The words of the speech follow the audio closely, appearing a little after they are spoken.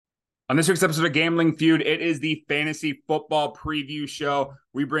On this week's episode of Gambling Feud, it is the fantasy football preview show.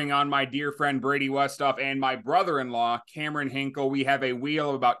 We bring on my dear friend Brady Westoff and my brother-in-law, Cameron Hinkle. We have a wheel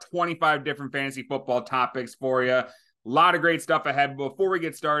of about 25 different fantasy football topics for you. A lot of great stuff ahead. Before we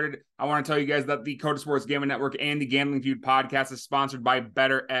get started, I want to tell you guys that the Coda Sports Gambling Network and the Gambling Feud podcast is sponsored by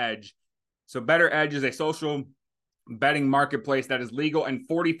Better Edge. So Better Edge is a social betting marketplace that is legal in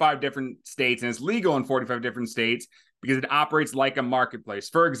 45 different states, and it's legal in 45 different states because it operates like a marketplace.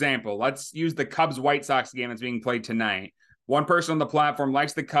 For example, let's use the Cubs-White Sox game that's being played tonight. One person on the platform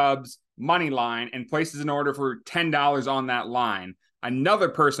likes the Cubs money line and places an order for $10 on that line. Another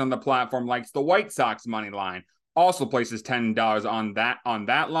person on the platform likes the White Sox money line, also places $10 on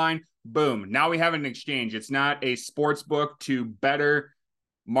that line. Boom. Now we have an exchange. It's not a sports book to better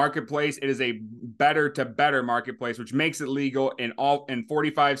marketplace. It is a better to better marketplace, which makes it legal in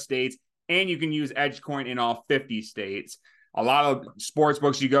 45 states. And you can use EdgeCoin in all 50 states. A lot of sports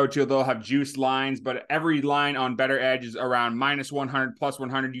books you go to, they'll have juiced lines, but every line on Better Edge is around minus 100, plus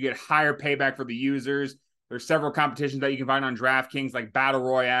 100. You get higher payback for the users. There's several competitions that you can find on DraftKings, like Battle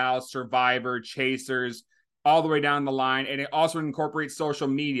Royale, Survivor, Chasers, all the way down the line. And it also incorporates social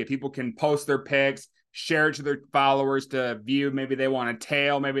media. People can post their picks, share it to their followers to view. Maybe they want a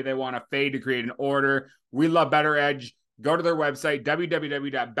tail, maybe they want a fade to create an order. We love Better Edge. Go to their website,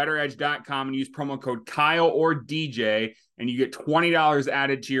 www.betteredge.com, and use promo code Kyle or DJ, and you get $20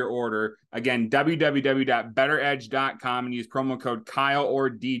 added to your order. Again, www.betteredge.com, and use promo code Kyle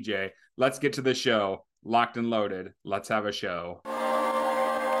or DJ. Let's get to the show. Locked and loaded. Let's have a show.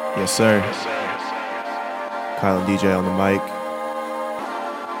 Yes, sir. Kyle and DJ on the mic.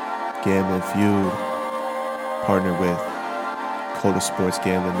 Gambling Feud. Partnered with Coda Sports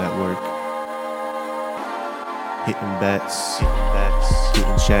Gambling Network. Hitting bets,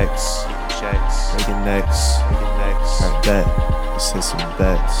 getting checks, making necks. I bet, let's hit some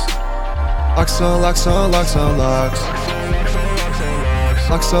bets. Locks on, locks on, locks on, locks.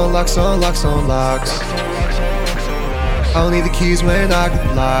 Locks on, locks on, locks on, locks. I don't need the keys when I get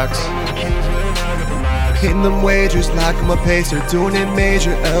the locks. Hitting them wagers like I'm a pacer, doing it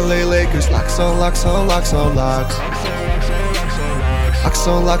major. LA Lakers, locks on, locks on, locks on, locks. Locks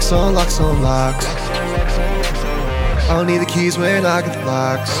on, locks on, locks on, locks. I don't need the keys when I get the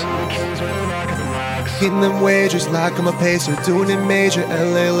locks. Hitting them wagers like I'm a pacer, doing it major.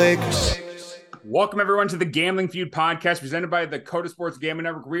 LA Lakers. Welcome everyone to the Gambling Feud podcast presented by the Coda Sports Gambling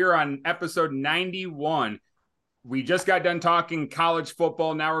Network. We are on episode 91. We just got done talking college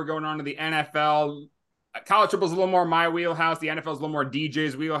football. Now we're going on to the NFL. College football is a little more my wheelhouse. The NFL is a little more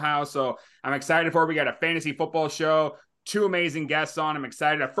DJ's wheelhouse. So I'm excited for it. We got a fantasy football show. Two amazing guests on. I'm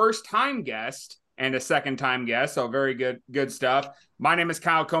excited. A first-time guest and a second-time guest, so very good stuff. My name is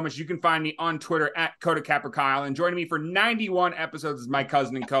Kyle Komich. You can find me on Twitter at CodaCapperKyle, and joining me for 91 episodes is my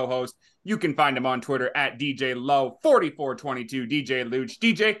cousin and co-host. You can find him on Twitter at DJ Low4422, DJ Luch.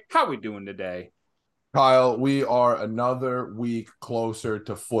 DJ, how we doing today? Kyle, we are another week closer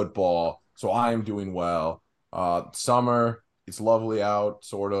to football, so I am doing well. Summer, it's lovely out,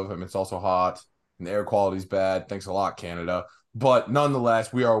 sort of. I mean, it's also hot, and the air quality's bad. Thanks a lot, Canada. But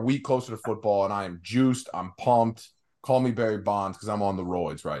nonetheless, we are a week closer to football, and I am juiced. I'm pumped. Call me Barry Bonds because I'm on the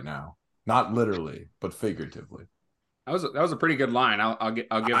roids right now. Not literally, but figuratively. That was a pretty good line. I'll give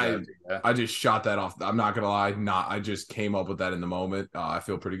that to you. I just shot that off. I'm not gonna lie. I just came up with that in the moment. I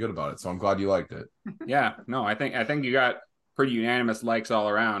feel pretty good about it, so I'm glad you liked it. Yeah, no, I think you got pretty unanimous likes all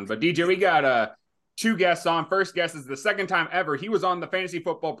around. But DJ, we got two guests on. First guest is the second time ever. He was on the fantasy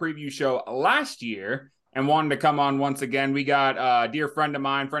football preview show last year and wanted to come on once again. We got a dear friend of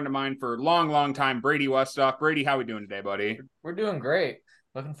mine for a long time, Brady Westoff. Brady, how we doing today, buddy? We're doing great.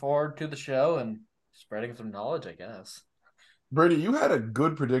 Looking forward to the show and spreading some knowledge, I guess. Brady, you had a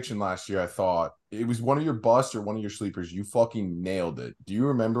good prediction last year, I thought. It was one of your busts or one of your sleepers. You fucking nailed it. Do you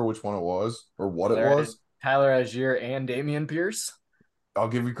remember which one it was or what it was? Tyler Algier and Dameon Pierce. I'll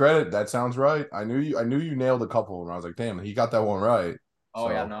give you credit. That sounds right. I knew you nailed a couple, and I was like, damn, he got that one right. Oh,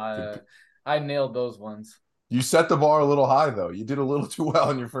 so, yeah, no, I nailed those ones. You set the bar a little high, though. You did a little too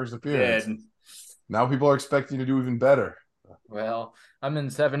well in your first appearance. Yeah. Now people are expecting you to do even better. Well, I'm in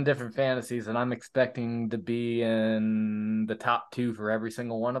 7 different fantasies, and I'm expecting to be in the top 2 for every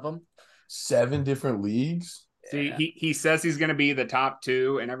single one of them. 7 different leagues? See, he says he's going to be the top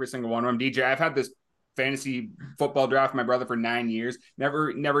 2 in every single one of them. DJ, I've had this fantasy football draft with my brother for 9 years.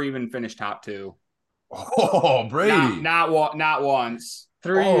 Never even finished top 2. Oh, Brady. Not once.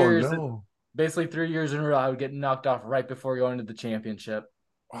 3 years. No. Basically 3 years in a row, I would get knocked off right before going to the championship.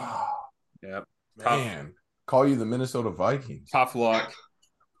 Oh, yep. Man. Call you the Minnesota Vikings. Tough luck.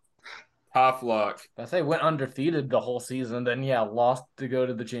 Tough luck. I say went undefeated the whole season, then lost to go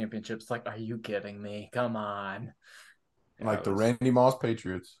to the championships. Like, are you kidding me? Come on. Like the Randy Moss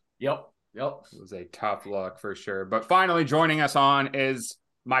Patriots. Yep. It was a tough look for sure. But finally joining us on is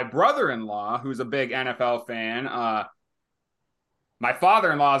my brother-in-law, who's a big NFL fan. My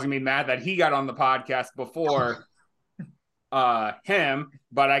father-in-law is going to be mad that he got on the podcast before him,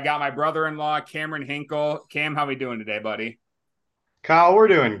 but I got my brother-in-law, Cameron Hinkle. Cam, how we doing today, buddy? Kyle, we're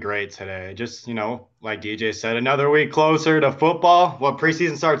doing great today. Just, like DJ said, another week closer to football. What,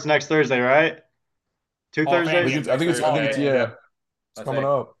 preseason starts next Thursday, right? Two Oh, Thursdays? I think it's It's coming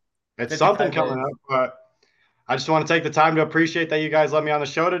up. It's something coming up, but I just want to take the time to appreciate that you guys let me on the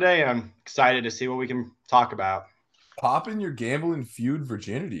show today, and I'm excited to see what we can talk about. Popping your gambling feud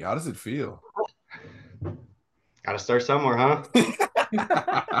virginity. How does it feel? Got to start somewhere, huh?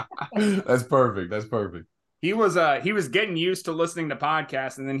 That's perfect. That's perfect. He was getting used to listening to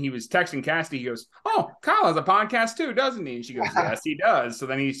podcasts, and then he was texting Cassie. He goes, "Oh, Kyle has a podcast too, doesn't he?" And she goes, "Yes, he does." So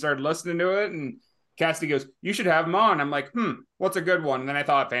then he started listening to it, and Cassie goes, "You should have him on." I'm like, what's a good one? And then I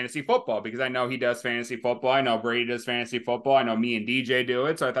thought fantasy football, because I know he does fantasy football. I know Brady does fantasy football. I know me and DJ do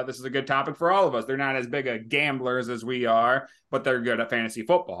it. So I thought this is a good topic for all of us. They're not as big of gamblers as we are, but they're good at fantasy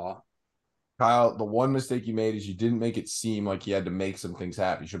football. Kyle, the one mistake you made is you didn't make it seem like you had to make some things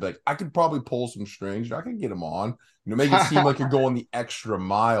happen. You should be like, I could probably pull some strings. I can get him on. Make it seem like you're going the extra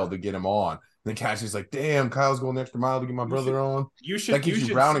mile to get him on. And then Cassie's like, damn, Kyle's going the extra mile to get my brother on. That gives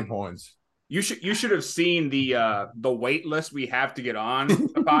you brownie points. You should have seen the wait list we have to get on the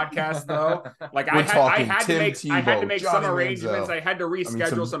podcast though. Like I had to make some arrangements. I had to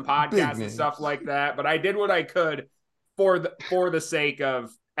reschedule some podcasts and stuff like that. But I did what I could for the sake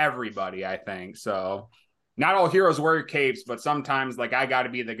of everybody, I think. So not all heroes wear capes, but sometimes like I got to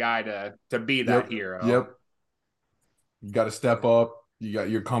be the guy to be that hero. Yep. You got to step up. You got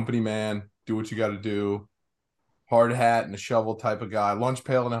your company man. Do what you got to do. Hard hat and a shovel type of guy. Lunch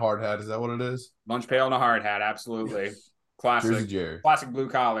pail and a hard hat. Is that what it is? Lunch pail and a hard hat. Absolutely. Classic. Jersey Jerry. Classic blue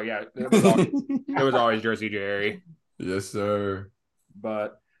collar. Yeah. It was always Jersey Jerry. Yes, sir.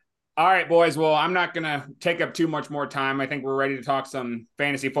 But all right, boys. Well, I'm not going to take up too much more time. I think we're ready to talk some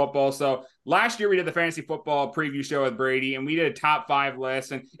fantasy football. So last year we did the fantasy football preview show with Brady, and we did a top 5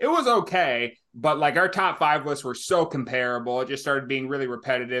 list, and it was okay. But like our top 5 lists were so comparable. It just started being really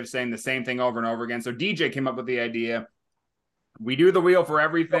repetitive, saying the same thing over and over again. So DJ came up with the idea. We do the wheel for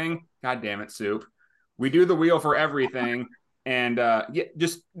everything. God damn it, Soup. We do the wheel for everything. And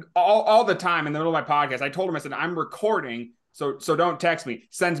just all the time in the middle of my podcast, I told him, I said, I'm recording. So don't text me.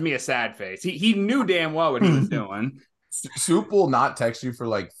 Sends me a sad face. He knew damn well what he was doing. Soup will not text you for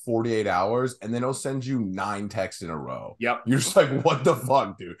like 48 hours, and then he'll send you 9 texts in a row. Yep. You're just like, what the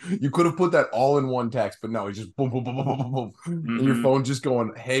fuck, dude? You could have put that all in one text, but no, he's just boom, boom, boom, boom, boom, boom, boom. Mm-hmm. And your phone just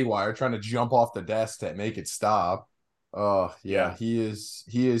going haywire, trying to jump off the desk to make it stop. Oh, yeah. He is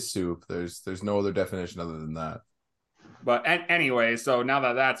Soup. There's no other definition other than that. But anyway, so now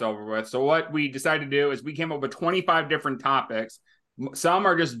that that's over with, so what we decided to do is we came up with 25 different topics. Some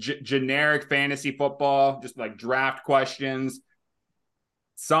are just generic fantasy football, just like draft questions.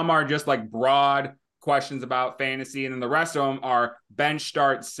 Some are just like broad questions about fantasy. And then the rest of them are bench,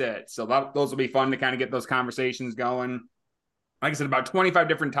 start, sit. So those will be fun to kind of get those conversations going. Like I said, about 25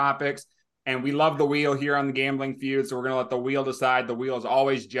 different topics. And we love the wheel here on the Gambling Feud. So we're going to let the wheel decide. The wheel is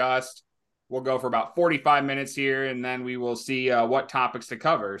always just. We'll go for about 45 minutes here, and then we will see what topics to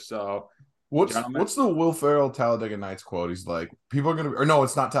cover. So what's the Will Ferrell Talladega Nights quote? He's like, people are going to – or no,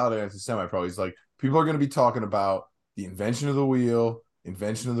 it's not Talladega Nights, it's semi-pro. He's like, people are going to be talking about the invention of the wheel,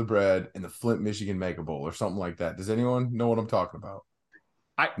 invention of the bread, and the Flint, Michigan Mega Bowl or something like that. Does anyone know what I'm talking about?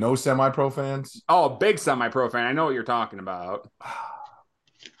 No semi-pro fans? Oh, big semi-pro fan. I know what you're talking about.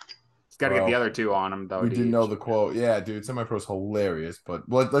 Got to get the other two on him, though. We didn't know the quote. Yeah, dude, semi-pro's hilarious. But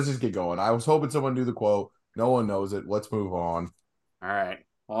let's just get going. I was hoping someone knew the quote. No one knows it. Let's move on. All right.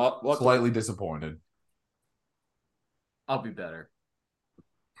 Well, slightly disappointed. I'll be better.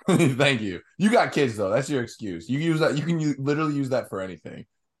 Thank you. You got kids, though. That's your excuse. You use that. You can literally use that for anything.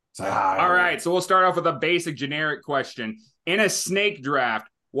 Like, all right. So we'll start off with a basic generic question. In a snake draft,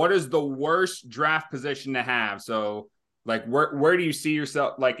 what is the worst draft position to have? So, like, where do you see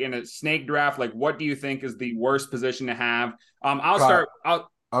yourself, like, in a snake draft? Like, what do you think is the worst position to have? I was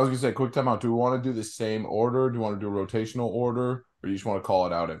going to say, quick timeout. Do we want to do the same order? Do you want to do a rotational order? Or do you just want to call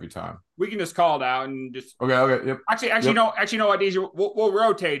it out every time? We can just call it out and just... Okay, yep. Actually, no, what, DJ? We'll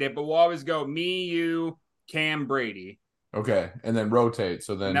rotate it, but we'll always go me, you, Cam, Brady. Okay, and then rotate.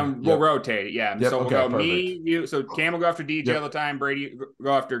 So then we'll rotate it, yeah. Yep, so we'll go perfect. Me, you. So Cam will go after DJ all the time. Brady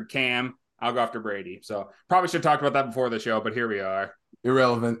go after Cam. I'll go after Brady. So probably should have talked about that before the show, but here we are.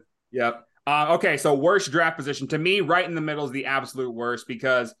 Irrelevant. Yep. Okay, so worst draft position to me, right in the middle is the absolute worst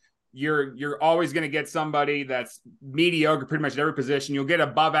because you're always going to get somebody that's mediocre pretty much at every position. You'll get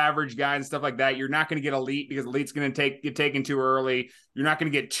above average guys and stuff like that. You're not going to get elite because elite's going to get taken too early. You're not going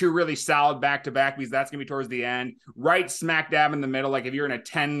to get two really solid back to back because that's going to be towards the end. Right smack dab in the middle, like if you're in a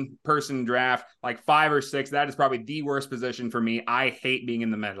 10-person draft, like 5 or 6, that is probably the worst position for me. I hate being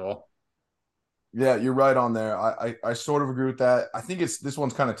in the middle. Yeah, you're right on there. I sort of agree with that. I think this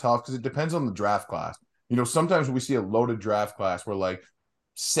one's kind of tough because it depends on the draft class. Sometimes we see a loaded draft class where like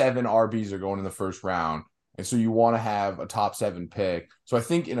 7 RBs are going in the first round. And so you want to have a top 7 pick. So I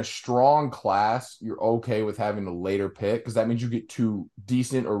think in a strong class, you're okay with having a later pick because that means you get 2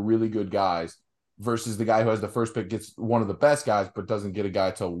 decent or really good guys versus the guy who has the first pick gets one of the best guys but doesn't get a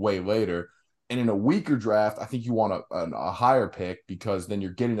guy till way later. And in a weaker draft, I think you want a higher pick because then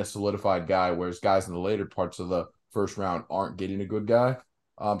you're getting a solidified guy, whereas guys in the later parts of the first round aren't getting a good guy.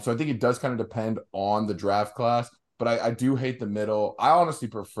 So I think it does kind of depend on the draft class. But I do hate the middle. I honestly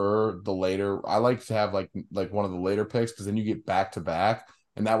prefer the later. I like to have like one of the later picks because then you get back to back.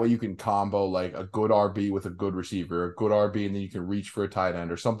 And that way you can combo like a good RB with a good receiver, a good RB, and then you can reach for a tight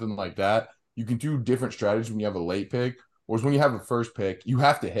end or something like that. You can do different strategies when you have a late pick. Whereas when you have a first pick, you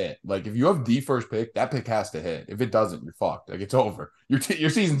have to hit. Like if you have the first pick, that pick has to hit. If it doesn't, you're fucked. Like it's over. Your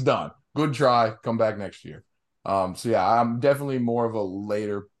season's done. Good try. Come back next year. So yeah, I'm definitely more of a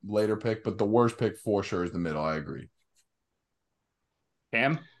later pick, but the worst pick for sure is the middle. I agree.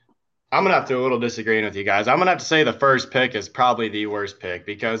 Cam? I'm going to have to a little disagreeing with you guys. I'm going to have to say the first pick is probably the worst pick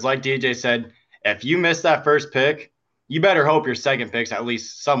because like DJ said, if you miss that first pick, you better hope your second pick's at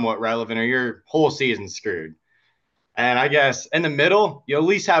least somewhat relevant or your whole season's screwed. And I guess in the middle, you at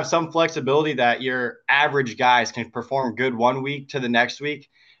least have some flexibility that your average guys can perform good one week to the next week.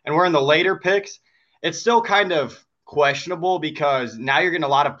 And we're in the later picks, it's still kind of questionable because now you're getting a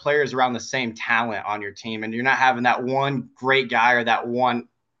lot of players around the same talent on your team, and you're not having that one great guy or that one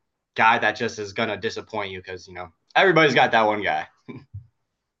guy that just is going to disappoint you because, everybody's got that one guy.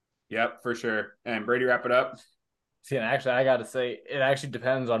 Yep, for sure. And Brady, wrap it up. See, and actually, I got to say, it actually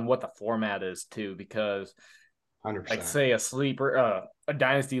depends on what the format is too, because 100%. like say a sleeper, a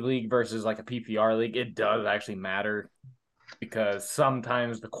dynasty league versus like a PPR league, it does actually matter because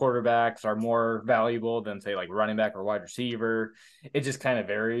sometimes the quarterbacks are more valuable than say like running back or wide receiver. It just kind of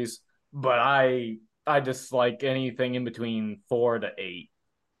varies. But I just like anything in between 4 to 8.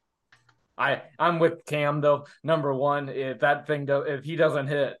 I'm with Cam though. Number one, if he doesn't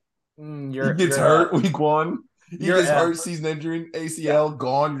hit, He gets hurt week 1. He gets hurt, season injury, ACL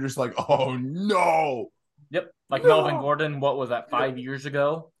gone. You're just like, oh no. Yep. Like Melvin Gordon, what was that, 5 years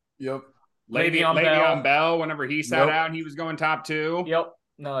ago? Yep. Le'Veon Bell, whenever he sat out and he was going top 2. Yep.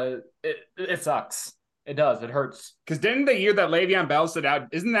 No, it sucks. It does. It hurts. Because didn't the year that Le'Veon Bell stood out,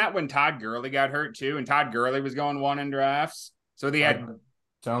 isn't that when Todd Gurley got hurt too? And Todd Gurley was going 1 in drafts. So they had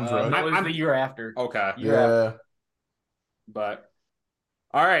sounds right. It was the year after. Okay. Yeah. But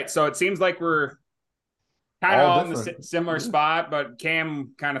all right. So it seems like we're kind of all in the similar spot, but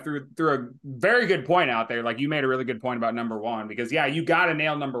Cam kind of threw a very good point out there. Like you made a really good point about number 1 because yeah, you got to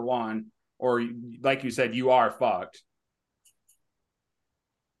nail number 1 or like you said, you are fucked.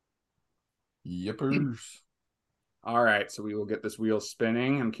 Yippers. All right. So we will get this wheel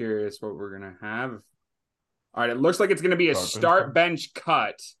spinning. I'm curious what we're going to have. All right. It looks like it's going to be a start bench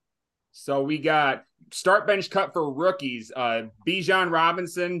cut. So we got start bench cut for rookies. Bijan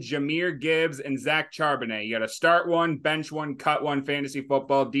Robinson, Jahmyr Gibbs, and Zach Charbonnet. You got to start 1, bench 1, cut 1 fantasy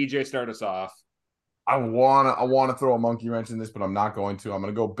football. DJ, start us off. I wanna throw a monkey wrench in this, but I'm not going to. I'm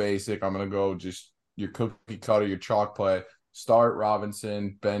gonna go basic. I'm gonna go just your cookie cutter, your chalk play. Start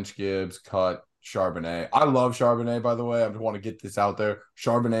Robinson, bench Gibbs, cut Charbonnet. I love Charbonnet, by the way. I just want to get this out there.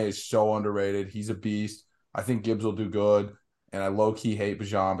 Charbonnet is so underrated. He's a beast. I think Gibbs will do good. And I low-key hate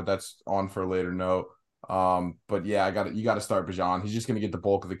Bijan, but that's on for a later note. But yeah, you gotta start Bijan. He's just gonna get the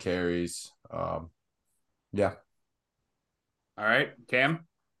bulk of the carries. Yeah. All right, Cam.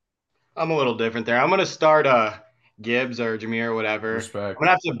 I'm a little different there. I'm gonna start Gibbs or Jahmyr or whatever. Respect. I'm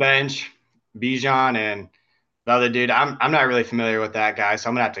gonna have to bench Bijan and the other dude. I'm not really familiar with that guy, so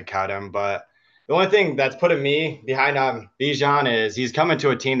I'm gonna have to cut him. But the only thing that's putting me behind Bijan is he's coming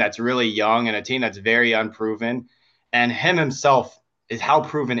to a team that's really young and a team that's very unproven. And him himself is how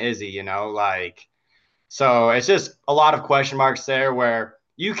proven is he, so it's just a lot of question marks there where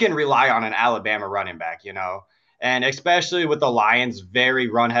you can rely on an Alabama running back, and especially with the Lions, very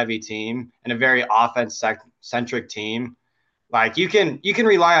run heavy team and a very offense centric team. Like you can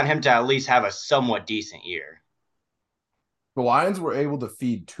rely on him to at least have a somewhat decent year. The Lions were able to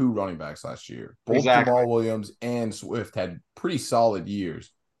feed 2 running backs last year. Both Exactly. Jamal Williams and Swift had pretty solid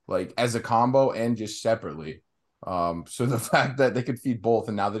years. like as a combo and just separately. So the fact that they could feed both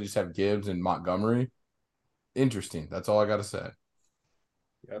and now they just have Gibbs and Montgomery, interesting. That's all I got to say.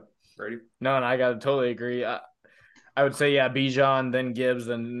 Yep. Ready? No, and I got to totally agree. I would say, yeah, Bijan, then Gibbs,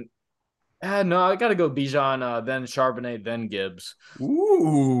 then no, I got to go Bijan, then Charbonnet, then Gibbs.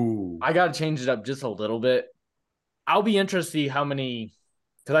 Ooh. I got to change it up just a little bit. I'll be interested to see how many,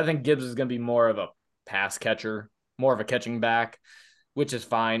 because I think Gibbs is going to be more of a pass catcher, more of a catching back, which is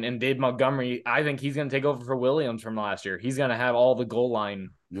fine. And Dave Montgomery, I think he's going to take over for Williams from last year. He's going to have all the goal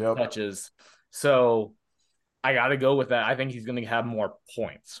line touches. So I got to go with that. I think he's going to have more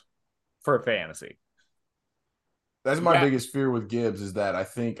points for fantasy. That's my biggest fear with Gibbs is that I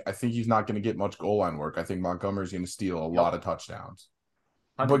think he's not going to get much goal line work. I think Montgomery's going to steal a lot of touchdowns.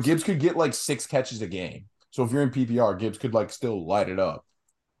 100%. But Gibbs could get like 6 catches a game. So if you're in PPR, Gibbs could like still light it up.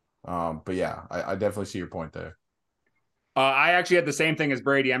 But yeah, I definitely see your point there. I actually had the same thing as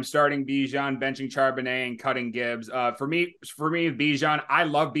Brady. I'm starting Bijan, benching Charbonnet, and cutting Gibbs. For me, Bijan, I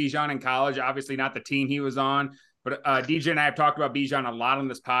love Bijan in college. Obviously, not the team he was on, but DJ and I have talked about Bijan a lot on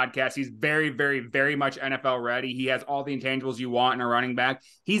this podcast. He's very, very, very much NFL ready. He has all the intangibles you want in a running back.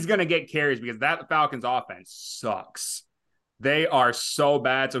 He's going to get carries because that Falcons offense sucks. They are so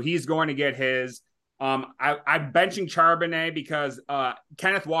bad. So he's going to get his. I'm benching Charbonnet because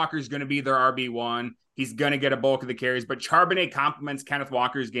Kenneth Walker is going to be their RB1. He's going to get a bulk of the carries, but Charbonnet complements Kenneth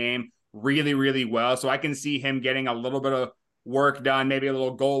Walker's game really, really well. So I can see him getting a little bit of work done, maybe a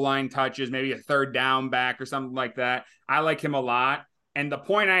little goal line touches, maybe a third down back or something like that. I like him a lot. And the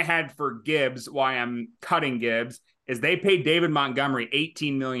point I had for Gibbs, why I'm cutting Gibbs, is they paid David Montgomery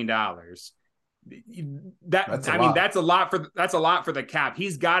 $18 million. That's a lot for the cap.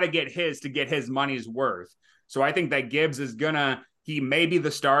 He's got to get his money's worth. So I think that Gibbs is he may be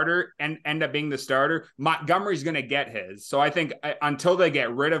the starter and end up being the starter. Montgomery's going to get his. So I think until they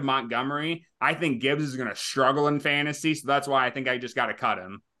get rid of Montgomery, I think Gibbs is going to struggle in fantasy. So that's why I think I just got to cut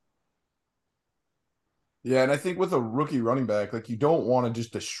him. Yeah, and I think with a rookie running back, like you don't want to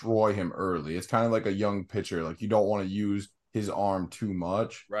just destroy him early. It's kind of like a young pitcher. Like you don't want to use his arm too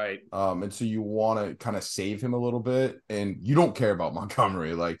much. Right. And so you want to kind of save him a little bit, and you don't care about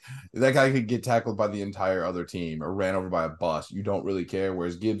Montgomery. Like that guy could get tackled by the entire other team or ran over by a bus. You don't really care,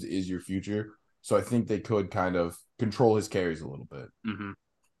 whereas Gibbs is your future. So I think they could kind of control his carries a little bit. Mm-hmm.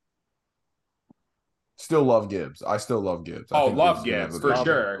 Still love Gibbs. I still love Gibbs. Oh, love Gibbs for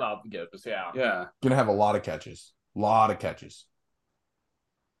sure. Love Gibbs, yeah. Yeah. Gonna have a lot of catches. Now,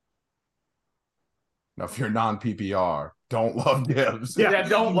 if you're non-PPR, don't love Gibbs. Yeah,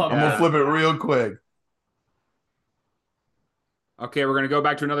 don't love him. I'm going to flip it real quick. Okay, we're going to go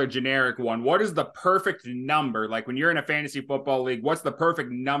back to another generic one. What is the perfect number? Like when you're in a fantasy football league, what's the perfect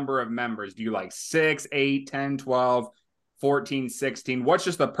number of members? Do you like 6, 8, 10, 12, 14, 16? What's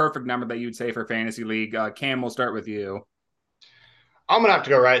just the perfect number that you'd say for fantasy league? Cam, we'll start with you. I'm going to have to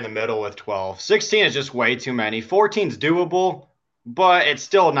go right in the middle with 12. 16 is just way too many. 14 is doable, but it's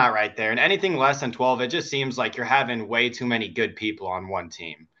still not right there. And anything less than 12, it just seems like you're having way too many good people on one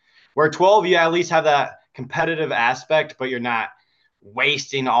team. Where 12, you at least have that competitive aspect, but you're not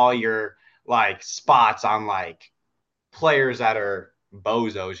wasting all your like spots on like players that are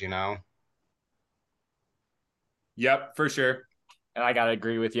bozos, you know? Yep, for sure. And I got to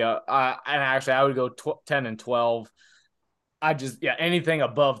agree with you. And actually, I would go 10 and 12. Anything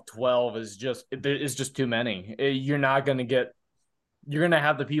above 12 is just too many. You're going to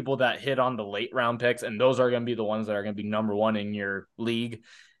have the people that hit on the late round picks, and those are going to be the ones that are going to be number one in your league.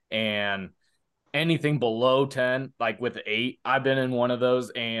 And anything below 10, like with 8, I've been in one of those.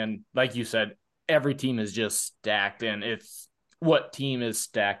 And like you said, every team is just stacked, and it's what team is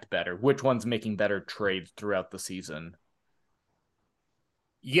stacked better, which one's making better trades throughout the season.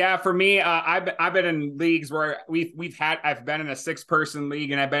 Yeah, for me, I've been in leagues where I've been in a 6-person league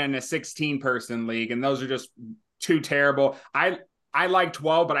and I've been in a 16-person league, and those are just too terrible. I like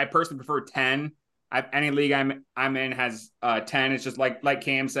 12, but I personally prefer 10. Any league I'm in has 10. It's just like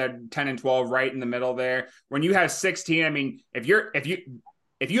Cam said, 10 and 12 right in the middle there. When you have 16, I mean, if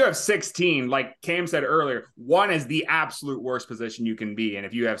you have 16, like Cam said earlier, 1 is the absolute worst position you can be in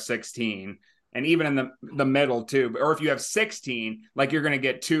if you have 16. And even in the middle too, or if you have 16, like you're going to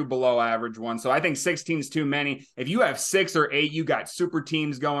get 2 below average ones. So I think 16 is too many. If you have 6 or 8, you got super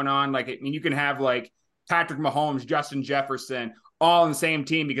teams going on. Like, I mean, you can have like Patrick Mahomes, Justin Jefferson, all in the same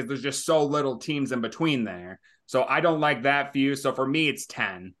team because there's just so little teams in between there. So I don't like that view. So for me, it's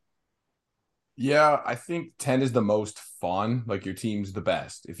 10. Yeah, I think 10 is the most fun. Like your team's the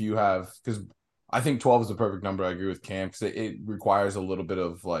best. If you have, because I think 12 is the perfect number. I agree with Cam because it requires a little bit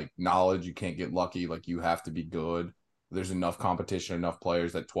of like knowledge. You can't get lucky. Like you have to be good. there's enough competition, enough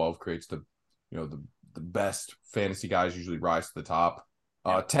players that 12 creates the best fantasy guys usually rise to the top.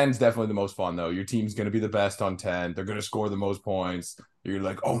 10 is definitely the most fun though. Your team's going to be the best on 10. They're going to score the most points. You're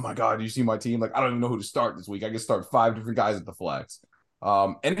like, oh my God, you see my team? Like, I don't even know who to start this week. I can start 5 different guys at the flex.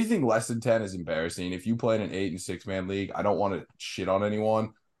 Anything less than 10 is embarrassing. If you play in an 8 and 6-man league, I don't want to shit on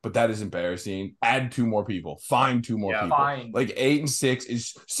anyone, but that is embarrassing. Add 2 more people. Find 2 more people. Fine. Like 8 and 6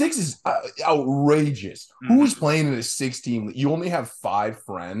 is outrageous. Mm-hmm. Who is playing in a 6-team? You only have 5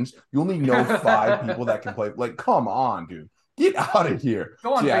 friends. You only know 5 people that can play. Like, come on, dude. Get out of here.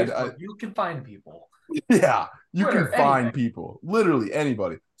 Go on Facebook. You can find people. Yeah, you Twitter, can find anything. people. Literally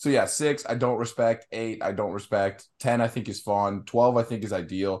anybody. So yeah, 6, I don't respect. 8, I don't respect. 10, I think is fun. 12, I think is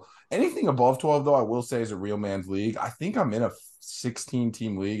ideal. Anything above 12, though, I will say is a real man's league. I think I'm in a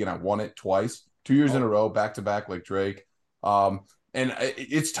 16-team league, and I won it twice, 2 years in a row, back-to-back like Drake. And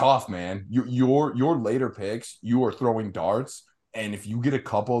it's tough, man. Your later picks, you are throwing darts, and if you get a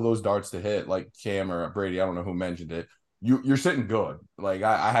couple of those darts to hit, like Cam or Brady, I don't know who mentioned it, you're sitting good. Like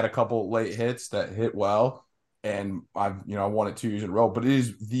I had a couple late hits that hit well, and I won it 2 years in a row. But it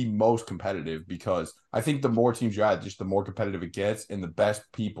is the most competitive because I think the more teams you add, just the more competitive it gets, and the best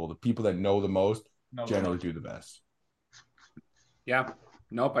people, the people that know the most, generally do the best. Yeah.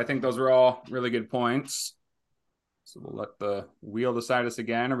 Nope. I think those were all really good points. So we'll let the wheel decide us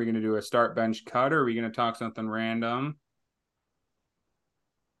again. Are we going to do a start bench cut, or are we going to talk something random?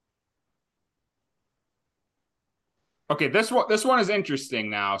 Okay, this one is interesting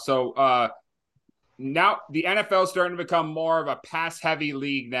now. So now the NFL is starting to become more of a pass-heavy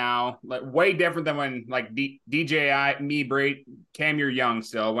league now, like way different than when like DJ, Brady, Cam, you're young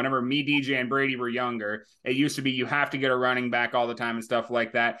still. Whenever me, DJ, and Brady were younger, it used to be you have to get a running back all the time and stuff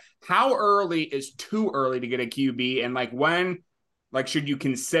like that. How early is too early to get a QB, and like when? Like, should you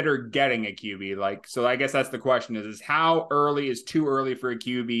consider getting a QB? Like, so I guess that's the question is how early is too early for a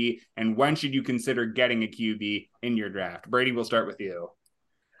QB, and when should you consider getting a QB in your draft? Brady, we'll start with you.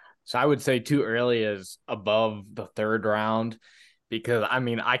 So I would say too early is above the 3rd round because, I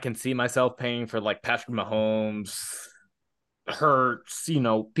mean, I can see myself paying for like Patrick Mahomes, Hurts,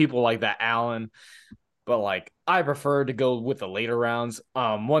 people like that, Allen. But like I prefer to go with the later rounds.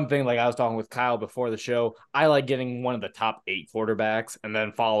 One thing, like I was talking with Kyle before the show, I like getting one of the top 8 quarterbacks and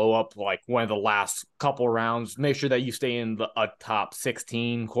then follow up like one of the last couple rounds. Make sure that you stay in a top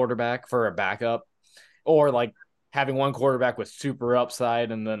 16 quarterback for a backup, or like having one quarterback with super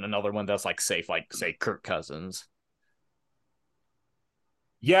upside and then another one that's like safe, like say Kirk Cousins.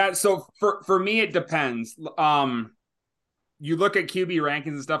 Yeah, so for me it depends. You look at QB rankings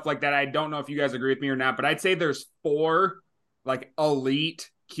and stuff like that. I don't know if you guys agree with me or not, but I'd say there's 4 like elite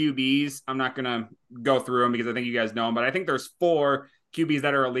QBs. I'm not going to go through them because I think you guys know them, but I think there's 4 QBs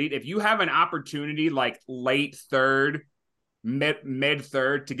that are elite. If you have an opportunity like late 3rd, mid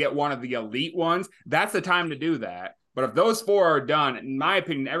 3rd to get one of the elite ones, that's the time to do that. But if those 4 are done, in my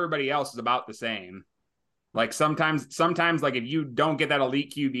opinion, everybody else is about the same. Like sometimes like if you don't get that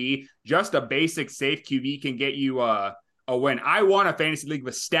elite QB, just a basic safe QB can get you a win. I won a fantasy league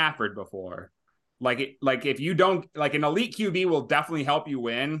with Stafford before. Like if you don't, like an elite QB will definitely help you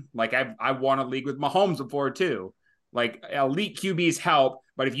win. Like I won a league with Mahomes before too. Like elite QBs help,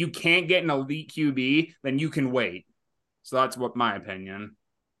 but if you can't get an elite QB, then you can wait. So that's what my opinion.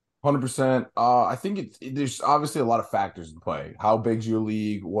 100%. I think there's obviously a lot of factors in play. How big's your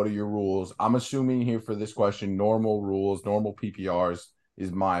league? What are your rules? I'm assuming here for this question, normal rules, normal PPRs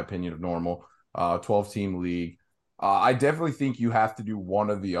is my opinion of normal. 12-team league. I definitely think you have to do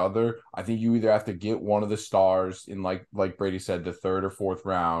one or the other. I think you either have to get one of the stars in like Brady said, the 3rd or 4th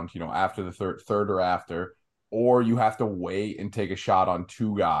round, after the third or after, or you have to wait and take a shot on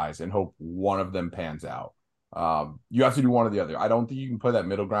 2 guys and hope one of them pans out. You have to do one or the other. I don't think you can play that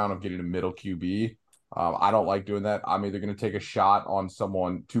middle ground of getting a middle QB. I don't like doing that. I'm either going to take a shot on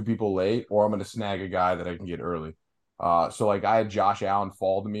 2 people late, or I'm going to snag a guy that I can get early. So like I had Josh Allen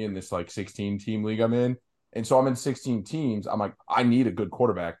fall to me in this like 16-team league I'm in. And so I'm in 16 teams. I'm like, I need a good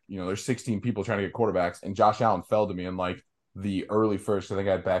quarterback. There's 16 people trying to get quarterbacks, and Josh Allen fell to me in like the early first. I think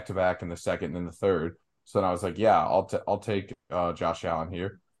I had back-to-back in the 2nd and then the 3rd. So then I was like, yeah, I'll take Josh Allen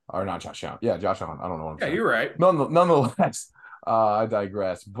here. Or not Josh Allen. Yeah, Josh Allen. I don't know what I'm saying. Yeah, you're right. Nonetheless, I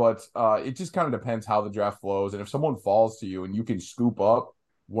digress. But it just kind of depends how the draft flows. And if someone falls to you and you can scoop up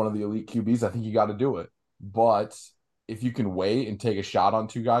one of the elite QBs, I think you got to do it. But if you can wait and take a shot on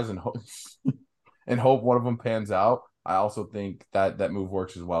 2 guys and hope one of them pans out, I also think that move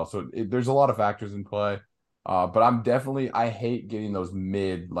works as well. So there's a lot of factors in play. But I hate getting those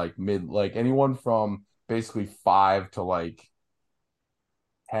mid, like anyone from basically 5 to like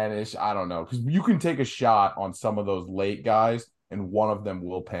 10-ish. I don't know. Because you can take a shot on some of those late guys, and one of them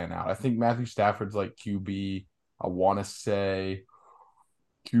will pan out. I think Matthew Stafford's like QB, I want to say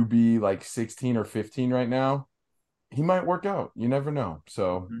QB like 16 or 15 right now. He might work out. You never know.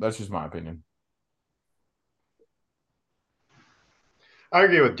 So that's just my opinion. I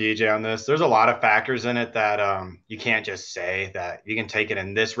agree with DJ on this. There's a lot of factors in it that you can't just say that you can take it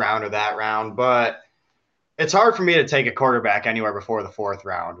in this round or that round, but it's hard for me to take a quarterback anywhere before the fourth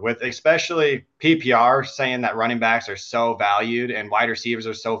round, with especially PPR saying that running backs are so valued and wide receivers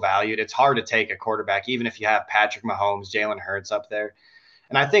are so valued. It's hard to take a quarterback, even if you have Patrick Mahomes, Jalen Hurts up there.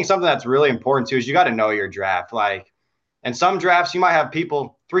 And I think something that's really important too is you got to know your draft. Like in some drafts, you might have 3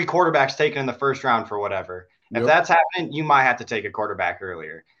 quarterbacks taken in the first round for whatever. If that's happening, you might have to take a quarterback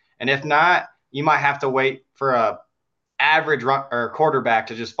earlier. And if not, you might have to wait for a average quarterback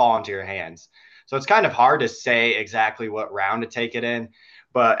to just fall into your hands. So it's kind of hard to say exactly what round to take it in,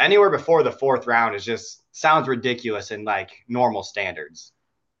 but anywhere before the fourth round is just sounds ridiculous in like normal standards.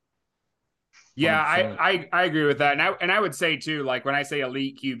 Yeah, I agree with that. And I would say too, like when I say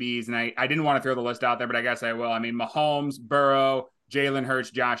elite QBs, and I didn't want to throw the list out there, but I guess I will. I mean, Mahomes, Burrow, Jalen Hurts,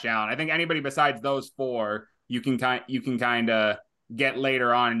 Josh Allen. I think anybody besides those 4, you can kind of get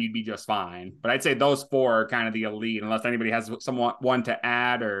later on and you'd be just fine. But I'd say those 4 are kind of the elite, unless anybody has one to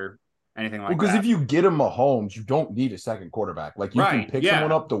add or anything like that. Because if you get a Mahomes, you don't need a second quarterback. Like you can pick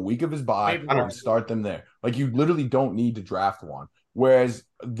someone up the week of his bye and start them there. Like you literally don't need to draft one. Whereas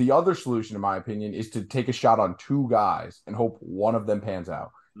the other solution, in my opinion, is to take a shot on 2 guys and hope one of them pans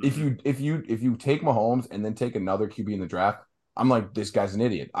out. Mm-hmm. If you take Mahomes and then take another QB in the draft, I'm like, this guy's an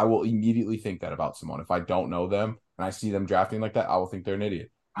idiot. I will immediately think that about someone. If I don't know them and I see them drafting like that, I will think they're an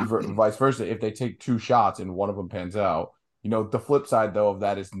idiot. Vice versa, if they take 2 shots and one of them pans out, the flip side, though, of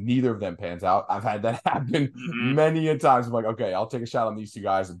that is neither of them pans out. I've had that happen many a times. I'm like, okay, I'll take a shot on these 2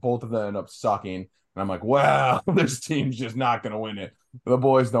 guys, and both of them end up sucking. And I'm like, well, this team's just not going to win it. The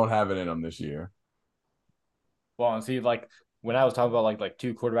boys don't have it in them this year. Well, and see, like, when I was talking about, like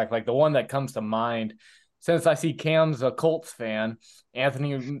 2 quarterbacks, like, the one that comes to mind, since I see Cam's a Colts fan,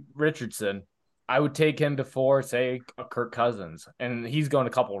 Anthony Richardson, I would take him before, say, Kirk Cousins. And he's going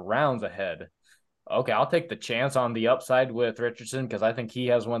a couple rounds ahead. Okay, I'll take the chance on the upside with Richardson because I think he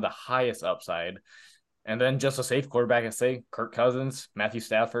has one of the highest upside. And then just a safe quarterback, I say Kirk Cousins, Matthew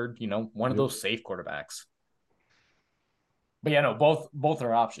Stafford, one of those safe quarterbacks. But yeah, no, both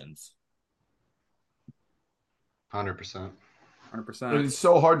are options. 100%. 100%. It's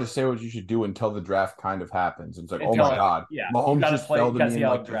so hard to say what you should do until the draft kind of happens. It's like, oh my God, Mahomes just fell to me in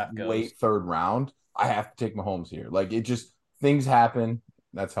like the late 3rd round. I have to take Mahomes here. Like it just, things happen.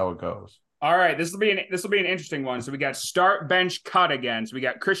 That's how it goes. All right, this will be an interesting one. So we got start, bench, cut again. So we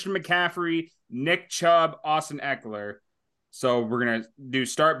got Christian McCaffrey, Nick Chubb, Austin Eckler. So we're gonna do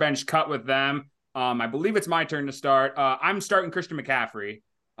start, bench, cut with them. I believe it's my turn to start. I'm starting Christian McCaffrey.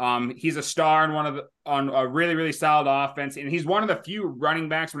 He's a star on a really, really solid offense, and he's one of the few running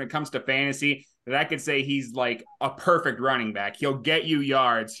backs when it comes to fantasy that I could say he's like a perfect running back. He'll get you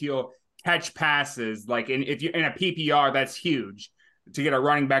yards. He'll catch passes. Like, if you're in a PPR, that's huge to get a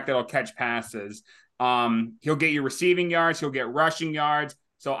running back that'll catch passes. He'll get you receiving yards. He'll get rushing yards.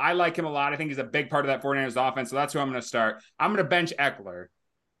 So I like him a lot. I think he's a big part of that 49ers offense. So that's who I'm going to start. I'm going to bench Eckler.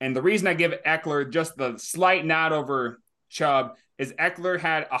 And the reason I give Eckler just the slight nod over Chubb is Eckler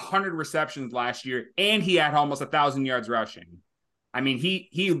had 100 receptions last year, and he had almost 1,000 yards rushing. I mean,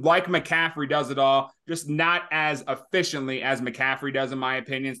 he like McCaffrey does it all, just not as efficiently as McCaffrey does, in my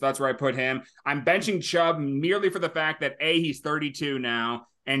opinion. So that's where I put him. I'm benching Chubb merely for the fact that A, he's 32 now,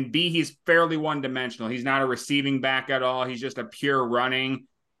 and B, he's fairly one-dimensional. He's not a receiving back at all. He's just a pure running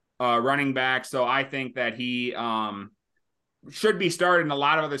back. So I think that he should be started in a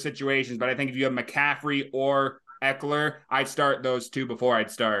lot of other situations. But I think if you have McCaffrey or Eckler, I'd start those 2 before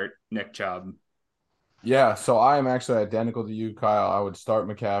I'd start Nick Chubb. Yeah, so I am actually identical to you, Kyle. I would start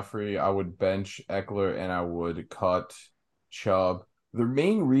McCaffrey, I would bench Eckler, and I would cut Chubb. The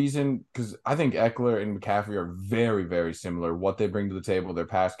main reason, because I think Eckler and McCaffrey are very, very similar. What they bring to the table, their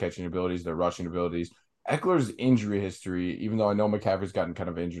pass catching abilities, their rushing abilities. Eckler's injury history, even though I know McCaffrey's gotten kind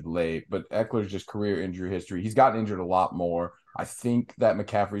of injured late, but Eckler's just career injury history. He's gotten injured a lot more. I think that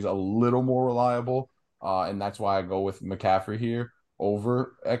McCaffrey's a little more reliable, and that's why I go with McCaffrey here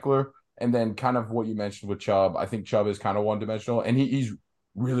over Eckler. And then kind of what you mentioned with Chubb, I think Chubb is kind of one-dimensional, and he's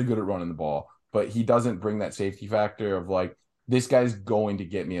really good at running the ball, but he doesn't bring that safety factor of like, this guy's going to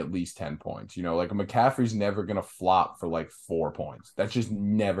get me at least 10 points. Like McCaffrey's never going to flop for like 4 points. That's just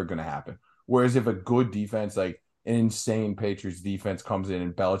never going to happen. Whereas if a good defense, like an insane Patriots defense comes in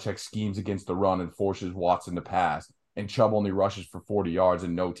and Belichick schemes against the run and forces Watson to pass, and Chubb only rushes for 40 yards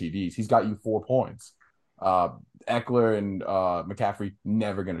and no TDs, he's got you 4 points. Eckler and McCaffrey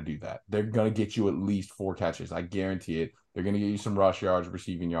never going to do that. They're going to get you at least 4 catches. I guarantee it. They're going to get you some rush yards,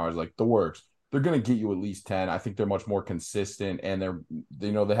 receiving yards, like the works. They're going to get you at least 10. I think they're much more consistent, and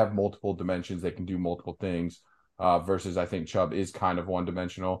they have multiple dimensions. They can do multiple things versus I think Chubb is kind of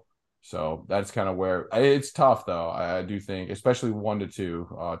one-dimensional. So that's kind of where it's tough, though. I do think, especially 1 to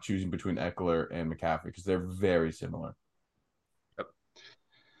 2, choosing between Eckler and McCaffrey because they're very similar.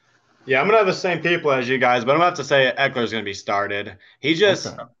 Yeah, I'm gonna have the same people as you guys, but I'm gonna have to say Eckler's gonna be started. He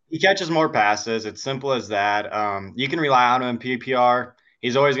catches more passes. It's simple as that. You can rely on him in PPR.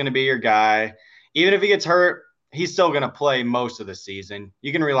 He's always gonna be your guy. Even if he gets hurt, he's still gonna play most of the season.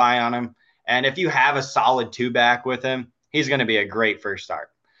 You can rely on him. And if you have a solid 2-back with him, he's gonna be a great first start.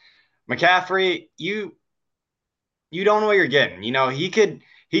 McCaffrey, you don't know what you're getting. You know, he could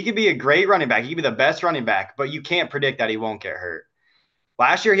be a great running back. He could be the best running back, but you can't predict that he won't get hurt.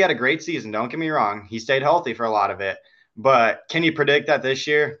 Last year, he had a great season. Don't get me wrong. He stayed healthy for a lot of it. But can you predict that this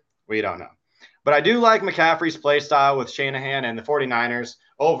year? We don't know. But I do like McCaffrey's play style with Shanahan and the 49ers.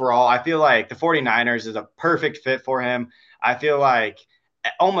 Overall, I feel like the 49ers is a perfect fit for him. I feel like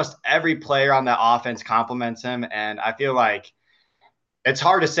almost every player on that offense complements him. And I feel like it's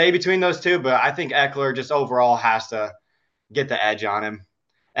hard to say between those two, but I think Eckler just overall has to get the edge on him.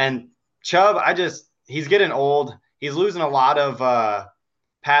 And Chubb, he's getting old. He's losing a lot of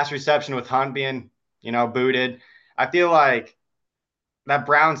pass reception with Hunt being, booted. I feel like that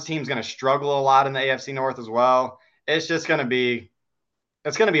Browns team's going to struggle a lot in the AFC North as well. It's going to be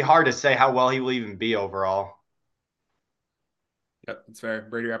hard to say how well he will even be overall. Yep, that's fair.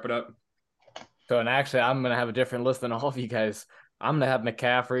 Brady, wrap it up. So, and actually, I'm going to have a different list than all of you guys. I'm going to have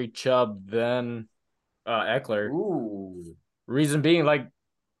McCaffrey, Chubb, then Eckler. Ooh. Reason being, like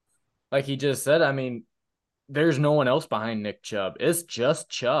he just said, I mean, there's no one else behind Nick Chubb. It's just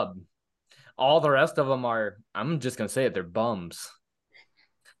Chubb. All the rest of them are, I'm just going to say it, they're bums.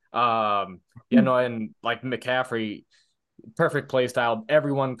 And like McCaffrey, perfect play style.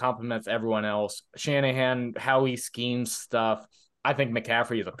 Everyone complements everyone else. Shanahan, how he schemes stuff. I think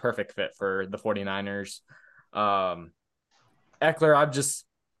McCaffrey is a perfect fit for the 49ers. Eckler,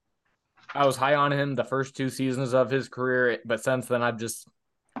 I was high on him the first 2 seasons of his career, but since then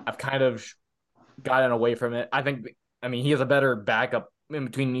I've kind of gotten away from it. I mean, he has a better backup in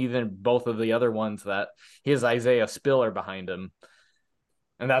between even both of the other ones that he has Isaiah Spiller behind him.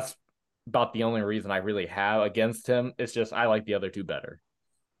 And that's about the only reason I really have against him. It's just I like the other 2 better.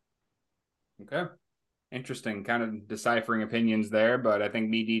 Okay. Interesting. Kind of deciphering opinions there, but I think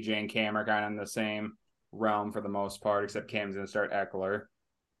me, DJ, and Cam are kind of in the same realm for the most part, except Cam's going to start Eckler.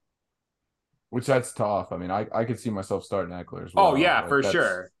 Which that's tough. I mean, I could see myself starting Eckler as well. Oh, yeah, for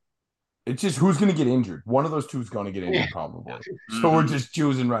sure. It's just who's going to get injured. One of those 2 is going to get injured probably. So we're just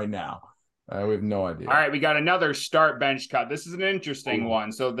choosing right now. We have no idea. All right, we got another start bench cut. This is an interesting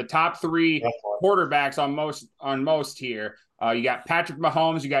one. So the top 3 quarterbacks on most here. You got Patrick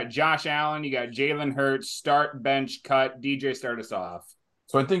Mahomes, you got Josh Allen, you got Jalen Hurts. Start bench cut. DJ, start us off.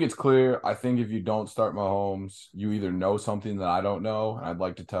 So I think it's clear. I think if you don't start Mahomes, you either know something that I don't know, and I'd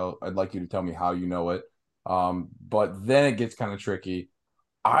like you to tell me how you know it. But then it gets kind of tricky.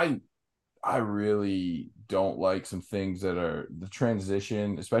 I really don't like some things that are the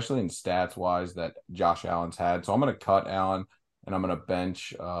transition, especially in stats wise, that Josh Allen's had. So I'm going to cut Allen and I'm going to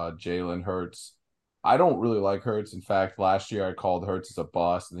bench Jalen Hurts. I don't really like Hurts. In fact, last year I called Hurts as a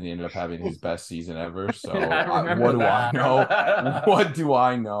bust, and then he ended up having his best season ever. So what do I know? What do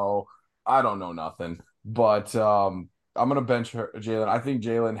I know? I don't know nothing. But I'm going to bench Jalen. I think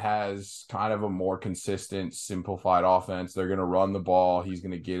Jalen has kind of a more consistent, simplified offense. They're going to run the ball. He's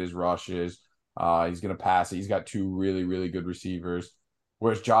going to get his rushes. He's going to pass it. He's got 2 really, really good receivers.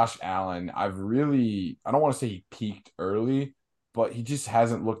 Whereas Josh Allen, I don't want to say he peaked early, but he just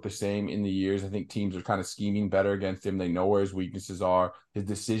hasn't looked the same in the years. I think teams are kind of scheming better against him. They know where his weaknesses are. His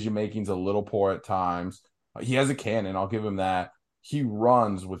decision-making's a little poor at times. He has a cannon. I'll give him that. He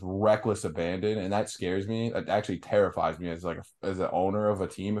runs with reckless abandon, and that scares me. It actually terrifies me as an owner of a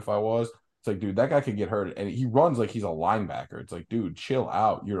team if I was. It's like, dude, that guy could get hurt. And he runs like he's a linebacker. It's like, dude, chill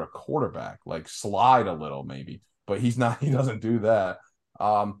out. You're a quarterback. Like, slide a little maybe. But he's not. He doesn't do that.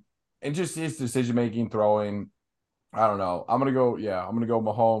 And just his decision-making, throwing, I don't know. I'm going to go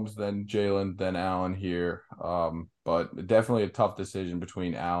Mahomes, then Jalen, then Allen here. But definitely a tough decision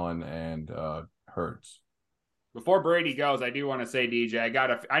between Allen and Hurts. Before Brady goes, I do want to say, DJ, I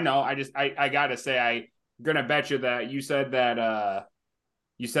got to say, I'm going to bet you that you said that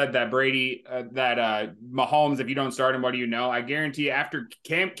you said that Brady, Mahomes, if you don't start him, what do you know? I guarantee you after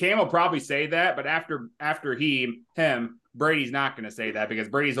Cam will probably say that, but after him, Brady's not going to say that because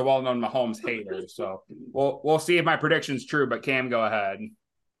Brady's a well-known Mahomes hater. So we'll see if my prediction's true, but Cam, go ahead.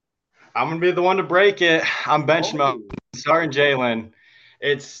 I'm going to be the one to break it. I'm benching Mahomes, starting Jalen.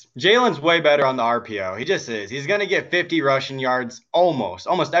 Jalen's way better on the RPO. He just is. He's going to get 50 rushing yards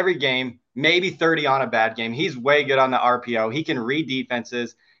almost every game, maybe 30 on a bad game. He's way good on the RPO. He can read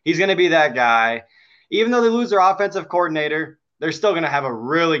defenses. He's going to be that guy. Even though they lose their offensive coordinator, they're still going to have a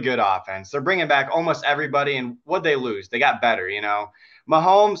really good offense. They're bringing back almost everybody, and what'd they lose? They got better,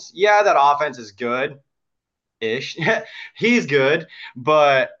 Mahomes, yeah, that offense is good-ish. He's good,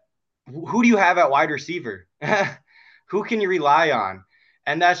 but who do you have at wide receiver? Who can you rely on?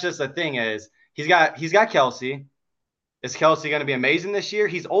 And that's just the thing is he's got Kelce. Is Kelce going to be amazing this year?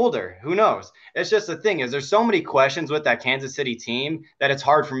 He's older. Who knows? It's just the thing is there's so many questions with that Kansas City team that it's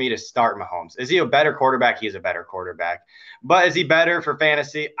hard for me to start Mahomes. Is he a better quarterback? He is a better quarterback. But is he better for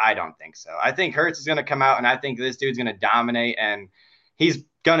fantasy? I don't think so. I think Hurts is going to come out, and I think this dude's going to dominate, and he's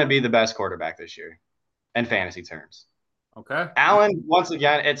going to be the best quarterback this year in fantasy terms. Okay. Allen, once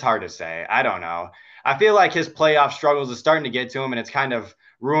again, it's hard to say. I don't know. I feel like his playoff struggles is starting to get to him, and it's kind of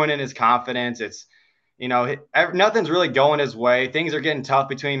ruining his confidence. It's, nothing's really going his way. Things are getting tough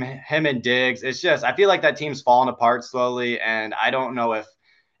between him and Diggs. It's just, I feel like that team's falling apart slowly, and I don't know if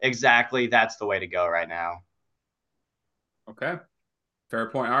exactly that's the way to go right now. Okay. Fair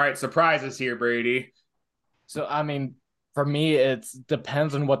point. All right. Surprises here, Brady. So, I mean, for me, it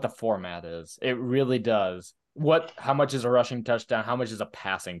depends on what the format is. It really does. How much is a rushing touchdown? How much is a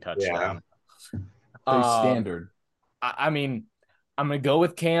passing touchdown? Yeah. Standard. I mean, I'm going to go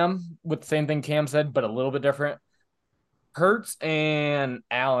with Cam with the same thing Cam said, but a little bit different. Hurts and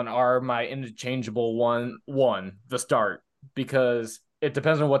Allen are my interchangeable one the start, because it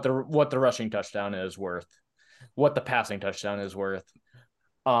depends on what the rushing touchdown is worth, what the passing touchdown is worth.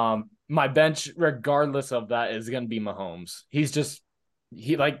 My bench, regardless of that, is going to be Mahomes.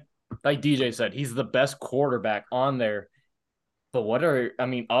 Like DJ said, he's the best quarterback on there. But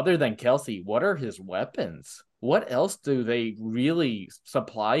other than Kelce, what are his weapons? What else do they really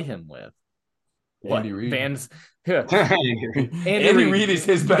supply him with? Andy Reid. Andy Reid is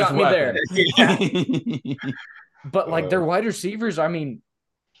his best weapon. But their wide receivers,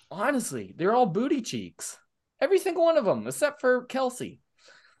 honestly, they're all booty cheeks. Every single one of them, except for Kelce.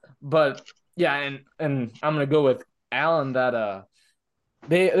 But yeah, and I'm gonna go with Allen that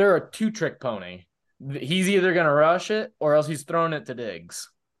they're a two-trick pony. He's either gonna rush it or else he's throwing it to Diggs.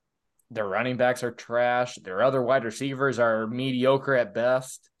 Their running backs are trash. Their other wide receivers are mediocre at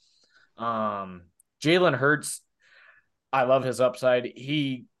best. Jalen Hurts, I love his upside.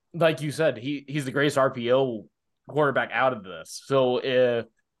 He, like you said, he's the greatest RPO quarterback out of this. So if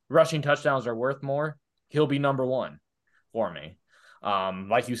rushing touchdowns are worth more, he'll be number one for me.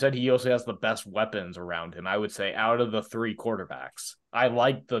 Like you said, he also has the best weapons around him. I would say out of the three quarterbacks, I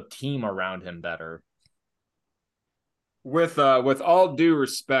like the team around him better. With all due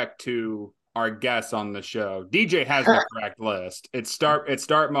respect to our guests on the show, DJ has the correct list. It's start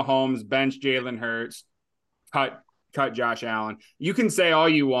Mahomes, bench Jalen Hurts, cut Josh Allen. You can say all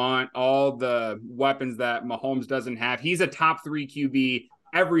you want, all the weapons that Mahomes doesn't have. He's a top 3 QB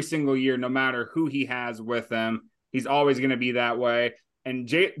every single year, no matter who he has with him. He's always going to be that way. And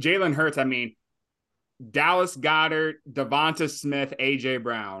Jalen Hurts, Dallas Goedert, Devonta Smith, A.J.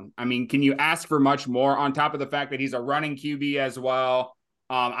 Brown. Can you ask for much more on top of the fact that he's a running QB as well?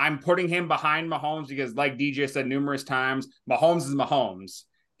 I'm putting him behind Mahomes because, like DJ said numerous times, Mahomes is Mahomes.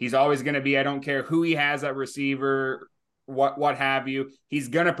 He's always going to be, I don't care who he has at receiver, what have you. He's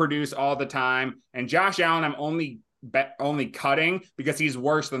going to produce all the time. And Josh Allen, I'm only cutting because he's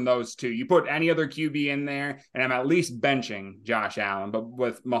worse than those two. You put any other QB in there, and I'm at least benching Josh Allen. But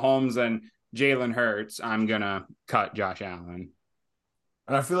with Mahomes and Jalen Hurts, I'm going to cut Josh Allen.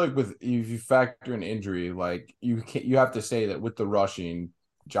 And I feel like if you factor in injury, you have to say that with the rushing,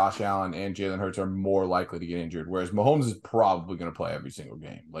 Josh Allen and Jalen Hurts are more likely to get injured, whereas Mahomes is probably going to play every single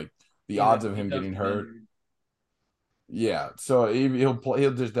game. The odds of him getting hurt. Yeah, so he'll play.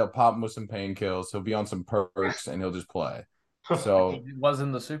 They'll pop him with some painkillers. He'll be on some perks and he'll just play. So he was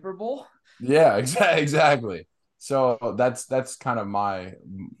in the Super Bowl. Yeah, exactly. So that's kind of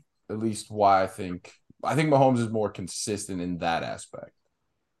at least why I think Mahomes is more consistent in that aspect.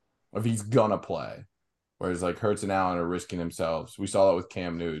 If he's gonna play, whereas Hurts and Allen are risking themselves. We saw that with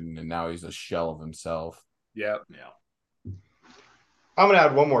Cam Newton, and now he's a shell of himself. Yep. Yeah. I'm gonna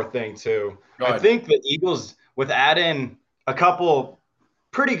add one more thing too. I think the Eagles, with adding a couple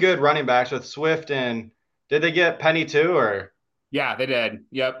pretty good running backs with Swift and did they get Penny too, or Yeah, they did.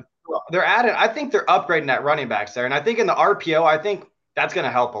 Yep. I think they're upgrading that running backs there. And I think in the RPO, I think that's going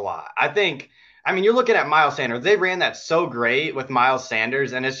to help a lot. I mean, you're looking at Miles Sanders. They ran that so great with Miles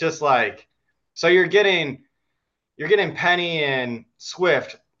Sanders. And it's just like, so you're getting Penny and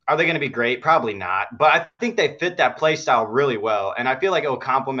Swift. Are they going to be great? Probably not. But I think they fit that play style really well. And I feel like it will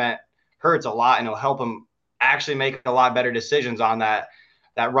complement Hurts a lot and it'll help him actually make a lot better decisions on that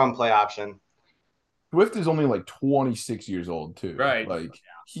run play option. Swift is only like 26 years old too. Right. Like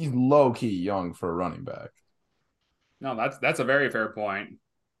he's low key young for a running back. No, that's a very fair point.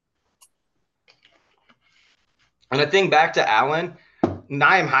 And I think back to Allen,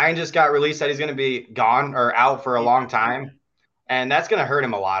 Nyheim Hines just got released that he's going to be gone or out for a long time. And that's going to hurt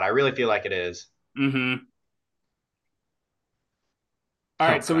him a lot. I really feel like it is. Mm-hmm. All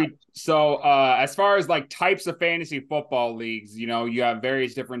right, so as far as like types of fantasy football leagues, you have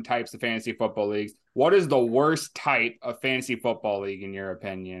various different types of fantasy football leagues. What is the worst type of fantasy football league in your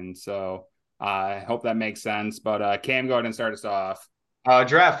opinion? So I hope that makes sense. But Cam, go ahead and start us off.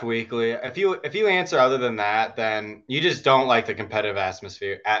 Draft weekly. If you answer other than that, then you just don't like the competitive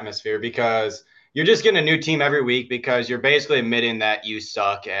atmosphere because you're just getting a new team every week because you're basically admitting that you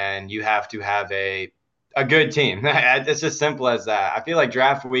suck and you have to have a good team. It's as simple as that. I feel like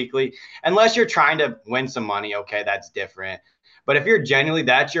draft weekly, unless you're trying to win some money, okay, that's different. But if you're genuinely,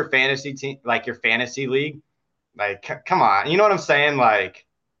 that's your fantasy team, like your fantasy league, like, come on. You know what I'm saying? Like,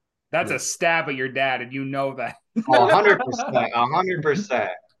 that's a stab at your dad, and you know that. 100%, 100%.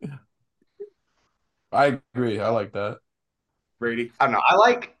 I agree. I like that. Brady. I don't know.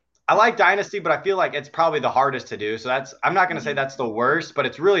 I like Dynasty, but I feel like it's probably the hardest to do. So I'm not going to say that's the worst, but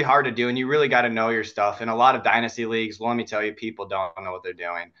it's really hard to do. And you really got to know your stuff. In a lot of Dynasty leagues, well, let me tell you, people don't know what they're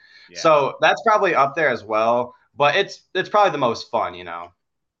doing. Yeah. So that's probably up there as well. But it's probably the most fun,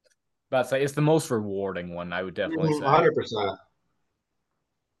 But it's the most rewarding one, I would definitely say. 100%.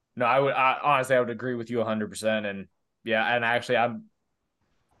 No, I would agree with you 100%. And yeah, and actually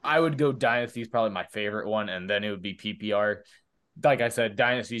I would go Dynasty is probably my favorite one, and then it would be PPR. Like I said,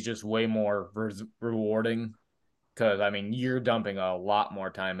 Dynasty is just way more rewarding because I mean you're dumping a lot more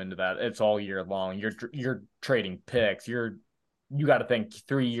time into that. It's all year long. You're trading picks. You got to think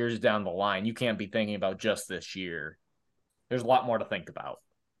 3 years down the line. You can't be thinking about just this year. There's a lot more to think about.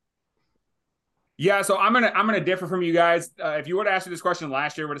 Yeah, so I'm gonna differ from you guys. If you would have asked me this question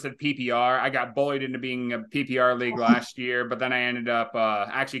last year, I would have said PPR. I got bullied into being a PPR league last year, but then I ended up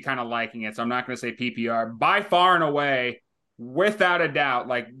actually kind of liking it. So I'm not going to say PPR. By far and away, without a doubt,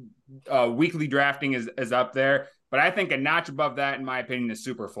 like weekly drafting is up there. But I think a notch above that, in my opinion, is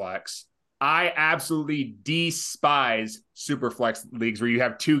Superflex. I absolutely despise Superflex leagues where you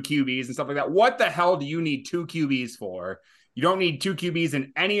have 2 QBs and stuff like that. What the hell do you need 2 QBs for? You don't need 2 QBs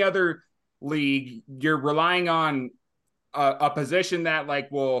in any other league. You're relying on a position that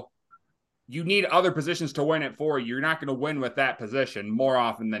you need other positions to win it for. You're not going to win with that position more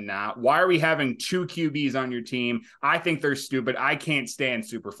often than not. Why are we having 2 QBs on your team? I think they're stupid. I can't stand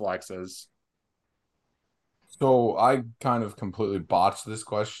super flexes. So I kind of completely botched this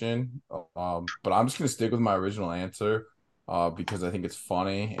question, but I'm just going to stick with my original answer because I think it's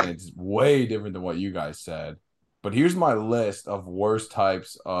funny and it's way different than what you guys said. But here's my list of worst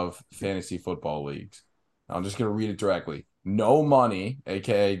types of fantasy football leagues. I'm just going to read it directly. No money,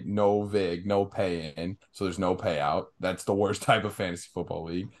 aka no VIG, no pay-in, so there's no payout. That's the worst type of fantasy football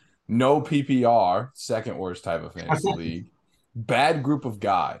league. No PPR, second worst type of fantasy league. Bad group of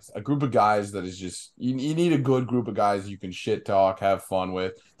guys, a group of guys that is just you need a good group of guys you can shit talk, have fun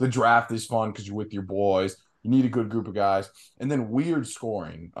with. The draft is fun because you're with your boys. You need a good group of guys, and then weird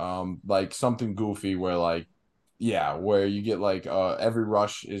scoring, like something goofy where where you get every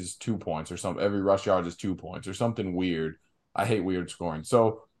rush is 2 points or something. Every rush yard is 2 points or something weird. I hate weird scoring.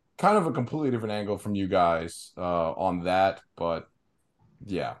 So kind of a completely different angle from you guys on that, but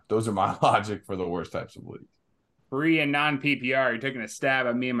yeah, those are my logic for the worst types of leagues. Free and non-PPR, you're taking a stab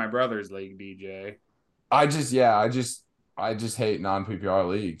at me and my brother's league, DJ. I just hate non-PPR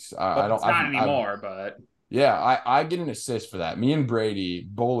leagues. I don't. It's not anymore, but yeah, I get an assist for that. Me and Brady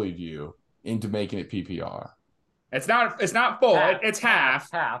bullied you into making it PPR. It's not full. It's half.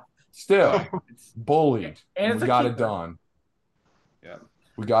 Still bullied. And we got it done. Yeah,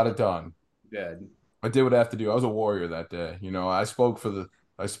 we got it done. Good. I did what I have to do. I was a warrior that day. I spoke for the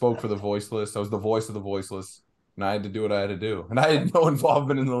voiceless. I was the voice of the voiceless. And I had to do what I had to do. And I had no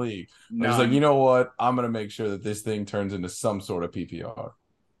involvement in the league. I was like, you know what? I'm going to make sure that this thing turns into some sort of PPR.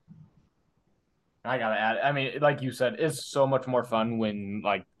 I got to add, I mean, like you said, it's so much more fun when,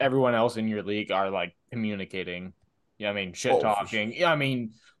 everyone else in your league are, communicating. Yeah, I mean, shit-talking. Sure. Yeah, I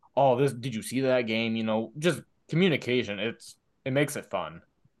mean, did you see that game? Just communication. it makes it fun.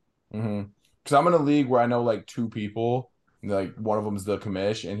 Mm-hmm. Because I'm in a league where I know like two people, and like one of them's the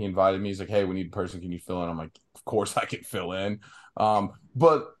commish, and he invited me. He's like, "Hey, we need a person. Can you fill in?" I'm like, "Of course I can fill in."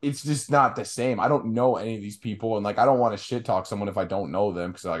 But it's just not the same. I don't know any of these people, and like I don't want to shit talk someone if I don't know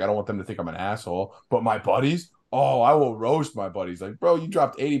them because like I don't want them to think I'm an asshole. But my buddies, oh, I will roast my buddies. Like, bro, you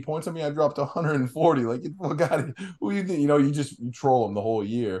dropped 80 points on me. I dropped 140. Like, what got who you think? You know, you troll them the whole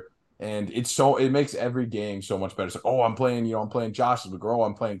year. And it makes every game so much better. It's like, oh, I'm playing Josh McGraw,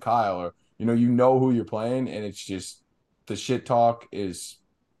 I'm playing Kyle, or you know who you're playing, and it's just the shit talk it's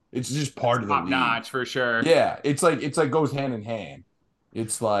just part of the Top league. notch for sure. Yeah, it's like goes hand in hand.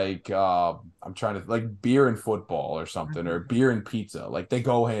 It's like I'm trying to like beer and football or something, or beer and pizza. Like they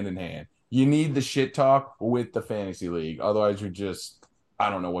go hand in hand. You need the shit talk with the fantasy league. Otherwise, you're just I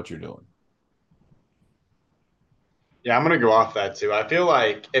don't know what you're doing. Yeah, I'm gonna go off that too. I feel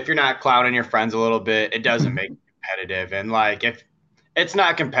like if you're not clowning your friends a little bit, it doesn't make it competitive. And like if it's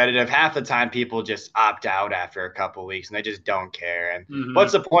not competitive, half the time people just opt out after a couple weeks and they just don't care. And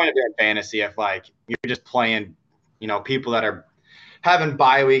what's the point of doing fantasy if like you're just playing, people that are having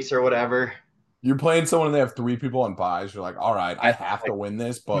bye weeks or whatever? You're playing someone and they have three people on buys. You're like, all right, I have to win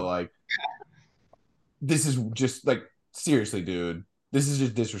this, but like this is just like seriously, dude. This is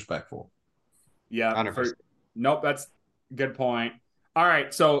just disrespectful. Yeah. 100%. Nope, that's a good point. All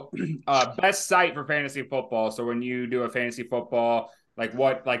right. So best site for fantasy football. So when you do a fantasy football, like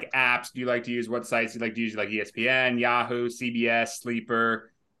what like apps do you like to use? What sites do you like to use? Like ESPN, Yahoo, CBS,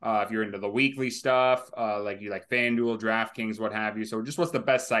 Sleeper. If you're into the weekly stuff, like you like FanDuel, DraftKings, what have you. So just what's the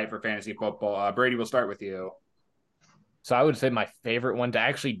best site for fantasy football? Brady, we'll start with you. So I would say my favorite one to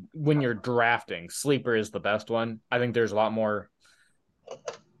actually, when you're drafting, Sleeper is the best one. I think there's a lot more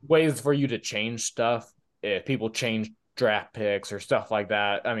ways for you to change stuff if people change draft picks or stuff like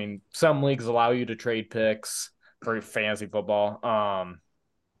that. I mean, some leagues allow you to trade picks for fantasy football.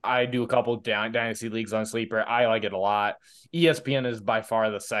 I do a couple dynasty leagues on Sleeper. I like it a lot. ESPN is by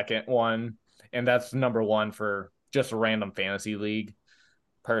far the second one, and that's number one for just a random fantasy league,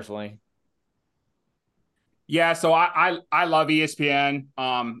 personally. Yeah, so I love ESPN.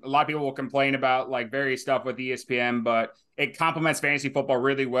 A lot of people will complain about like various stuff with ESPN, but it complements fantasy football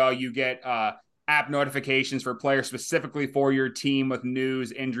really well. You get app notifications for players specifically for your team with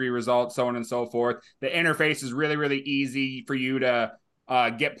news, injury results, so on and so forth. The interface is really, really easy for you to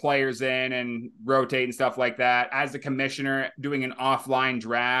get players in and rotate and stuff like that. As the commissioner doing an offline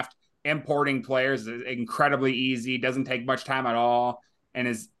draft, importing players is incredibly easy, doesn't take much time at all, and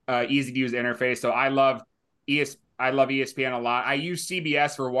is easy to use interface. So I love ESPN a lot. I use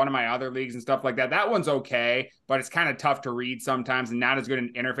CBS for one of my other leagues and stuff like that. That one's okay, but it's kind of tough to read sometimes and not as good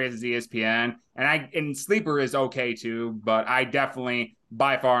an interface as ESPN. And Sleeper is okay too, but I definitely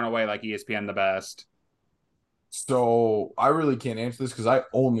by far and away like ESPN the best. So I really can't answer this because I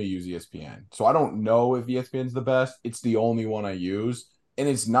only use ESPN. So I don't know if ESPN's the best. It's the only one I use. And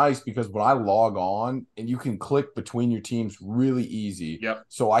it's nice because when I log on and you can click between your teams really easy. Yep.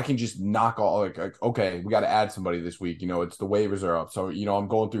 So I can just knock all like okay, we got to add somebody this week. It's the waivers are up. So, I'm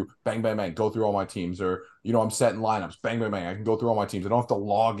going through bang, bang, bang, go through all my teams, or, I'm setting lineups, bang, bang, bang. I can go through all my teams. I don't have to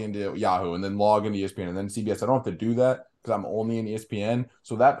log into Yahoo and then log into ESPN and then CBS. I don't have to do that because I'm only in ESPN.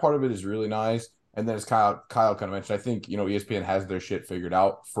 So that part of it is really nice. And then as Kyle kind of mentioned, I think, ESPN has their shit figured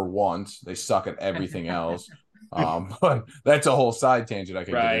out for once. They suck at everything else. But that's a whole side tangent I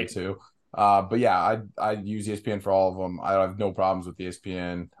could get into. But yeah, I use ESPN for all of them. I have no problems with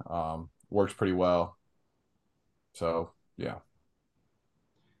ESPN. Works pretty well. So yeah.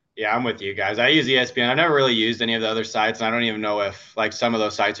 Yeah, I'm with you guys. I use ESPN. I've never really used any of the other sites, and I don't even know if like some of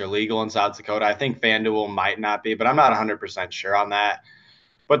those sites are legal in South Dakota. I think FanDuel might not be, but I'm not 100% sure on that.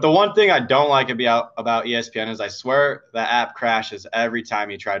 But the one thing I don't like about ESPN is I swear the app crashes every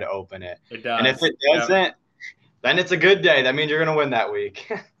time you try to open it. It does. And if it doesn't, then it's a good day. That means you're going to win that week.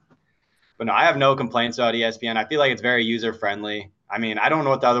 But no, I have no complaints about ESPN. I feel like it's very user friendly. I mean, I don't know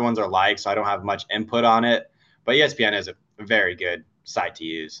what the other ones are like, so I don't have much input on it. But ESPN is a very good site to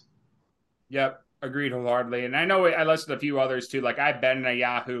use. Yep. Agreed wholeheartedly. And I know I listed a few others too. Like I've been in a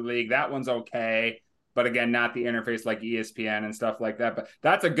Yahoo league. That one's okay. But again, not the interface like ESPN and stuff like that. But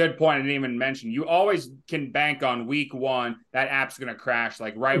that's a good point. I didn't even mention. You always can bank on week one. That app's going to crash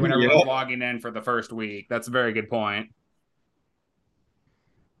like right when everyone's logging in for the first week. That's a very good point.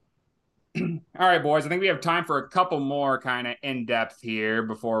 All right, boys. I think we have time for a couple more kind of in-depth here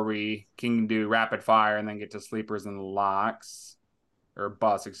before we can do rapid fire and then get to sleepers and locks. Or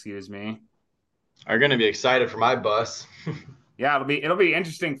bus, excuse me. Are going to be excited for my bus. Yeah, it'll be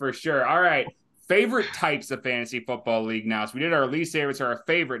interesting for sure. All right. favorite types of fantasy football league now. So we did our least favorites or our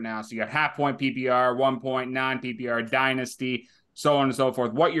favorite now. So you got half point PPR, 1 point, non-PPR, dynasty, so on and so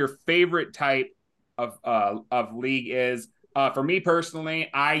forth. What your favorite type of league is? For me personally,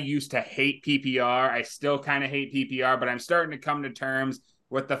 I used to hate PPR. I still kind of hate PPR, but I'm starting to come to terms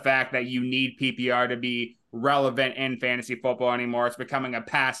with the fact that you need PPR to be relevant in fantasy football anymore. It's becoming a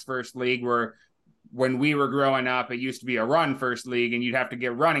pass first league where when we were growing up, it used to be a run first league and you'd have to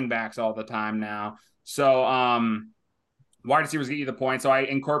get running backs all the time now. So wide receivers get you the point. So I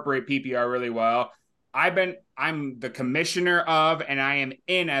incorporate PPR really well. I'm the commissioner of, and I am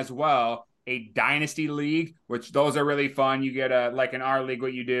in as well, a dynasty league, which those are really fun. You get like in our league,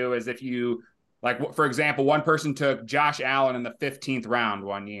 what you do is if you, like, for example, one person took Josh Allen in the 15th round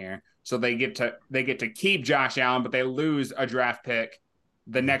one year. So they get to keep Josh Allen, but they lose a draft pick,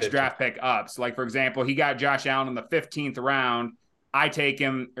 the next draft pick up. So like, for example, he got Josh Allen in the 15th round. I take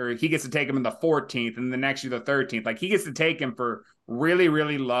him, or he gets to take him in the 14th, and the next year, the 13th. Like, he gets to take him for really,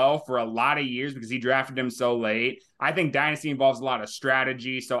 really low for a lot of years because he drafted him so late. I think dynasty involves a lot of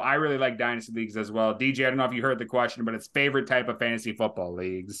strategy, so I really like dynasty leagues as well. DJ, I don't know if you heard the question, but it's favorite type of fantasy football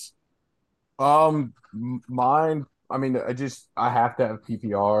leagues. Mine, I mean, I have to have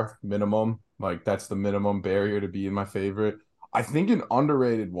PPR minimum. Like, that's the minimum barrier to be in my favorite. I think an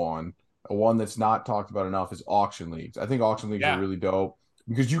underrated one, a one that's not talked about enough, is auction leagues. I think auction leagues are really dope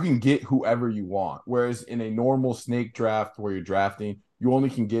because you can get whoever you want. Whereas in a normal snake draft where you're drafting, you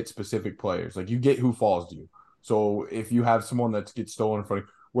only can get specific players. Like, you get who falls to you. So if you have someone that gets stolen in front of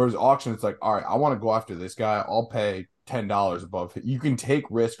you, whereas auction, it's like, all right, I want to go after this guy. I'll pay $10 above. You can take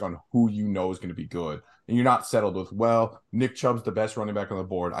risk on who you know is going to be good. And you're not settled with, well, Nick Chubb's the best running back on the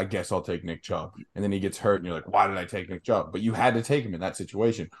board. I guess I'll take Nick Chubb. And then he gets hurt and you're like, why did I take Nick Chubb? But you had to take him in that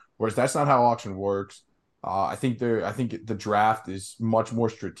situation. Whereas that's not how auction works. I think the draft is much more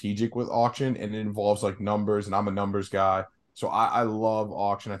strategic with auction, and it involves like numbers, and I'm a numbers guy. So I love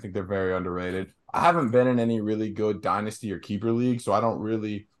auction. I think they're very underrated. I haven't been in any really good dynasty or keeper league, so I don't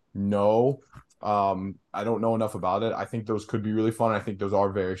really know. I don't know enough about it. I think those could be really fun. I think those are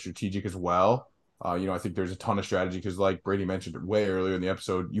very strategic as well. I think there's a ton of strategy because, like Brady mentioned way earlier in the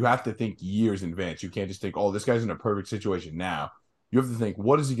episode, you have to think years in advance. You can't just think, oh, this guy's in a perfect situation now. You have to think,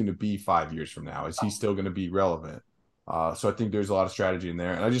 what is he going to be 5 years from now? Is he still going to be relevant? So I think there's a lot of strategy in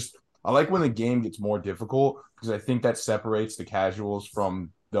there. And I like when the game gets more difficult because I think that separates the casuals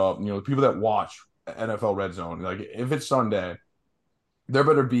from the people that watch NFL Red Zone. Like, if it's Sunday, there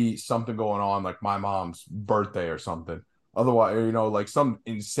better be something going on, like my mom's birthday or something. Otherwise, like some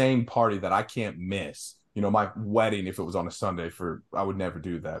insane party that I can't miss. My wedding, if it was on a Sunday, I would never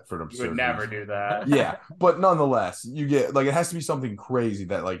do that for an absurd You would never reason. do that. Yeah, but nonetheless, you get, like, it has to be something crazy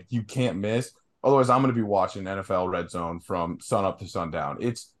that, like, you can't miss. Otherwise, I'm going to be watching NFL Red Zone from sun up to sundown.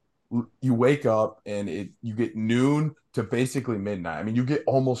 You wake up and you get noon to basically midnight. I mean, you get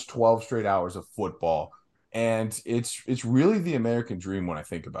almost 12 straight hours of football. And it's really the American dream when I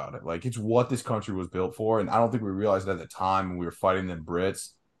think about it. Like, it's what this country was built for. And I don't think we realized it at the time when we were fighting the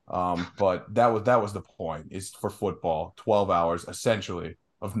Brits. But that was the point, is for football, 12 hours essentially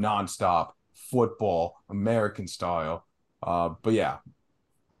of nonstop football, American style. But yeah.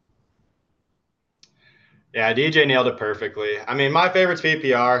 Yeah, DJ nailed it perfectly. I mean, my favorite's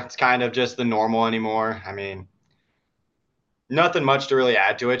PPR. It's kind of just the normal anymore. I mean, nothing much to really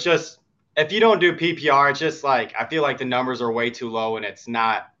add to it. Just, if you don't do PPR, it's just like, I feel like the numbers are way too low and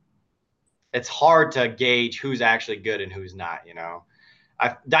it's hard to gauge who's actually good and who's not,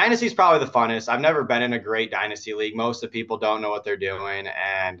 Dynasty is probably the funnest. I've never been in a great dynasty league. Most of the people don't know what they're doing.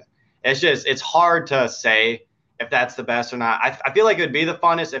 And it's hard to say if that's the best or not. I feel like it would be the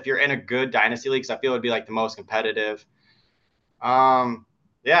funnest if you're in a good dynasty league, because I feel it would be like the most competitive. I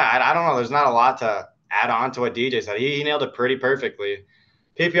don't know. There's not a lot to add on to what DJ said. He nailed it pretty perfectly.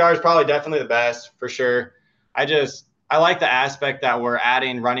 PPR is probably definitely the best for sure. I like the aspect that we're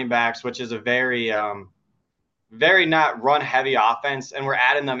adding running backs, which is a very very not run heavy offense, and we're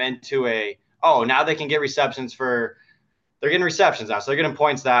adding them into now they can get receptions they're getting receptions now, so they're getting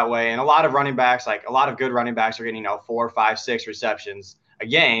points that way. And a lot of running backs, like a lot of good running backs, are getting 4, 5, 6 receptions a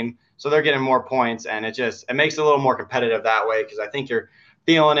game, so they're getting more points, and it makes it a little more competitive that way, because I think you're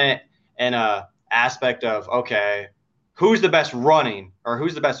feeling it in a aspect of, okay, who's the best running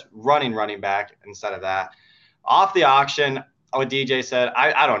running back instead of that. Off the auction, what DJ said,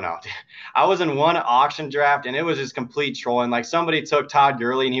 I don't know. I was in one auction draft and it was just complete trolling. Like, somebody took Todd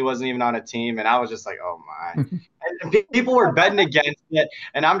Gurley and he wasn't even on a team, and I was just like, oh my. And people were betting against it,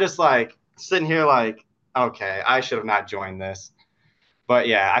 and I'm just like sitting here like, okay, I should have not joined this. But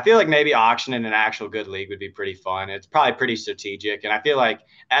yeah, I feel like maybe auctioning an actual good league would be pretty fun. It's probably pretty strategic, and I feel like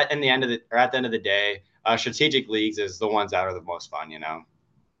at the end of the day, strategic leagues is the ones that are the most fun.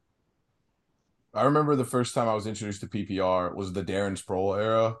 I remember the first time I was introduced to PPR was the Darren Sproles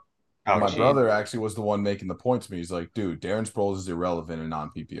era. And Oh, my geez. brother actually was the one making the point to me. He's like, dude, Darren Sproles is irrelevant in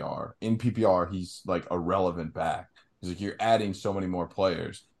non-PPR. In PPR, he's like a relevant back. He's like, you're adding so many more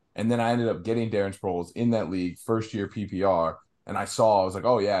players. And then I ended up getting Darren Sproles in that league, first year PPR. And I was like,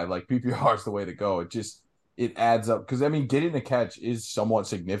 oh yeah, like PPR is the way to go. It adds up. Because I mean, getting a catch is somewhat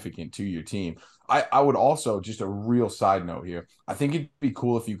significant to your team. I would also, just a real side note here, I think it'd be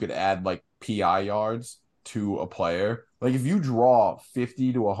cool if you could add like PI yards to a player. Like if you draw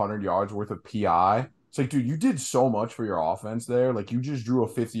 50 to 100 yards worth of PI, it's like, dude, you did so much for your offense there. Like you just drew a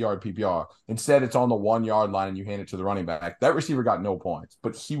 50-yard PPR. Instead, it's on the 1 yard line and you hand it to the running back. That receiver got no points,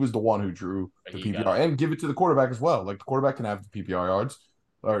 but he was the one who drew the PPR and give it to the quarterback as well. Like the quarterback can have the PPR yards,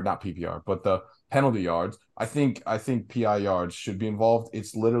 or not PPR, but the penalty yards. I think PI yards should be involved.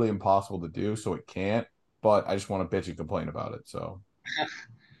 It's literally impossible to do, so it can't. But I just want to bitch and complain about it. So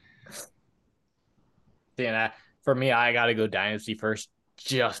And for me, I got to go Dynasty first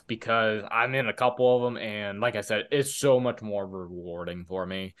just because I'm in a couple of them. And like I said, it's so much more rewarding for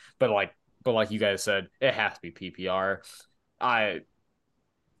me. But like you guys said, it has to be PPR.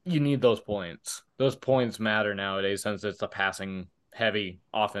 You need those points. Those points matter nowadays since it's the passing heavy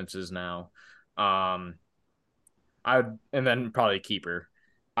offenses now. Um, and then probably keeper.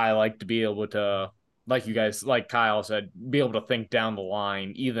 I like to be able to, like you guys, like Kyle said, be able to think down the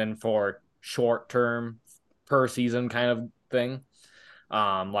line, even for short term per season kind of thing.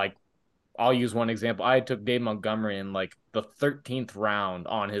 Like I'll use one example. I took Dave Montgomery in like the 13th round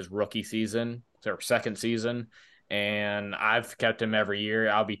on his rookie season or second season, and I've kept him every year.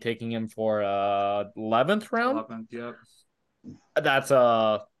 I'll be taking him for 11th round. 11th, yep. That's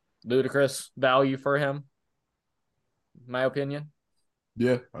a ludicrous value for him, in my opinion.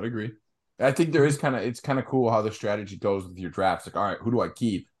 yeah, I'd agree. I think it's kind of cool how the strategy goes with your drafts. Like, all right, who do I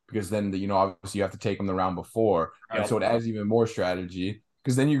keep? Because then obviously you have to take them the round before, and so it adds even more strategy.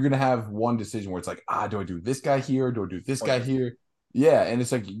 Because then you're gonna have one decision where it's like, do I do this guy here? Or do I do this guy here? Yeah, and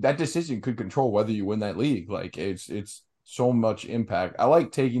it's like that decision could control whether you win that league. Like it's so much impact. I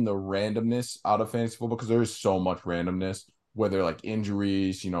like taking the randomness out of fantasy football because there is so much randomness, whether like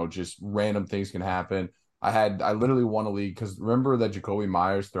injuries, just random things can happen. I literally won a league because remember that Jacoby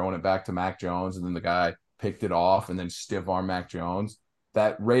Myers throwing it back to Mac Jones and then the guy picked it off and then stiff arm Mac Jones.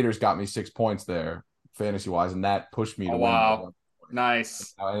 That Raiders got me 6 points there fantasy wise, and that pushed me to win. Wow,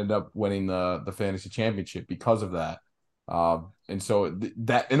 nice. I ended up winning the fantasy championship because of that. And so and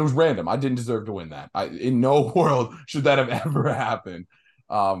it was random. I didn't deserve to win that. In no world should that have ever happened.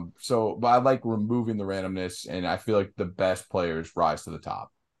 But I like removing the randomness, and I feel like the best players rise to the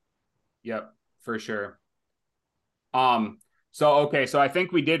top. Yep, for sure. So I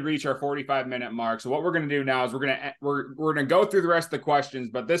think we did reach our 45-minute mark. So what we're going to do now is we're going to go through the rest of the questions,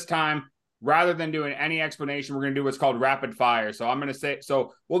 but this time rather than doing any explanation, we're going to do what's called rapid fire. So I'm going to say,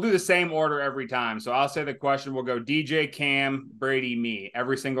 so we'll do the same order every time. So I'll say the question, we'll go DJ, Cam, Brady, me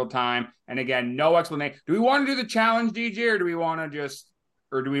every single time. And again, no explanation. Do we want to do the challenge, DJ, or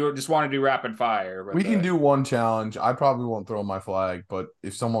do we just want to do rapid fire? We can do one challenge. I probably won't throw my flag, but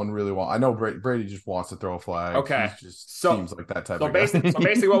if someone really I know Brady just wants to throw a flag. Okay. He just seems like that type of guy. So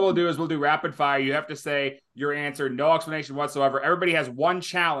basically what we'll do is we'll do rapid fire. You have to say your answer, no explanation whatsoever. Everybody has one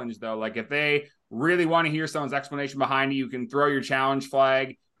challenge though. Like if they really want to hear someone's explanation behind it, you can throw your challenge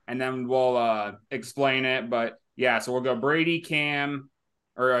flag and then we'll explain it. But yeah, so we'll go Brady, Cam,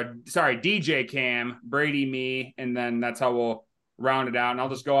 DJ, Cam, Brady, me, and then that's how we'll round it out. And I'll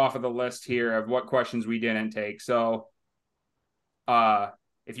just go off of the list here of what questions we didn't take. So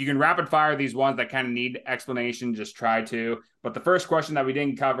if you can rapid fire these ones that kind of need explanation, just try to. But the first question that we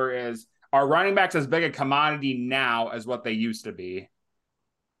didn't cover is, are running backs as big a commodity now as what they used to be?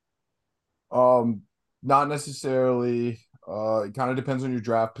 Not necessarily. It kind of depends on your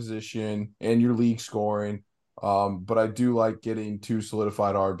draft position and your league scoring. But I do like getting 2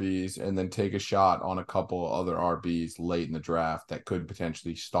 solidified RBs and then take a shot on a couple of other RBs late in the draft that could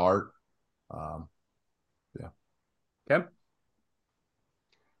potentially start. Yeah. Okay.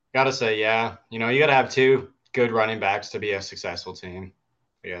 Gotta say, yeah. You gotta have 2 good running backs to be a successful team.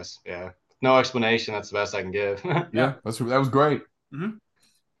 Yes. Yeah. No explanation. That's the best I can give. Yeah. That was great. Mm-hmm.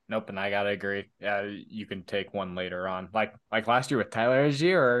 Nope, and I gotta agree. Yeah, you can take one later on, like last year with Tyler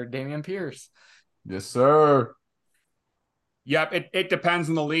Algier or Dameon Pierce. Yes, sir. Yep, it depends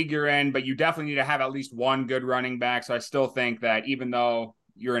on the league you're in, but you definitely need to have at least one good running back. So I still think that even though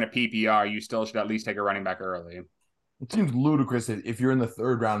you're in a PPR, you still should at least take a running back early. It seems ludicrous that if you're in the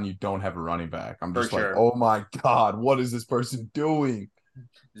third round and you don't have a running back. I'm For just like, sure. oh my God, what is this person doing?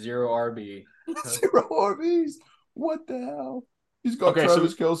 0 RB. 0 RBs. What the hell? He's got Okay,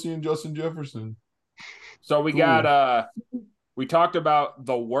 Travis Kelce and Justin Jefferson. So we Cool. got we talked about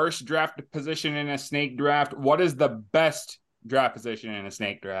the worst draft position in a snake draft. What is the best draft position in a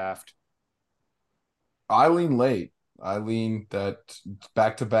snake draft? I lean late. I lean that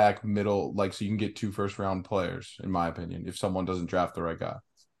back-to-back middle, like, so you can get 2 first-round players, in my opinion, if someone doesn't draft the right guy.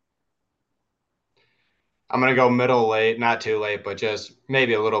 I'm going to go middle late, not too late, but just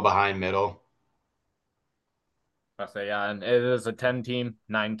maybe a little behind middle. I say, yeah, and it is a 10 team,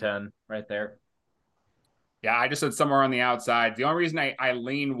 9-10 right there. Yeah, I just said somewhere on the outside. The only reason I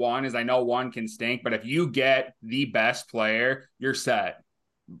lean 1 is I know 1 can stink, but if you get the best player, you're set.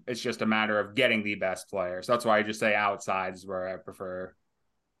 It's just a matter of getting the best player. So that's why I just say outside is where I prefer.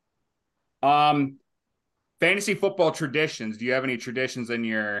 Fantasy football traditions. Do you have any traditions in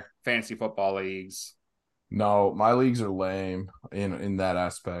your fantasy football leagues? No, my leagues are lame in that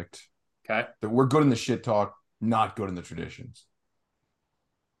aspect. Okay. We're good in the shit talk, not good in the traditions.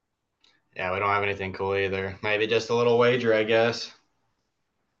 Yeah, we don't have anything cool either. Maybe just a little wager, I guess.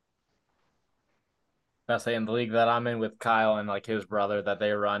 I say in the league that I'm in with Kyle and like his brother that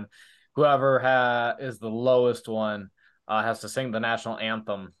they run, whoever is the lowest one has to sing the national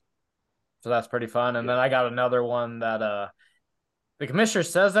anthem. So that's pretty fun. And then I got another one that the commissioner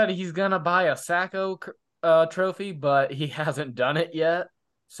says that he's gonna buy a Sacco trophy, but he hasn't done it yet.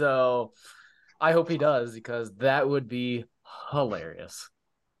 So I hope he does because that would be hilarious.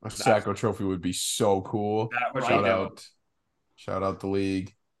 A Sacco trophy would be so cool. That would Shout out the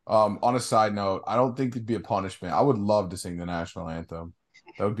league. On a side note, I don't think it'd be a punishment. I would love to sing the national anthem.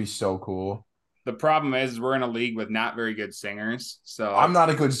 That would be so cool. The problem is we're in a league with not very good singers. So I'm not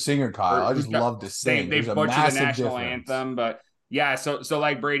a good singer, Kyle. I just love to sing. They There's a butcher the massive national difference. anthem, but yeah. So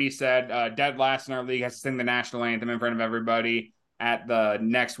like Brady said, dead last in our league has to sing the national anthem in front of everybody. At the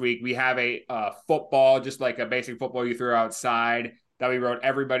next week, we have a football, just like a basic football you throw outside that we wrote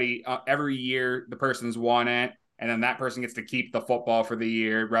everybody every year. The person's won it. And then that person gets to keep the football for the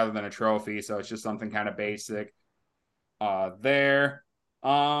year rather than a trophy. So it's just something kind of basic there.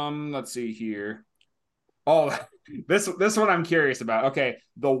 Let's see here. Oh, this one I'm curious about. Okay.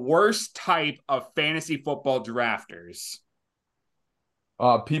 The worst type of fantasy football drafters.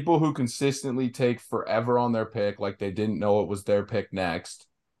 People who consistently take forever on their pick, like they didn't know it was their pick next.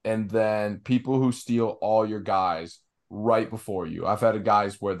 And then people who steal all your guys right before you. I've had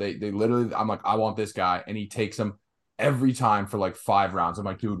guys where they literally, I'm like, I want this guy, and he takes them every time for like 5 rounds. I'm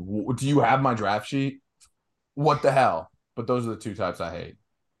like, dude, do you have my draft sheet? What the hell? But those are the 2 types I hate.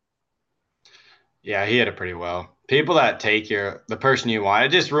 Yeah, he hit it pretty well. People that take the person you want,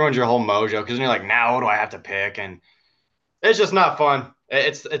 it just ruins your whole mojo because you're like, now what do I have to pick? And it's just not fun.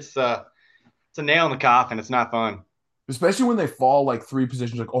 It's a nail in the coffin. It's not fun. Especially when they fall like 3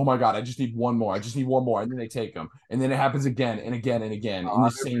 positions, like, oh my God, I just need one more. I just need one more. And then they take them. And then it happens again and again and again in the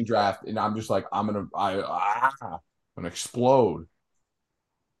same draft. And I'm just like, I'm going to explode.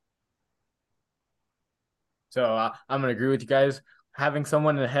 So I'm going to agree with you guys. Having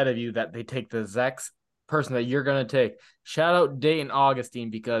someone ahead of you that they take the exact person that you're going to take. Shout out Dayton Augustine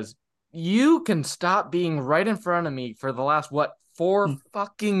because you can stop being right in front of me for the last, 4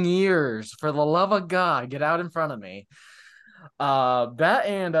 fucking years. For the love of God, get out in front of me. That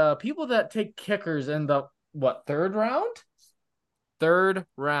and people that take kickers in the, 3rd round? 3rd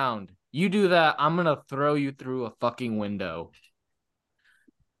round. You do that, I'm going to throw you through a fucking window.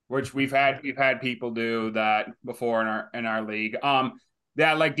 Which we've had people do that before in our league.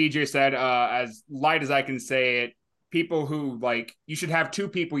 Yeah, like DJ said, as light as I can say it, people who you should have 2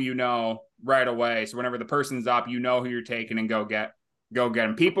 people right away. So whenever the person's up, who you're taking and go get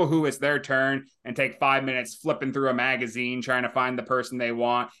them. People who it's their turn and take 5 minutes flipping through a magazine trying to find the person they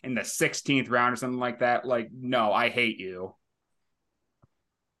want in the 16th round or something like that. No, I hate you.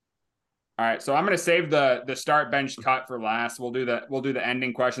 All right, so I'm going to save the start bench cut for last. We'll do the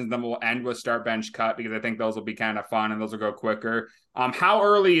ending questions, then we'll end with start bench cut because I think those will be kind of fun and those will go quicker. How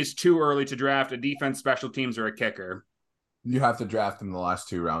early is too early to draft a defense, special teams, or a kicker? You have to draft in the last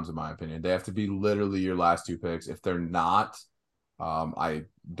 2 rounds, in my opinion. They have to be literally your last 2 picks. If they're not, I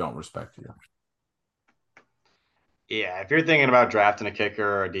don't respect you. Yeah, if you're thinking about drafting a kicker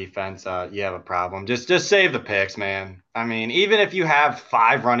or a defense, you have a problem. Just save the picks, man. I mean, even if you have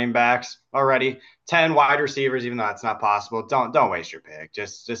 5 running backs already, 10 wide receivers, even though that's not possible, don't waste your pick.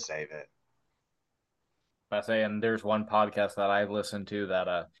 Just save it. I say, and there's one podcast that I listened to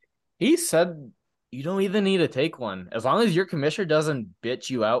that he said you don't even need to take one as long as your commissioner doesn't bitch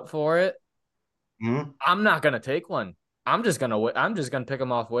you out for it. Mhm. I'm not gonna take one. I'm just gonna pick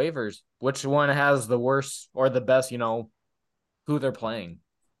them off waivers. Which one has the worst or the best? Who they're playing.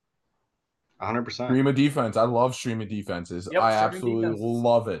 100%. Stream of defense. I love stream of defenses. Yep, I streaming absolutely defenses.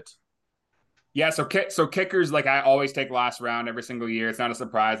 love it. Yeah, so kickers, like I always take last round every single year. It's not a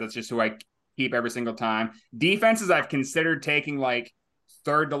surprise. That's just who I keep every single time. Defenses I've considered taking like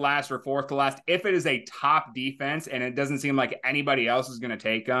third to last or fourth to last. If it is a top defense and it doesn't seem like anybody else is going to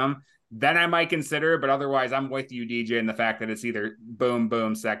take them, then I might consider. But otherwise, I'm with you, DJ, in the fact that it's either boom,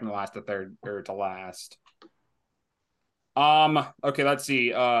 boom, second to last to third or to last. Okay, let's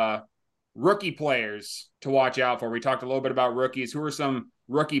see. Rookie players to watch out for. We talked a little bit about rookies. Who are some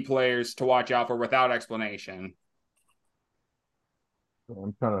rookie players to watch out for without explanation?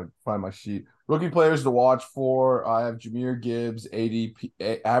 I'm trying to find my sheet. Rookie players to watch for. I have Jahmyr Gibbs,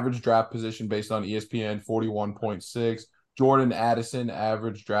 ADP, average draft position based on ESPN, 41.6. Jordan Addison,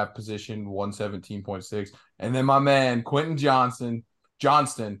 average draft position, 117.6. And then my man, Quentin Johnston,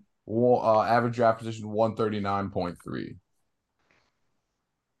 average draft position, 139.3.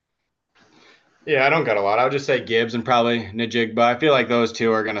 Yeah, I don't got a lot. I would just say Gibbs and probably Najigba. I feel like those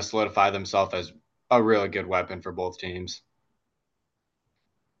two are going to solidify themselves as a really good weapon for both teams.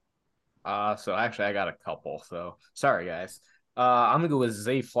 So actually I got a couple. So sorry guys. I'm gonna go with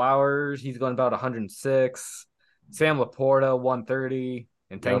Zay Flowers. He's going about 106. Sam Laporta 130,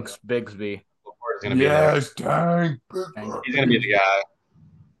 and Tanks Bigsby. He's going to be Yes, dang. He's going to be the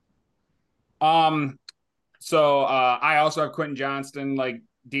guy. So I also have Quentin Johnston, like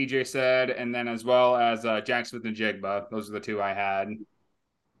DJ said, and then as well as Jack Smith and Jigba. Those are the two I had.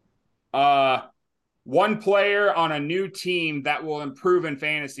 One player on a new team that will improve in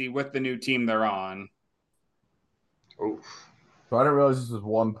fantasy with the new team they're on. Oof. So I didn't realize this was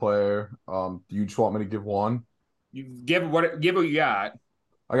one player. Do you just want me to give one? You give what you got.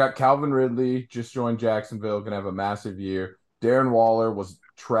 I got Calvin Ridley, just joined Jacksonville, gonna have a massive year. Darren Waller was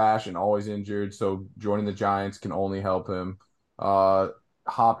trash and always injured, so joining the Giants can only help him.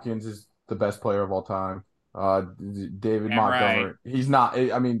 Hopkins is the best player of all time. David Montgomery. Right. He's not.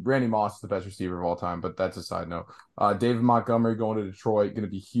 I mean, Randy Moss is the best receiver of all time, but that's a side note. David Montgomery going to Detroit, going to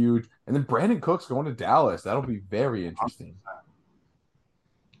be huge, and then Brandon Cooks going to Dallas. That'll be very interesting.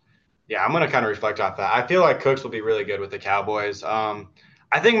 Yeah, I'm going to kind of reflect off that. I feel like Cooks will be really good with the Cowboys. I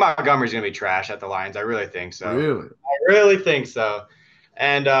think Montgomery's going to be trash at the Lions. I really think so. Really? I really think so.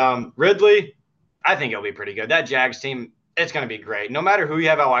 And Ridley, I think he'll be pretty good. That Jags team, it's going to be great. No matter who you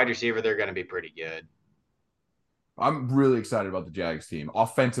have at wide receiver, they're going to be pretty good. I'm really excited about the Jags team.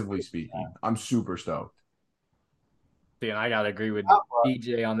 Offensively speaking, I'm super stoked. See, and I gotta agree with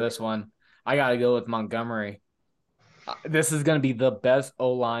DJ on this one. I gotta go with Montgomery. This is gonna be the best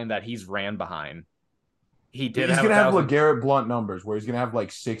O-line that he's ran behind. He's gonna have LeGarrette Blount numbers where he's gonna have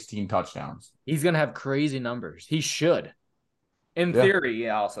like 16 touchdowns. He's gonna have crazy numbers. He should. In theory,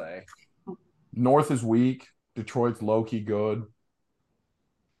 I'll say. North is weak. Detroit's low-key good.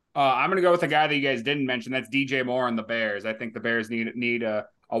 I'm going to go with a guy that you guys didn't mention. That's DJ Moore on the Bears. I think the Bears need a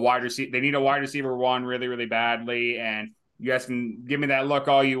wide receiver. They need a wide receiver one really, really badly. And you guys can give me that look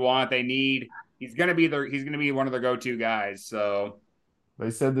all you want. He's going to be one of their go-to guys. So they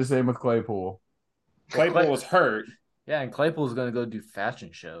said the same with Claypool. Claypool was hurt. Yeah, and Claypool's going to go do fashion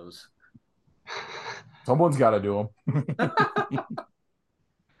shows. Someone's got to do them.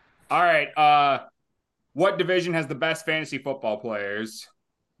 All right. What division has the best fantasy football players?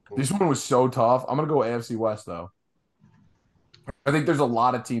 This one was so tough. I'm going to go AFC West, though. I think there's a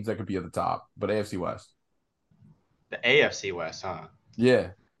lot of teams that could be at the top, but AFC West. The AFC West, huh? Yeah.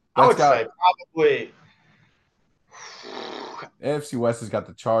 I would say probably. AFC West has got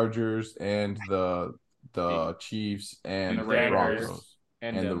the Chargers and the Chiefs and the Broncos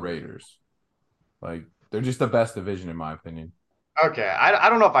and the Raiders. Like, they're just the best division, in my opinion. Okay. I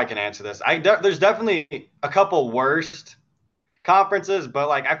don't know if I can answer this. There's definitely a couple worst conferences, but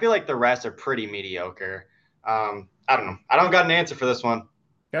like I feel like the rest are pretty mediocre. I don't know. I don't got an answer for this one.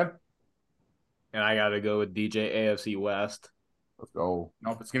 Okay. And I gotta go with DJ AFC West. Let's go.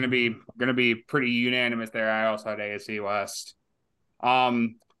 Nope, it's gonna be pretty unanimous there. I also had AFC West.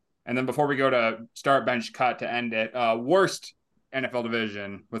 And then before we go to start bench cut to end it, worst NFL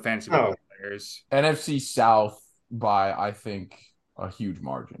division with fantasy football players. NFC South by I think a huge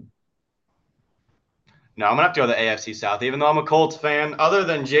margin. No, I'm going to have to go to the AFC South, even though I'm a Colts fan. Other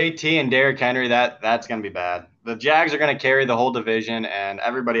than JT and Derrick Henry, that's going to be bad. The Jags are going to carry the whole division, and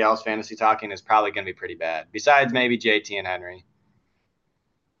everybody else fantasy talking is probably going to be pretty bad, besides maybe JT and Henry.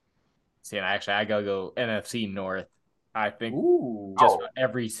 See, and actually, I got to go NFC North. I think Ooh. just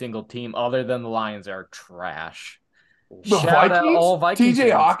every single team other than the Lions are trash. The Shout out all Vikings TJ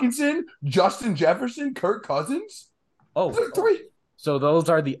fans. Hawkinson, Justin Jefferson, Kirk Cousins. Oh, Those are three. so those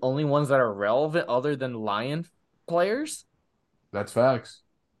are the only ones that are relevant other than Lion players? That's facts.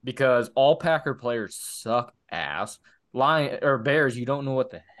 Because all Packer players suck ass. Lion or Bears, you don't know what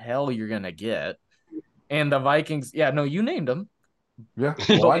the hell you're gonna get. And the Vikings, yeah, no, you named them. Yeah. But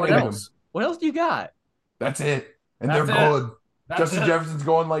Well, I what named else? them. What else do you got? That's it. And That's they're it. good. That's Justin it. Jefferson's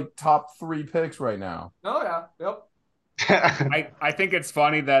going like top 3 picks right now. Oh yeah, yep. I think it's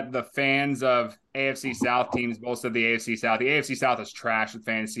funny that the fans of AFC South teams, most of the AFC South is trash with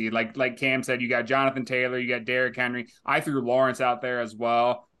fantasy. Like Cam said, you got Jonathan Taylor, you got Derrick Henry. I threw Lawrence out there as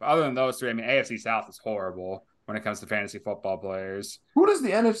well. But other than those three, I mean, AFC South is horrible when it comes to fantasy football players. Who does the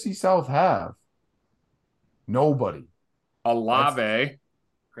NFC South have? Nobody. Olave.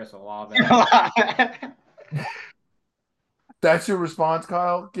 Chris Olave. That's your response,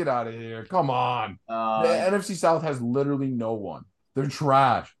 Kyle? Get out of here. Come on. The NFC South has literally no one. They're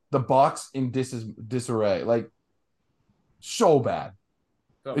trash. The Bucks in disarray. Like, so bad.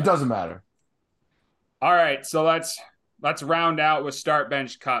 It doesn't matter. All right, so let's round out with start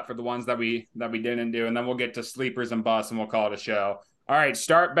bench cut for the ones that we didn't do, and then we'll get to sleepers and busts and we'll call it a show. All right,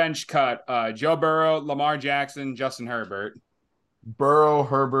 start bench cut. Joe Burrow, Lamar Jackson, Justin Herbert. Burrow,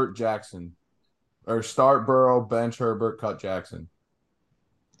 Herbert, Jackson. Or start Burrow, bench Herbert, cut Jackson.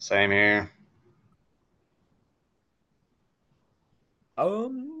 Same here.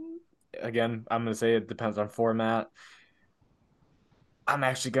 Again, I'm gonna say it depends on format. I'm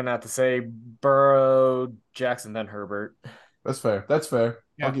actually gonna have to say Burrow, Jackson, then Herbert. That's fair. That's fair.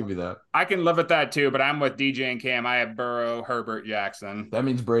 Yeah. I'll give you that. I can live with that too, but I'm with DJ and Cam. I have Burrow, Herbert, Jackson. That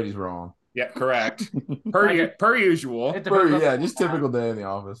means Brady's wrong. Yeah, correct. per usual. It depends on Just format. typical day in the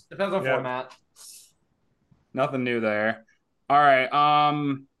office. Depends on Yeah. format. Nothing new there. All right.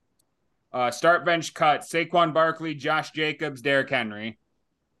 Start bench cut. Saquon Barkley, Josh Jacobs, Derrick Henry.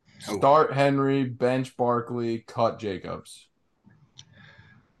 Start Henry, bench Barkley, cut Jacobs.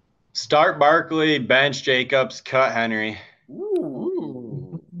 Start Barkley, bench Jacobs, cut Henry.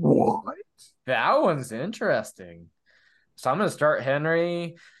 Ooh. What? That one's interesting. So I'm gonna start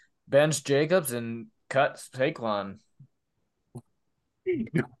Henry, bench Jacobs, and cut Saquon.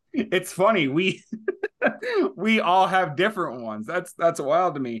 It's funny. We all have different ones. That's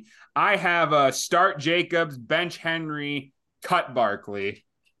wild to me. I have start Jacobs, bench Henry, cut Barkley.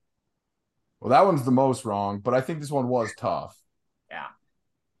 Well, that one's the most wrong, but I think this one was tough. Yeah.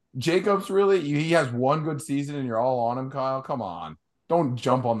 Jacobs, really? He has one good season and you're all on him, Kyle? Come on. Don't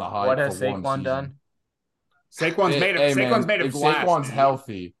jump on the hype. What has for one Saquon season. done? Saquon's made of If glass. Saquon's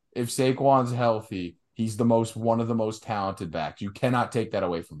healthy, he's one of the most talented backs. You cannot take that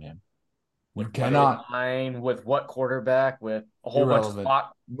away from him. You cannot. Line with what quarterback? With a whole Irrelevant. bunch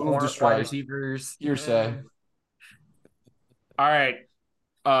of Move slot to wide strike. receivers. Hearsay. All right.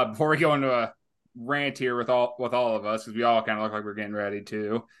 Before we go into a rant here with all of us, because we all kind of look like we're getting ready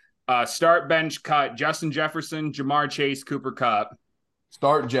to. Start bench cut. Justin Jefferson, Jamar Chase, Cooper Kupp.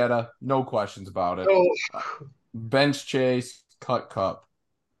 Start Jetta. No questions about it. Bench Chase, cut Cup.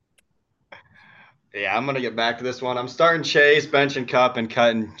 Yeah, I'm going to get back to this one. I'm starting Chase, benching Cup, and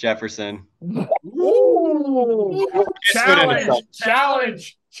cutting Jefferson. Ooh.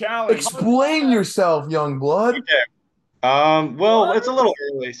 Challenge. Explain yourself, young blood. Well, it's a little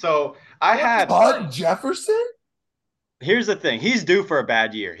early. So I had Cut Jefferson? Here's the thing. He's due for a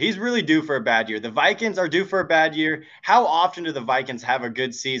bad year. He's really due for a bad year. The Vikings are due for a bad year. How often do the Vikings have a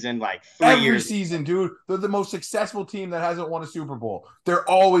good season? Like 3 Every years. season, dude. They're the most successful team that hasn't won a Super Bowl. They're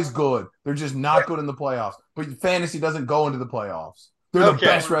always good. They're just not good in the playoffs. But fantasy doesn't go into the playoffs. They're the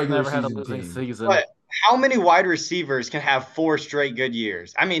best regular Never had a season losing team. season. But how many wide receivers can have 4 straight good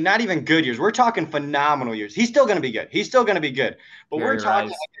years? I mean, not even good years. We're talking phenomenal years. He's still going to be good. But Very we're talking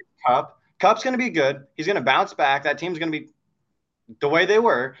right. like Cup. Cup's going to be good. He's going to bounce back. That team's going to be the way they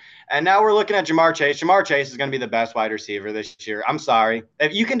were. And now we're looking at Jamar Chase. Jamar Chase is going to be the best wide receiver this year. I'm sorry.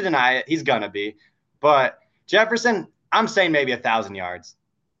 If you can deny it, he's going to be. But Jefferson, I'm saying maybe 1,000 yards.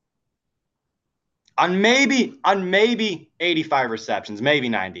 On maybe 85 receptions, maybe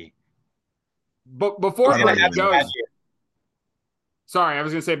 90. But before He's gonna Brady have a bad goes, year. sorry, I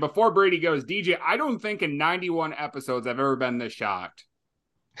was going to say before Brady goes, DJ, I don't think in 91 episodes I've ever been this shocked.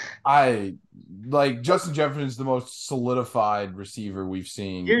 Justin Jefferson's the most solidified receiver we've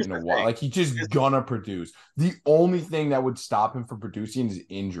seen Here's in a the while. thing. Like, he's just gonna produce. The only thing that would stop him from producing is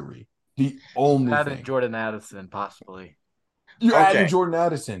injury. The only Added thing. Jordan Addison, possibly. You're Okay. adding Jordan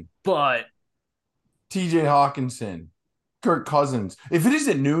Addison, But TJ Hawkinson, Kirk Cousins. If it is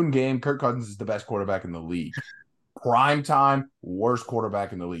a noon game, Kirk Cousins is the best quarterback in the league. Prime time, worst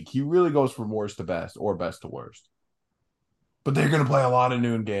quarterback in the league. He really goes from worst to best or best to worst. but they're going to play a lot of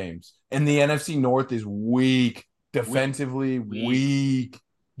noon games. And the NFC North is weak, defensively weak.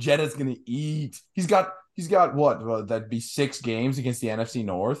 Jetta's going to eat. He's got what? That'd be 6 games against the NFC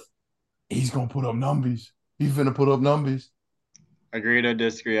North. He's going to put up numbers. He's going to put up numbers. Agree to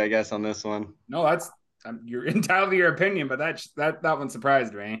disagree, I guess, on this one. No, that's you're entitled to your opinion, but that one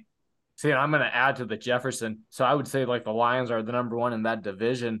surprised me. See, I'm going to add to the Jefferson. So I would say like the Lions are the number one in that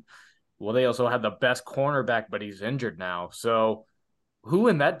division. Well, they also have the best cornerback, but he's injured now. So who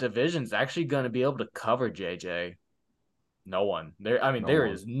in that division is actually going to be able to cover JJ? No one. There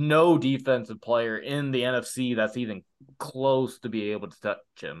is no defensive player in the NFC that's even close to be able to touch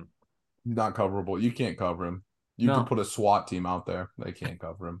him. Not coverable. You can't cover him. You can put a SWAT team out there. They can't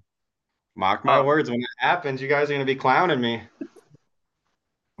cover him. Mark my words, when it happens, you guys are going to be clowning me.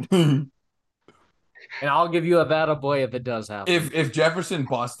 And I'll give you a bad boy if it does happen. If Jefferson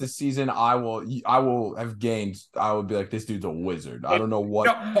busts this season, I will have gained. I would be like, this dude's a wizard. I don't know what.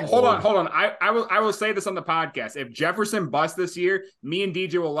 No, hold on. I will say this on the podcast. If Jefferson busts this year, me and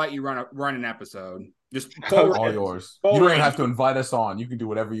DJ will let you run an episode. Just all yours. You don't even have to invite us on. You can do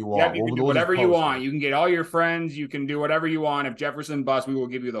whatever you want. Yeah, you can do whatever you want. You can get all your friends. You can do whatever you want. If Jefferson busts, we will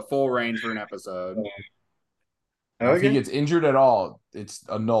give you the full range for an episode. Okay. If he gets injured at all, it's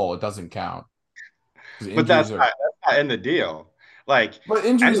a null. It doesn't count. But that's not in the deal. But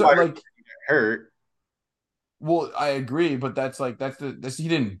injuries are like hurt. Well, I agree, but that's he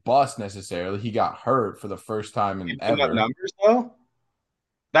didn't bust necessarily. He got hurt for the first time in ever. Numbers though.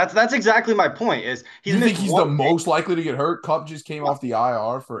 That's exactly my point. Is you think he's the most likely to get hurt? Cup just came off the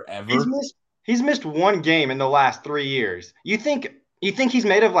IR forever. He's missed one game in the last 3 years. You think he's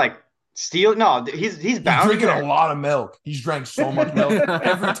made of steel? No, he's bound. He's drinking a lot of milk. He's drank so much milk.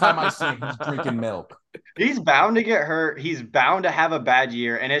 Every time I see him, he's drinking milk. He's bound to get hurt. He's bound to have a bad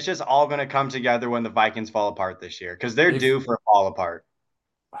year, and it's just all going to come together when the Vikings fall apart this year because they're due for a fall apart.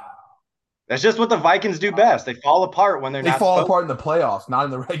 That's just what the Vikings do best. They fall apart when they fall apart in the playoffs, not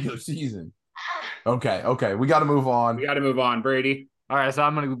in the regular season. Okay. We got to move on. Brady. All right, so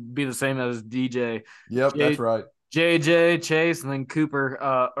I'm going to be the same as DJ. Yep, that's right. JJ, Chase, and then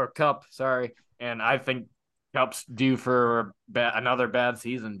Cooper, or Cup, sorry. And I think Cup's due for another bad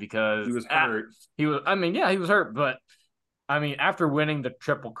season because he was hurt. He was hurt, but after winning the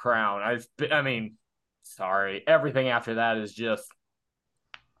Triple Crown, sorry, everything after that is just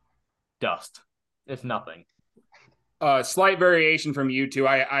dust. It's nothing. Slight variation from you two.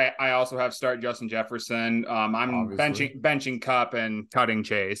 I also have start Justin Jefferson. I'm benching Cup and cutting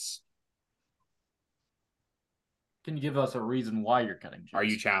Chase. Can you give us a reason why you're cutting Chase? Are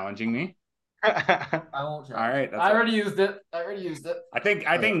you challenging me? I won't challenge. All right. I already used it. I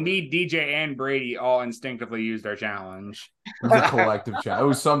think me, DJ, and Brady all instinctively used our challenge. It was a collective challenge. It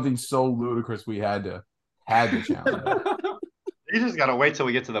was something so ludicrous we had to challenge. You just gotta wait till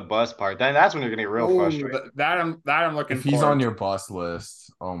we get to the bus part. Then that's when you're gonna get real frustrated. That I'm looking. If he's on your bus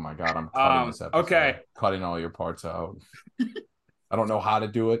list, oh my god, I'm cutting this episode. Okay, cutting all your parts out. I don't know how to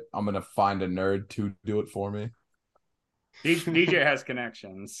do it. I'm gonna find a nerd to do it for me. DJ has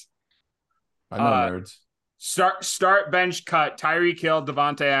connections. I know nerds. Start bench cut. Tyreek Hill,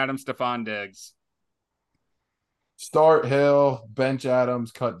 Devontae Adams, Stephon Diggs. Start Hill, bench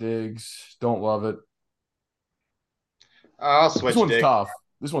Adams, cut Diggs. Don't love it. I'll switch.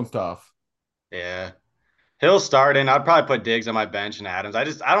 This one's tough. Yeah. Hill starting. I'd probably put Diggs on my bench and Adams. I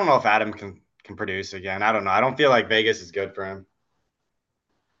don't know if Adam can produce again. I don't know. I don't feel like Vegas is good for him.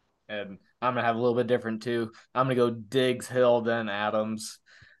 And I'm gonna have a little bit different too. I'm gonna go Diggs, Hill, then Adams.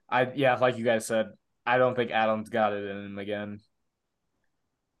 Like you guys said, I don't think Adams got it in him again.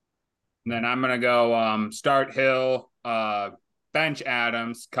 And then I'm gonna go start Hill, bench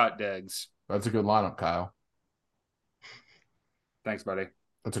Adams, cut Diggs. That's a good lineup, Kyle. Thanks, buddy.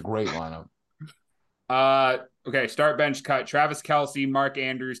 That's a great lineup. Okay, start bench cut. Travis Kelce, Mark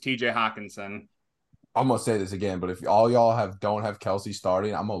Andrews, TJ Hawkinson. I'm gonna say this again, but if all y'all don't have Kelce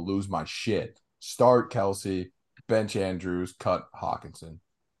starting, I'm gonna lose my shit. Start Kelce, bench Andrews, cut Hawkinson.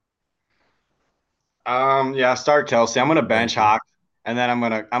 Start Kelce. I'm gonna bench Hawk, and then I'm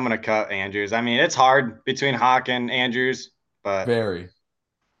gonna cut Andrews. It's hard between Hawk and Andrews, but very,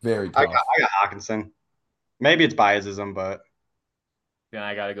 very tough. I got Hawkinson. Maybe it's biasism, but then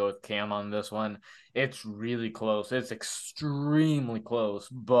I gotta go with Cam on this one. It's really close. It's extremely close,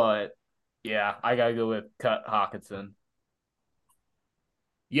 but yeah, I gotta go with cut Hawkinson.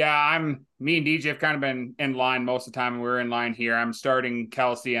 Yeah, me and DJ have kind of been in line most of the time. We're in line here. I'm starting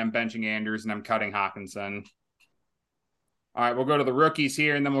Kelce, I'm benching Andrews, and I'm cutting Hawkinson. All right, we'll go to the rookies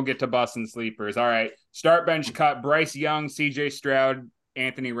here, and then we'll get to bust and sleepers. All right, start bench cut, Bryce Young, CJ Stroud,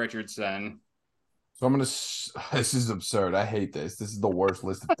 Anthony Richardson. So I'm gonna. This is absurd. I hate this. This is the worst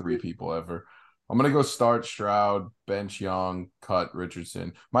list of 3 people ever. I'm gonna go start Stroud, bench Young, cut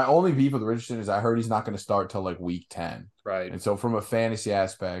Richardson. My only beef with Richardson is I heard he's not gonna start till like week 10. Right. And so from a fantasy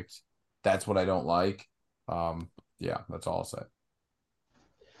aspect, that's what I don't like. Yeah, that's all I'll say.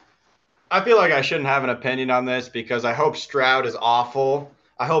 I feel like I shouldn't have an opinion on this because I hope Stroud is awful.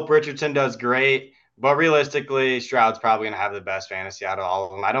 I hope Richardson does great, but realistically, Stroud's probably going to have the best fantasy out of all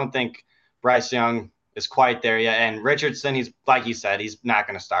of them. I don't think Bryce Young is quite there yet, and Richardson, he's like you said, he's not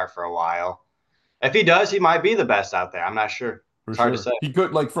going to start for a while. If he does, he might be the best out there. I'm not sure. For It's sure. hard to say. He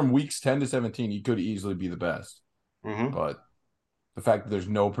could, like, from weeks 10 to 17, he could easily be the best. Mm-hmm. But the fact that there's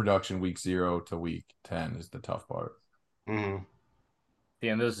no production week 0 to week 10 is the tough part. Mm-hmm.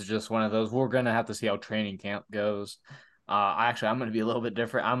 Yeah, and this is just one of those. We're gonna have to see how training camp goes. I'm gonna be a little bit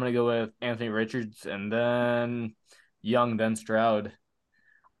different. I'm gonna go with Anthony Richards and then Young, then Stroud.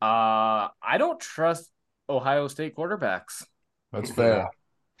 I don't trust Ohio State quarterbacks. That's fair.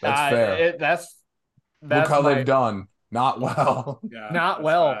 That's fair. That's Look how they've done. Not well. Yeah, not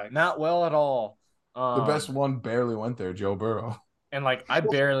well. Not well at all. The best one barely went there, Joe Burrow. And like I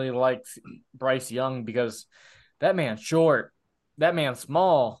barely liked Bryce Young because that man's short. That man's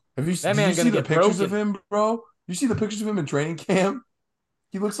small. Did you see gonna the get pictures of broken. him, bro? You see the pictures of him in training camp?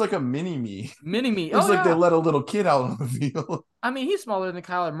 He looks like a mini-me. Mini-me. It's like they let a little kid out on the field. I mean, he's smaller than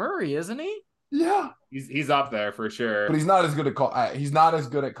Kyler Murray, isn't he? Yeah. He's up there for sure. But he's not as good at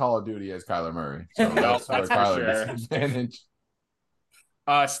Call of Duty as Kyler Murray. So that's where that's for Kyler sure. gets the advantage.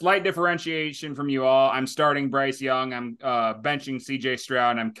 Slight differentiation from you all. I'm starting Bryce Young. I'm benching CJ Stroud,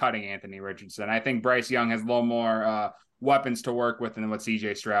 and I'm cutting Anthony Richardson. I think Bryce Young has a little more weapons to work with than what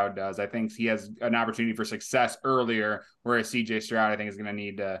CJ Stroud does. I think he has an opportunity for success earlier, whereas CJ Stroud, I think, is going to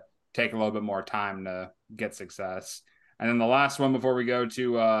need to take a little bit more time to get success. And then the last one before we go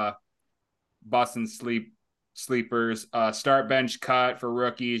to bust and sleepers, start bench cut for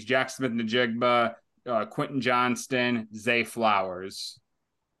rookies, Jack Smith-Njigba, Quentin Johnston, Zay Flowers.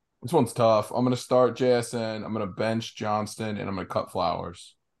 This one's tough. I'm going to start JSN. I'm going to bench Johnston, and I'm going to cut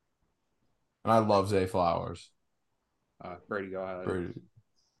Flowers. And I love Zay Flowers. Brady, go ahead. Brady.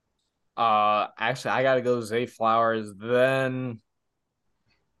 Actually, I got to go Zay Flowers, then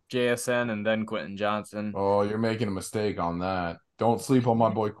JSN, and then Quentin Johnson. Oh, you're making a mistake on that. Don't sleep on my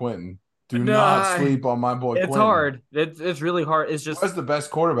boy Quentin. Do No, not sleep on my boy Quentin. It's hard. It's really hard. It's just Who's the best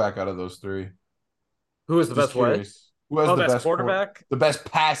quarterback out of those 3? who is the Just best what? curious. Who has the best quarterback? The best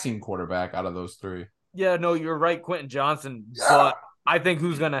passing quarterback out of those 3. Yeah, no, you're right, Quentin Johnson. Yeah. But I think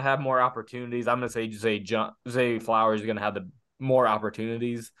who's going to have more opportunities? I'm going to say Zay Flowers is going to have the more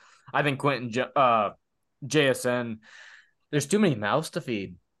opportunities. I think JSN, there's too many mouths to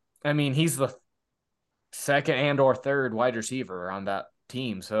feed. I mean, he's the second and or third wide receiver on that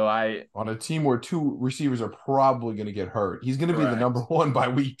team. So on a team where 2 receivers are probably going to get hurt, he's going to be the Correct. number 1 by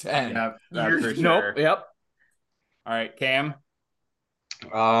week 10. Yeah, for sure. Nope. Yep. All right, Cam.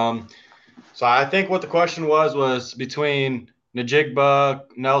 So I think what the question was between Njigba,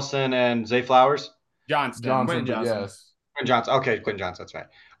 Nelson, and Zay Flowers. Johnston. Quentin Johnson. Yes. Quentin Johnson. Okay, Quentin Johnson. That's right.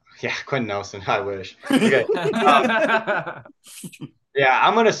 Yeah, Quentin Nelson. I wish. Okay. Yeah,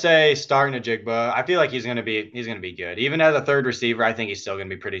 I'm gonna say start Njigba. I feel like he's gonna be good. Even as a third receiver, I think he's still gonna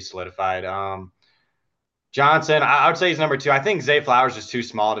be pretty solidified. Johnson, I would say he's number 2. I think Zay Flowers is too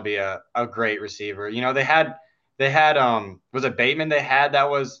small to be a great receiver. You know, they had was it Bateman they had that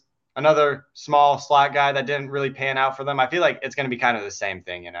was another small slot guy that didn't really pan out for them. I feel like it's gonna be kind of the same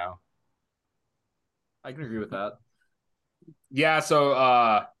thing, you know. I can agree with that. Yeah, so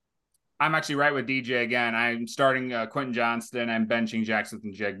I'm actually right with DJ again. I'm starting Quentin Johnston. I'm benching Jackson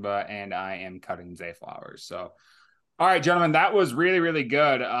Smith-Njigba, and I am cutting Zay Flowers. So, all right, gentlemen, that was really, really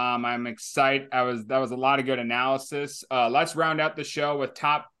good. I'm excited. That was a lot of good analysis. Let's round out the show with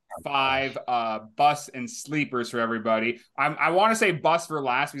top 5 busts and sleepers for everybody. I want to say bust for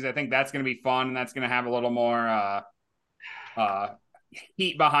last because I think that's going to be fun and that's going to have a little more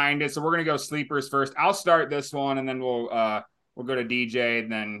heat behind it. So we're going to go sleepers first. I'll start this one, and then we'll go to DJ,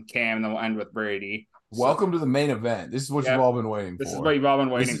 then Cam, and then we'll end with Brady. Welcome to the main event. This is what you've all been waiting for. This is what you've all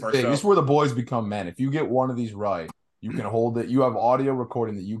been waiting for. This is where the boys become men. If you get one of these right, you can hold it. You have audio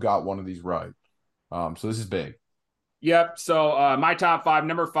recording that you got one of these right. So this is big. Yep. So my top 5,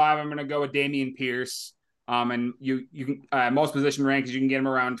 number 5, I'm going to go with Dameon Pierce. And you can most position rankings, you can get him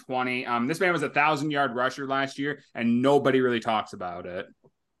around 20. This man was 1,000-yard rusher last year, and nobody really talks about it.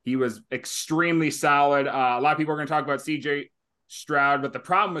 He was extremely solid. A lot of people are going to talk about CJ Stroud, but the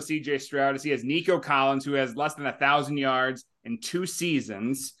problem with CJ Stroud is he has Nico Collins, who has less than 1,000 yards in 2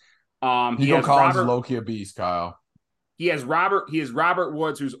 seasons. Nico Collins is low-key a beast, Kyle. He has Robert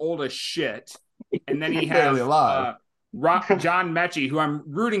Woods, who's old as shit, And then he Barely has alive. John Mechie, who I'm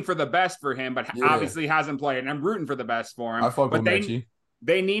rooting for the best for him, but obviously hasn't played, and I'm rooting for the best for him. I fuck but with Mechie.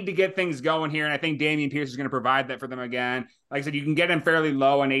 They need to get things going here, and I think Damian Pierce is going to provide that for them again. Like I said, you can get him fairly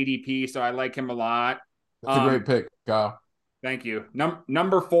low on ADP, so I like him a lot. That's a great pick, Kyle. Thank you.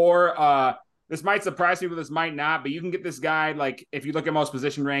 Number 4, this might surprise people, this might not, but you can get this guy, like, if you look at most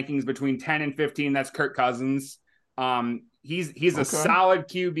position rankings between 10 and 15, that's Kirk Cousins. He's a solid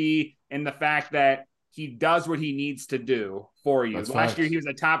QB in the fact that he does what he needs to do for you. Last year, he was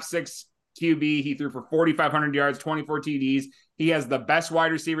a top 6 QB. He threw for 4,500 yards, 24 TDs. He has the best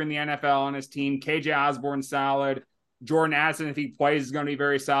wide receiver in the NFL on his team. KJ Osborne, solid. Jordan Addison, if he plays, is going to be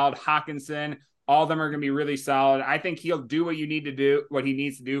very solid. Hawkinson, all of them are going to be really solid. I think he'll do what he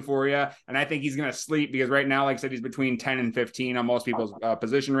needs to do for you. And I think he's going to sleep because right now, like I said, he's between 10 and 15 on most people's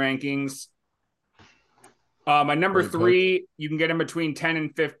position rankings. My number 3, you can get him between 10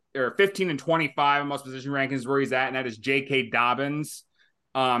 and 15 and 25 on most position rankings where he's at, and that is J.K. Dobbins.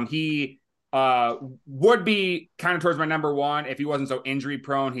 He would be kind of towards my number 1 if he wasn't so injury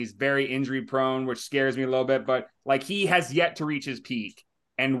prone. He's very injury prone, which scares me a little bit, but like he has yet to reach his peak.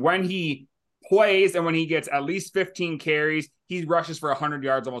 And when he plays and when he gets at least 15 carries, he rushes for 100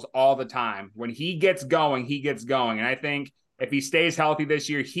 yards almost all the time. When he gets going, he gets going. And I think if he stays healthy this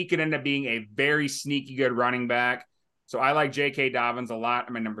year, he could end up being a very sneaky good running back. So I like J.K. Dobbins a lot.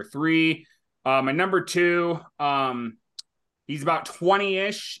 I'm at number 3. My number 2, he's about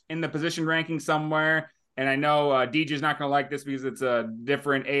 20-ish in the position ranking somewhere. And I know DJ's not going to like this because it's a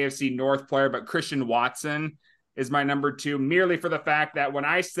different AFC North player, but Christian Watson is my number 2, merely for the fact that when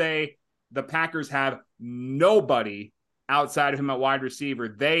I say the Packers have nobody outside of him at wide receiver,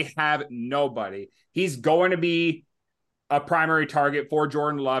 they have nobody. He's going to be a primary target for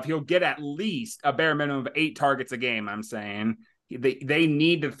Jordan Love. He'll get at least a bare minimum of 8 targets a game, I'm saying. They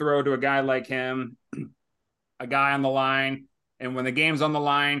need to throw to a guy like him, a guy on the line. And when the game's on the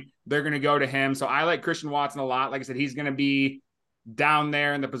line, they're going to go to him. So I like Christian Watson a lot. Like I said, he's going to be down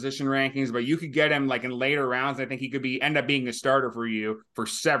there in the position rankings, but you could get him like in later rounds. I think he could end up being a starter for you for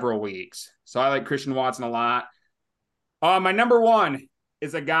several weeks. So I like Christian Watson a lot. My number 1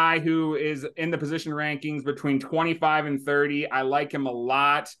 is a guy who is in the position rankings between 25 and 30. I like him a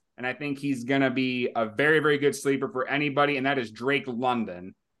lot, and I think he's going to be a very, very good sleeper for anybody, and that is Drake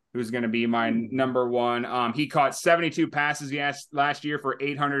London, who's going to be my number 1. He caught 72 passes last year for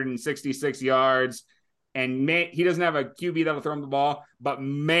 866 yards, and he doesn't have a QB that'll throw him the ball, but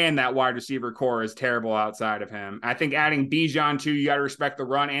man, that wide receiver core is terrible outside of him. I think adding Bijan too, you got to respect the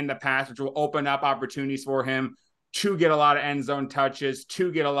run and the pass, which will open up opportunities for him to get a lot of end zone touches,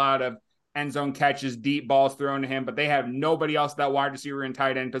 to get a lot of end zone catches, deep balls thrown to him, but they have nobody else that wide receiver in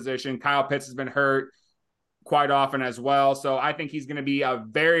tight end position. Kyle Pitts has been hurt quite often as well. So I think he's going to be a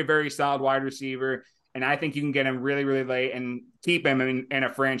very, very solid wide receiver. And I think you can get him really, really late and keep him in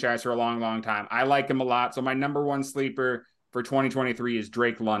a franchise for a long, long time. I like him a lot. So my number 1 sleeper for 2023 is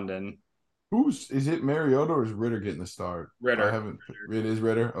Drake London. Is it Mariota or is Ritter getting the start? Ritter. It is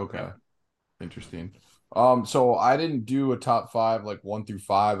Ritter? Okay. Yeah. Interesting. So I didn't do a top 5, like 1 through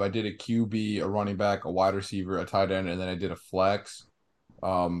 5. I did a QB, a running back, a wide receiver, a tight end, and then I did a flex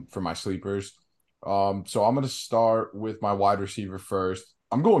for my sleepers. So I'm going to start with my wide receiver first.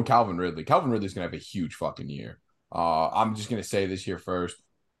 I'm going Calvin Ridley. Calvin Ridley's going to have a huge fucking year. I'm just going to say this here first.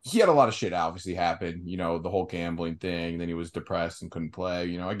 He had a lot of shit obviously happen, the whole gambling thing. Then he was depressed and couldn't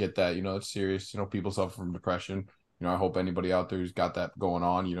play. I get that, it's serious. People suffer from depression. I hope anybody out there who's got that going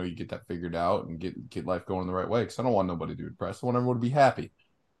on, you get that figured out and get life going the right way. Because I don't want nobody to be depressed. I want everyone to be happy.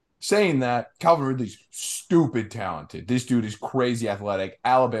 Saying that, Calvin Ridley's stupid talented. This dude is crazy athletic,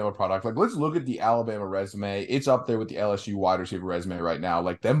 Alabama product. Like, let's look at the Alabama resume. It's up there with the LSU wide receiver resume right now.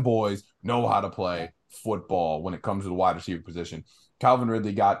 Like, them boys know how to play football when it comes to the wide receiver position. Calvin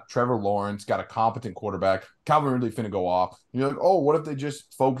Ridley got Trevor Lawrence, got a competent quarterback. Calvin Ridley finna go off. You're like, oh, what if they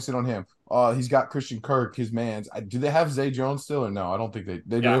just focus it on him? He's got Christian Kirk, his mans. Do they have Zay Jones still or no? I don't think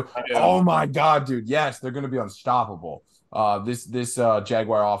they do. Oh my God, dude. Yes, they're going to be unstoppable. This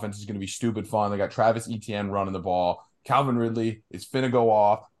Jaguar offense is going to be stupid fun. They got Travis Etienne running the ball. Calvin Ridley is finna go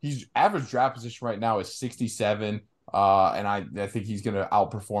off. He's average draft position right now is 67. And I think he's going to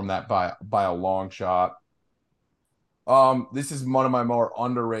outperform that by a long shot. This is one of my more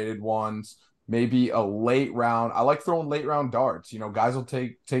underrated ones. Maybe a late round. I like throwing late round darts. Guys will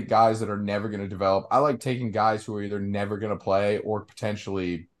take guys that are never going to develop. I like taking guys who are either never going to play or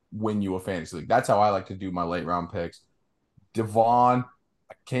potentially win you a fantasy league. That's how I like to do my late round picks. Devon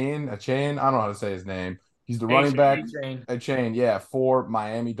Achane, I don't know how to say his name. He's the running back. Achane, yeah, for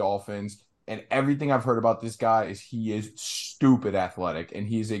Miami Dolphins. And everything I've heard about this guy is he is stupid athletic, and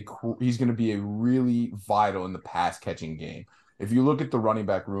he's going to be a really vital in the pass catching game. If you look at the running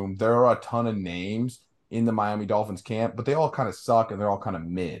back room, there are a ton of names in the Miami Dolphins camp, but they all kind of suck and they're all kind of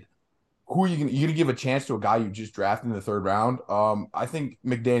mid. Who are you gonna give a chance to a guy you just drafted in the third round? I think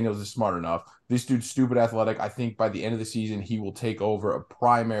McDaniels is smart enough. This dude's stupid athletic. I think by the end of the season, he will take over a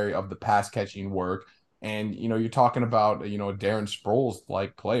primary of the pass catching work. And you're talking about a Darren Sproles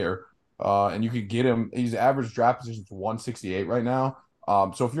like player, and you could get him. His average draft position is 168 right now.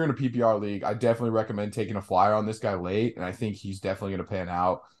 So if you're in a PPR league, I definitely recommend taking a flyer on this guy late, and I think he's definitely going to pan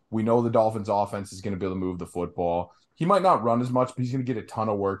out. We know the Dolphins' offense is going to be able to move the football. He might not run as much, but he's going to get a ton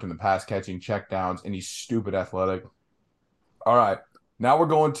of work in the pass catching, check downs, and he's stupid athletic. All right, now we're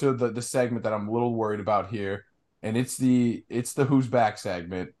going to the segment that I'm a little worried about here, and it's the who's back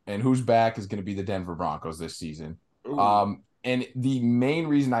segment, and who's back is going to be the Denver Broncos this season. And the main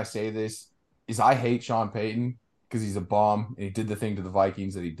reason I say this is I hate Sean Payton because he's a bum and he did the thing to the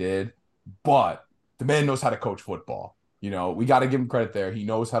Vikings that he did, but the man knows how to coach football. We got to give him credit there. He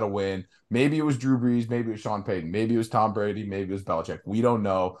knows how to win. Maybe it was Drew Brees. Maybe it was Sean Payton. Maybe it was Tom Brady. Maybe it was Belichick. We don't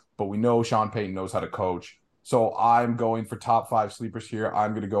know, but we know Sean Payton knows how to coach. So I'm going for top 5 sleepers here.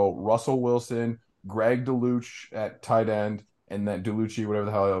 I'm going to go Russell Wilson, Greg DeLucci at tight end, and then DeLucci, whatever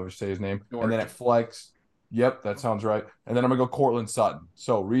the hell I ever say his name. George. And then at flex, yep, that sounds right. And then I'm going to go Cortland Sutton.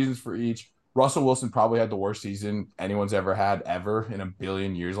 So reasons for each. Russell Wilson probably had the worst season anyone's ever had in a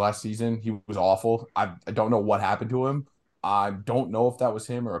billion years last season. He was awful. I don't know what happened to him. I don't know if that was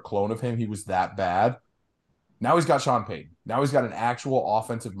him or a clone of him. He was that bad. Now he's got Sean Payton. Now he's got an actual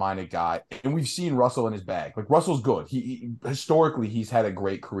offensive-minded guy. And we've seen Russell in his bag. Like, Russell's good. Historically, he's had a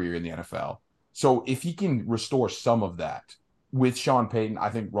great career in the NFL. So if he can restore some of that with Sean Payton,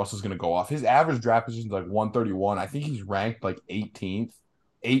 I think Russell's going to go off. His average draft position is like 131. I think he's ranked like 18th.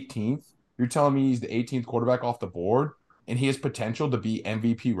 18th? You're telling me he's the 18th quarterback off the board and he has potential to be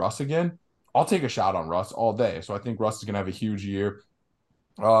MVP Russ again? I'll take a shot on Russ all day. So I think Russ is going to have a huge year.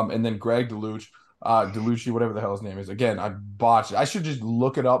 And then Greg DeLucci, whatever the hell his name is. Again, I botched it. I should just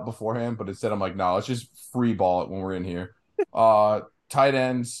look it up beforehand, but instead I'm like, no, let's just free ball it when we're in here. Tight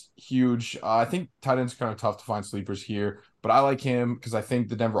ends, huge. I think tight ends are kind of tough to find sleepers here, but I like him because I think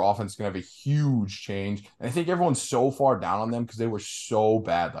the Denver offense is going to have a huge change. And I think everyone's so far down on them because they were so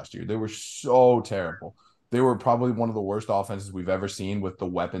bad last year. They were so terrible. They were probably one of the worst offenses we've ever seen with the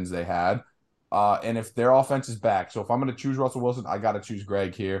weapons they had. And if their offense is back, so if I'm going to choose Russell Wilson, I got to choose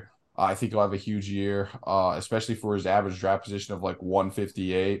Greg here. I think he'll have a huge year, especially for his average draft position of like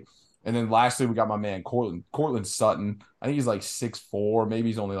 158. And then lastly, we got my man Cortland Sutton. I think he's like 6'4", maybe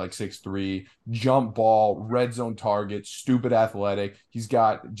he's only like 6'3". Jump ball, red zone target, stupid athletic. He's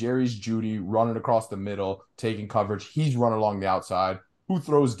got Jerry's Judy running across the middle, taking coverage. He's running along the outside. Who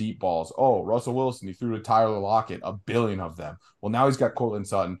throws deep balls? Oh, Russell Wilson. He threw to Tyler Lockett, a billion of them. Well, now he's got Cortland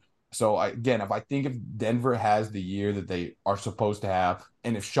Sutton. So, if Denver has the year that they are supposed to have,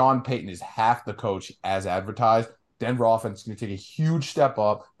 and if Sean Payton is half the coach as advertised, Denver offense is going to take a huge step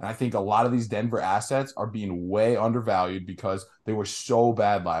up. And I think a lot of these Denver assets are being way undervalued because they were so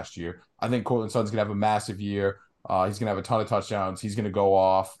bad last year. I think Cortland Sutton's going to have a massive year. He's going to have a ton of touchdowns. He's going to go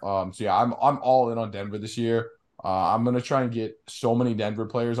off. I'm all in on Denver this year. I'm going to try and get so many Denver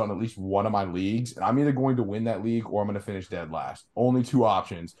players on at least one of my leagues. And I'm either going to win that league or I'm going to finish dead last. Only 2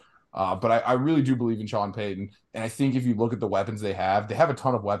 options. But I really do believe in Sean Payton. And I think if you look at the weapons they have a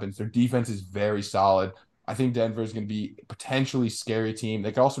ton of weapons. Their defense is very solid. I think Denver is going to be a potentially scary team.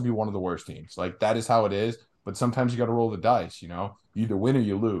 They could also be one of the worst teams. Like, that is how it is. But sometimes you got to roll the dice, You either win or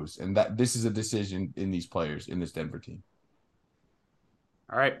you lose. And this is a decision in these players, in this Denver team.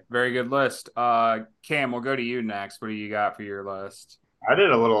 All right. Very good list. Cam, we'll go to you next. What do you got for your list? I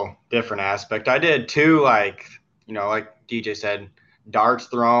did a little different aspect. I did 2, like DJ said, darts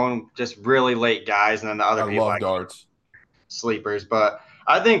thrown, just really late guys, and then the other people love darts sleepers. But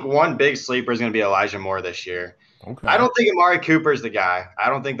I think one big sleeper is going to be Elijah Moore this year. Okay. I don't think Amari Cooper is the guy. I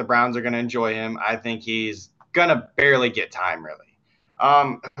don't think the Browns are going to enjoy him. I think he's going to barely get time, really.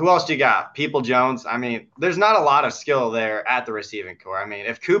 Who else do you got? People Jones. I mean, there's not a lot of skill there at the receiving core. I mean,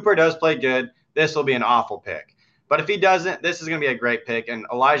 if Cooper does play good, this will be an awful pick. But if he doesn't, this is going to be a great pick, and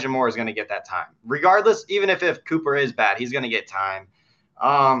Elijah Moore is going to get that time. Regardless, even if Cooper is bad, he's going to get time.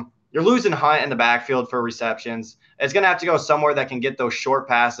 You're losing Hunt in the backfield for receptions. It's going to have to go somewhere that can get those short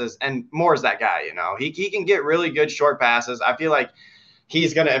passes, and Moore's that guy, He can get really good short passes. I feel like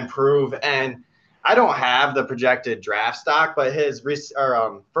he's going to improve, and I don't have the projected draft stock, but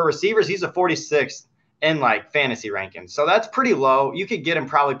for receivers, he's a 46th in like fantasy rankings. So that's pretty low. You could get him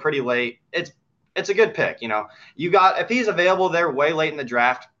probably pretty late. It's a good pick, You got, if he's available there way late in the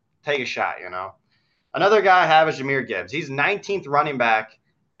draft, take a shot, you know. Another guy I have is Jahmyr Gibbs. He's 19th running back,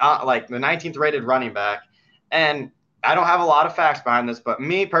 like the 19th rated running back. And I don't have a lot of facts behind this, but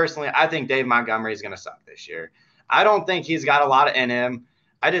me personally, I think Dave Montgomery is going to suck this year. I don't think he's got a lot in him.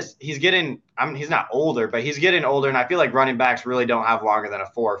 He's not older, but he's getting older. And I feel like running backs really don't have longer than a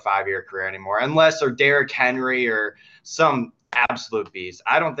 4 or 5 year career anymore, unless they're Derrick Henry or some absolute beast.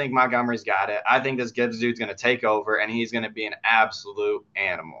 I don't think Montgomery's got it. I think this Gibbs dude's going to take over and he's going to be an absolute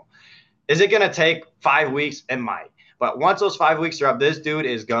animal. Is it going to take 5 weeks? It might. But once those 5 weeks are up, this dude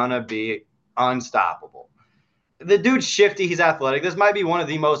is going to be unstoppable. The dude's shifty. He's athletic. This might be one of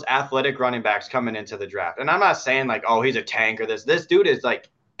the most athletic running backs coming into the draft. And I'm not saying like, oh, he's a tank or this. This dude is like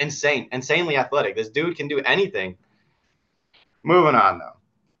insanely athletic. This dude can do anything. Moving on,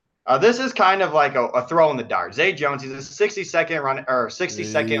 though. This is kind of like a throw in the dart. Zay Jones, he's a 60-second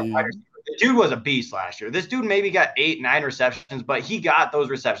wide receiver. The dude was a beast last year. This dude maybe got 8-9 receptions, but he got those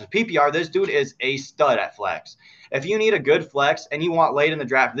receptions. PPR, this dude is a stud at flex. If you need a good flex and you want late in the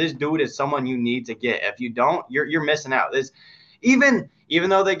draft, this dude is someone you need to get. If you don't, you're missing out. Even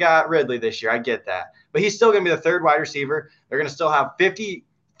though they got Ridley this year, I get that. But he's still going to be the third wide receiver. They're going to still have 50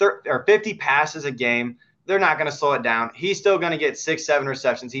 passes a game. They're not going to slow it down. He's still going to get 6-7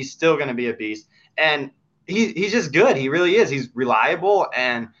 receptions. He's still going to be a beast. And he's just good. He really is. He's reliable.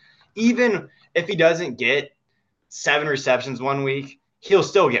 And even if he doesn't get 7 receptions one week, he'll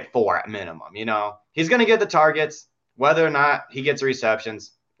still get 4 at minimum, you know. He's going to get the targets. Whether or not he gets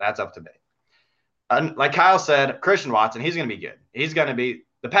receptions, that's up to debate. Like Kyle said, Christian Watson, he's going to be good. He's going to be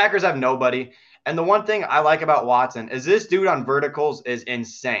 – the Packers have nobody. And the one thing I like about Watson is this dude on verticals is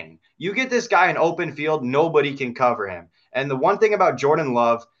insane. You get this guy in open field, nobody can cover him. And the one thing about Jordan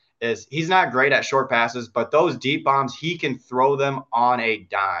Love is he's not great at short passes, but those deep bombs, he can throw them on a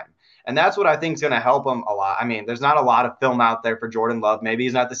dime. And that's what I think is going to help him a lot. I mean, there's not a lot of film out there for Jordan Love. Maybe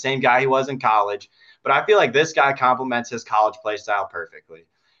he's not the same guy he was in college, but I feel like this guy complements his college play style perfectly.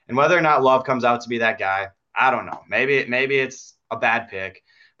 And whether or not Love comes out to be that guy, I don't know. Maybe it's a bad pick.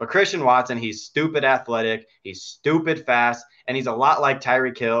 But Christian Watson, he's stupid athletic, he's stupid fast, and he's a lot like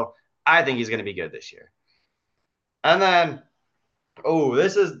Tyreek Hill. I think he's going to be good this year. And then,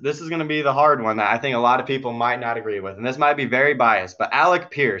 this is going to be the hard one that I think a lot of people might not agree with. And this might be very biased, but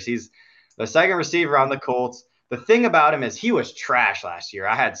Alec Pierce, he's the second receiver on the Colts. The thing about him is he was trash last year.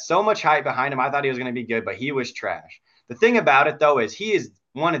 I had so much hype behind him. I thought he was going to be good, but he was trash. The thing about it, though, is he is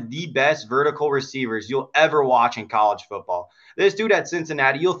one of the best vertical receivers you'll ever watch in college football. This dude at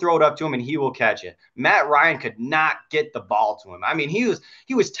Cincinnati, you'll throw it up to him and he will catch it. Matt Ryan could not get the ball to him. I mean, he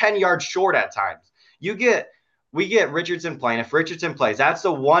was 10 yards short at times. We get Richardson playing. If Richardson plays, that's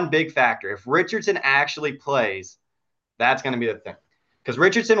the one big factor. If Richardson actually plays, that's going to be the thing. Because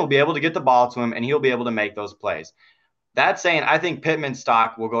Richardson will be able to get the ball to him and he'll be able to make those plays. That's saying I think Pittman's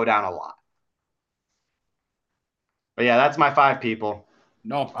stock will go down a lot. But yeah, that's my 5 people.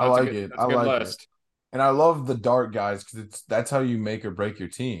 No, I like it. I like it. And I love the dart guys because that's how you make or break your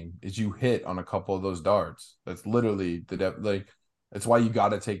team is you hit on a couple of those darts. That's literally that's why you got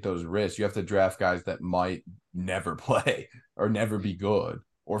to take those risks. You have to draft guys that might never play or never be good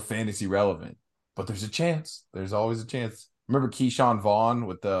or fantasy relevant. But there's a chance. There's always a chance. Remember Keyshawn Vaughn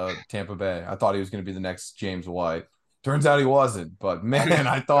with the Tampa Bay? I thought he was going to be the next James White. Turns out he wasn't. But man,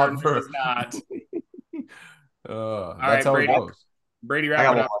 I thought it's not. That's how Brady, it goes. Brady,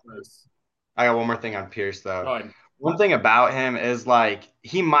 wrap it up. I got one more thing on Pierce, though. Go ahead. One thing about him is, like,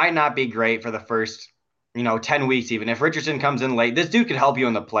 he might not be great for the first, 10 weeks even. If Richardson comes in late, this dude could help you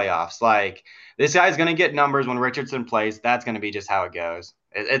in the playoffs. Like, this guy's going to get numbers when Richardson plays. That's going to be just how it goes.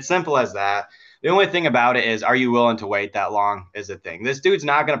 It's simple as that. The only thing about it is, are you willing to wait that long is the thing. This dude's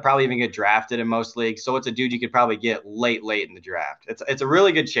not going to probably even get drafted in most leagues, so it's a dude you could probably get late in the draft. It's a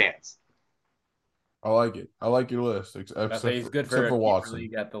really good chance. I like it. I like your list. He's good for Watson.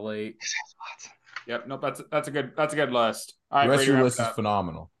 League at the late. Yep. Nope. That's a good list. All right. The rest of your list is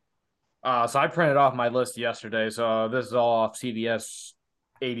phenomenal. So I printed off my list yesterday. So this is all off CBS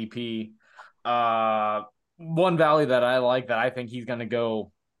ADP. One value that I like that I think he's going to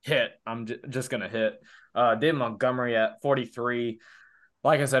go hit. I'm just going to hit. David Montgomery at 43.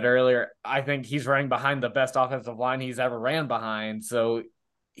 Like I said earlier, I think he's running behind the best offensive line he's ever ran behind. So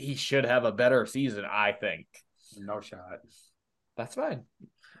he should have a better season, I think. No shot. That's fine.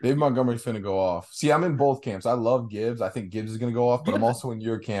 David Montgomery's finna go off. See, I'm in both camps. I love Gibbs. I think Gibbs is going to go off, but I'm also in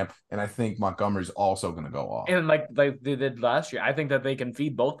your camp, and I think Montgomery's also going to go off. And like they did last year, I think that they can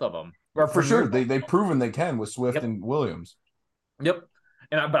feed both of them. For sure. They've proven they can with Swift and Williams. Yep.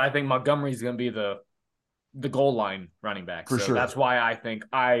 But I think Montgomery's going to be the goal line running back. For sure. That's why I think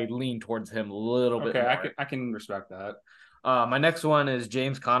I lean towards him a little bit more. I can respect that. My next one is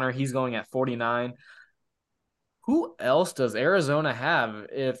James Conner. He's going at 49. Who else does Arizona have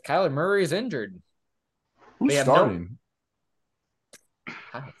if Kyler Murray is injured? Who's They have starting?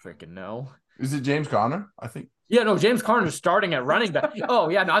 I don't freaking know. Is it James Conner? I think. Yeah, no, James Conner's starting at running back. Oh,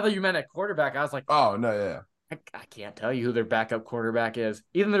 yeah, no, I thought you meant at quarterback. I was like, Oh no, yeah. I can't tell you who their backup quarterback is.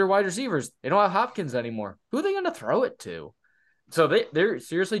 Even their wide receivers, they don't have Hopkins anymore. Who are they going to throw it to? So they're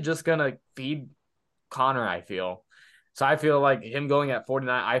seriously just going to feed Connor, I feel. So I feel like him going at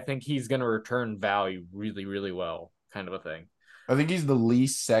 49, I think he's going to return value really, really well, kind of a thing. I think he's the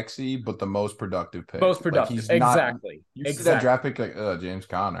least sexy, but the most productive pick. Most productive. He's exactly. You see that draft pick like James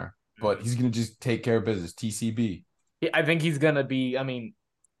Conner, but he's going to just take care of business. TCB. I think he's going to be, I mean,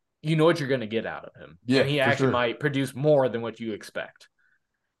 you know what you're going to get out of him. Yeah, and he actually might produce more than what you expect.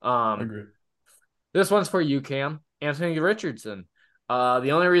 I agree. This one's for you, Cam. Anthony Richardson.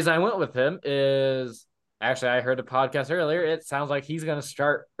 The only reason I went with him is actually I heard the podcast earlier. It sounds like he's going to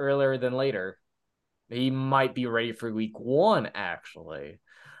start earlier than later. He might be ready for week 1, actually.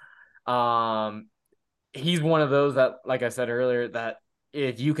 He's one of those that, like I said earlier, that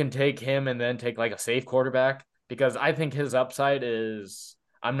if you can take him and then take like a safe quarterback, because I think his upside is,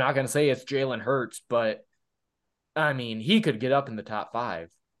 I'm not going to say it's Jalen Hurts, but I mean, he could get up in the top 5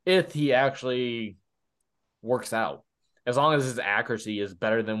 if he actually works out, as long as his accuracy is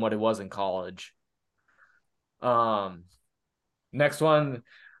better than what it was in college. Next one,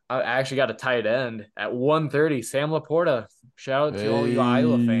 I actually got a tight end at 130, Sam Laporta. Shout out to all you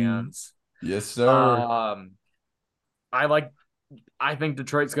Iowa fans. Yes, sir. I think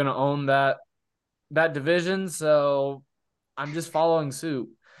Detroit's going to own that division, so I'm just following suit.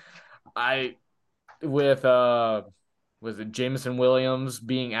 Was it Jameson Williams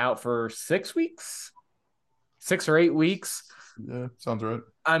being out for 6 weeks? 6 or 8 weeks? Yeah, sounds right.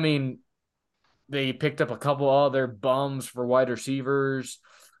 I mean, they picked up a couple other bums for wide receivers.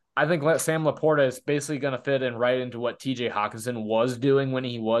 I think Sam Laporta is basically going to fit in right into what TJ Hawkinson was doing when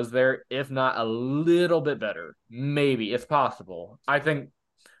he was there, if not a little bit better. Maybe, if possible. I think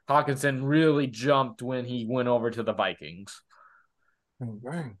Hawkinson really jumped when he went over to the Vikings.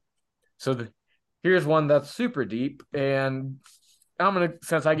 Bang. So here's one that's super deep. And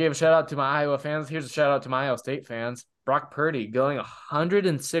since I gave a shout out to my Iowa fans, here's a shout out to my Iowa State fans. Brock Purdy going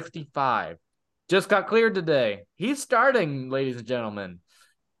 165. Just got cleared today. He's starting, ladies and gentlemen.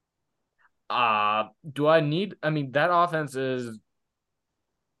 That offense is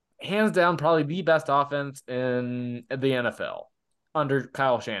hands down probably the best offense in the NFL under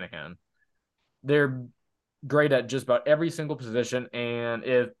Kyle Shanahan. They're great at just about every single position, and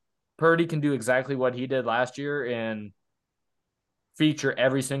if Purdy can do exactly what he did last year and feature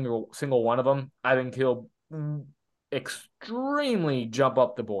every single one of them, I think he'll extremely jump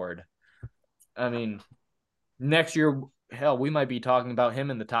up the board. I mean, next year, hell, we might be talking about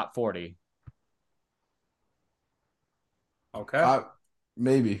him in the top 40. Okay.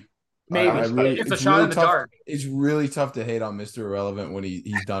 Maybe. Maybe. It's a shot in the dark. It's really tough to hate on Mr. Irrelevant when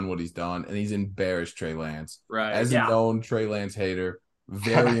he's done what he's done, and he's embarrassed Trey Lance. Right. As a known Trey Lance hater,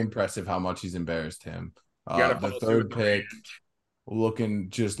 very impressive how much he's embarrassed him. The third pick looking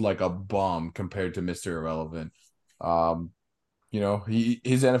just like a bum compared to Mr. Irrelevant.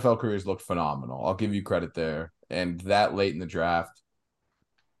 His NFL careers looked phenomenal. I'll give you credit there. And that late in the draft,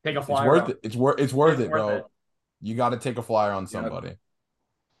 take a flyer. It's worth it, bro. You got to take a flyer on somebody. Yep.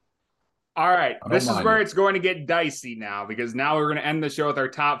 All right. This is where it's going to get dicey now, because now we're going to end the show with our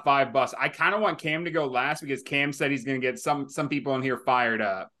top 5 busts. I kind of want Cam to go last because Cam said he's going to get some people in here fired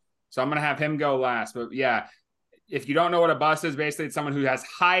up. So I'm going to have him go last. But yeah, if you don't know what a bust is, basically it's someone who has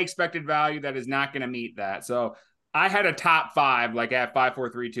high expected value that is not going to meet that. So I had a top 5, like at 5, 4,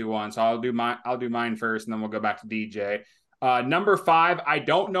 3, 2, 1. So I'll do mine first, and then we'll go back to DJ. Number 5, I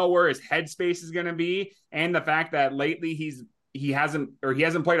don't know where his headspace is going to be, and the fact that lately he hasn't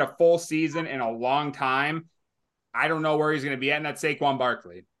played a full season in a long time. I don't know where he's going to be at, and that's Saquon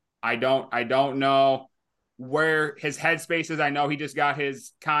Barkley. I don't know where his headspace is. I know he just got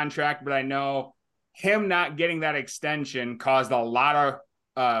his contract, but I know him not getting that extension caused a lot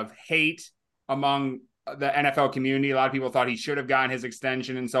of hate among the NFL community. A lot of people thought he should have gotten his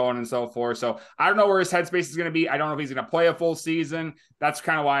extension and so on and so forth. So I don't know where his headspace is going to be. I don't know if he's going to play a full season. That's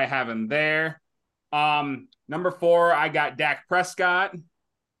kind of why I have him there. Number 4, I got Dak Prescott.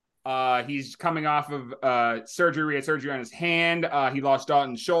 He's coming off of surgery. He had surgery on his hand. He lost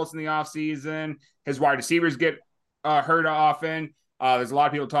Dalton Schultz in the offseason. His wide receivers get hurt often. There's a lot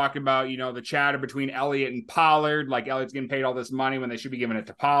of people talking about, the chatter between Elliott and Pollard, like Elliott's getting paid all this money when they should be giving it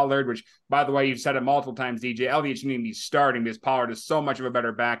to Pollard, which, by the way, you've said it multiple times, DJ. Elliott shouldn't even be starting because Pollard is so much of a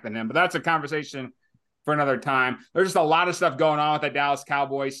better back than him. But that's a conversation for another time. There's just a lot of stuff going on with the Dallas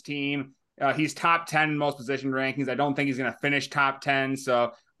Cowboys team. He's top 10 in most position rankings. I don't think he's going to finish top 10.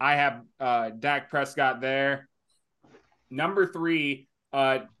 So I have Dak Prescott there. Number 3,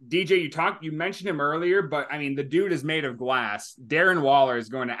 DJ, you mentioned him earlier, but I mean, the dude is made of glass. Darren Waller is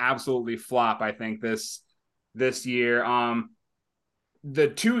going to absolutely flop, I think, this year.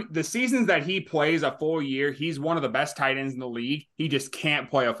 The seasons that he plays a full year, he's one of the best tight ends in the league. He just can't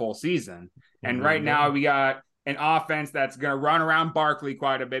play a full season. And right now we got an offense that's going to run around Barkley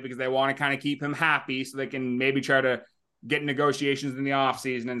quite a bit because they want to kind of keep him happy so they can maybe try to get negotiations in the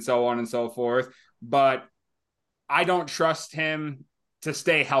offseason and so on and so forth. But I don't trust him to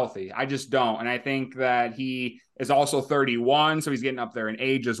stay healthy. I just don't. And I think that he is also 31, so he's getting up there in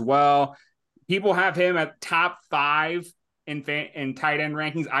age as well. People have him at top 5 in tight end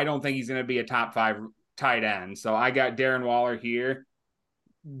rankings. I don't think he's going to be a top 5 tight end. So I got Darren Waller here.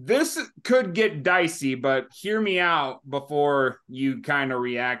 This could get dicey, but hear me out before you kind of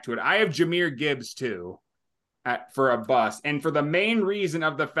react to it. I have Jahmyr Gibbs too for a bust. And for the main reason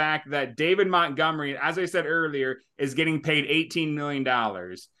of the fact that David Montgomery, as I said earlier, is getting paid $18 million.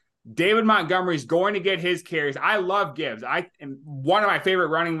 David Montgomery is going to get his carries. I love Gibbs. One of my favorite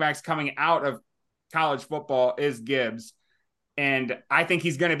running backs coming out of college football is Gibbs. And I think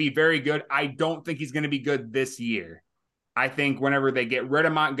he's going to be very good. I don't think he's going to be good this year. I think whenever they get rid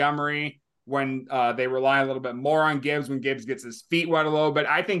of Montgomery, when they rely a little bit more on Gibbs, when Gibbs gets his feet wet a little bit,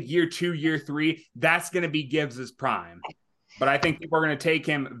 I think year 2, year 3, that's going to be Gibbs's prime. But I think people are going to take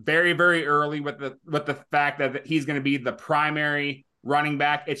him very, very early with the fact that he's going to be the primary running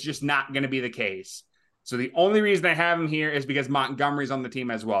back. It's just not going to be the case. So the only reason I have him here is because Montgomery's on the team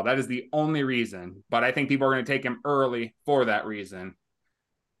as well. That is the only reason. But I think people are going to take him early for that reason.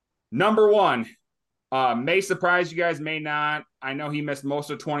 Number 1. May surprise you guys, may not. I know he missed most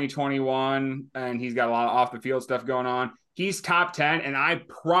of 2021 and he's got a lot of off the field stuff going on. He's top 10, and I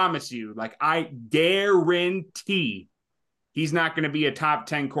promise you, I guarantee he's not going to be a top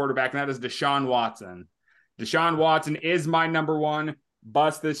 10 quarterback, and that is Deshaun Watson. Deshaun Watson is my number 1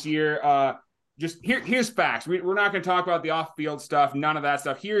 bust this year. Here's facts. We're not going to talk about the off-field stuff, none of that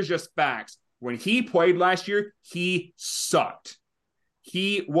stuff. Here's just facts. When he played last year, he sucked.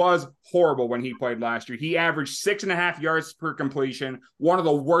 He was horrible when he played last year. He averaged 6.5 yards per completion, one of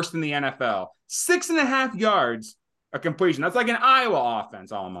the worst in the NFL. 6.5 yards a completion. That's like an Iowa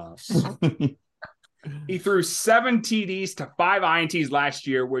offense almost. He threw 7 TDs to 5 INTs last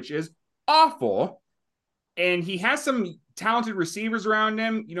year, which is awful. And he has some talented receivers around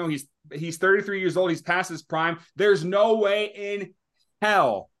him. You know, he's 33 years old. He's past his prime. There's no way in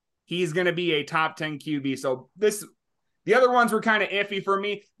hell he's going to be a top 10 QB. So the other ones were kind of iffy for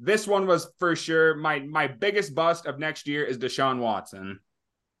me. This one was for sure. My biggest bust of next year is Deshaun Watson.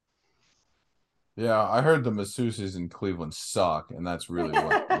 Yeah, I heard the masseuses in Cleveland suck, and that's really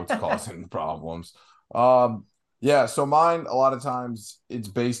what's causing the problems. Yeah, so mine, a lot of times, it's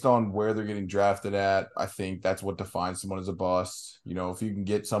based on where they're getting drafted at. I think that's what defines someone as a bust. You know, if you can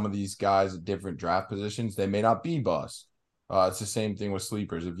get some of these guys at different draft positions, they may not be busts. It's the same thing with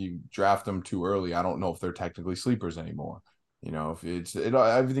sleepers. If you draft them too early, I don't know if they're technically sleepers anymore. You know, if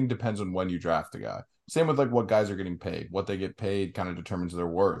everything depends on when you draft a guy. Same with what guys are getting paid. What they get paid kind of determines their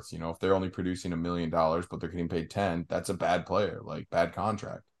worth. You know, if they're only producing $1 million, but they're getting paid 10, that's a bad player, bad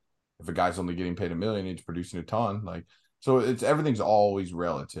contract. If a guy's only getting paid $1 million, he's producing a ton. So everything's always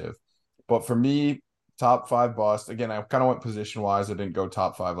relative. But for me, top 5 bust. Again, I kind of went position wise. I didn't go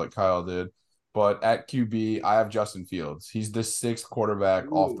top 5 like Kyle did. But at QB, I have Justin Fields. He's the 6th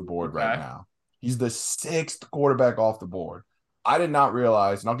quarterback off the board right now. He's the 6th quarterback off the board. I did not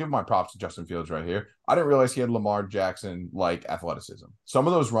realize, and I'll give my props to Justin Fields right here. I didn't realize he had Lamar Jackson-like athleticism. Some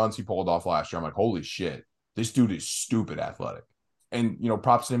of those runs he pulled off last year, I'm like, holy shit, this dude is stupid athletic. And,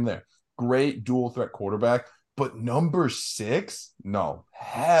 props to him there. Great dual threat quarterback. But number 6? No.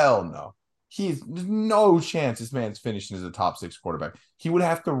 Hell no. There's no chance this man's finishing as a top 6 quarterback. He would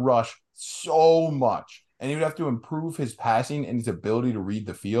have to rush so much, and he would have to improve his passing and his ability to read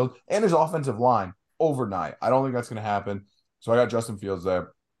the field and his offensive line overnight. I don't think that's going to happen. So I got Justin Fields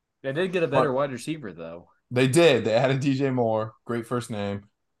there. They did get a better wide receiver, though. They did. They added DJ Moore. Great first name.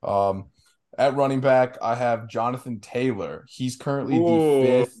 At running back, I have Jonathan Taylor. He's currently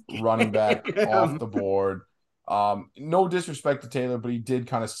the 5th running back off the board. No disrespect to Taylor, but he did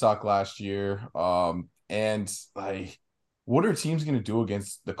kind of suck last year. And what are teams going to do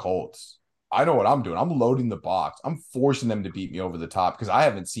against the Colts? I know what I'm doing. I'm loading the box. I'm forcing them to beat me over the top because I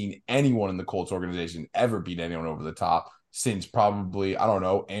haven't seen anyone in the Colts organization ever beat anyone over the top since probably, I don't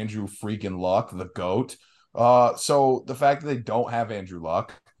know, Andrew freaking Luck, the GOAT. So the fact that they don't have Andrew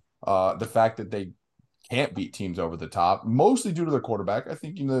Luck, the fact that they can't beat teams over the top, mostly due to their quarterback. I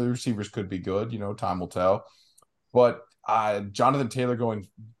think, the receivers could be good. Time will tell. But Jonathan Taylor going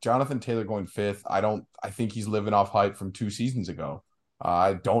fifth. I think he's living off hype from 2 seasons ago.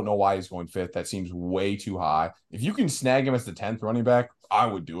 I don't know why he's going fifth. That seems way too high. If you can snag him as the 10th running back, I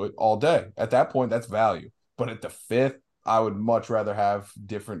would do it all day. At that point, that's value. But at the 5th, I would much rather have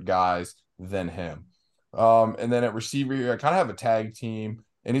different guys than him. And then at receiver here, I kind of have a tag team,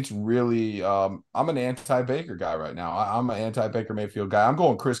 and it's really I'm an anti-Baker guy right now. I'm an anti-Baker Mayfield guy. I'm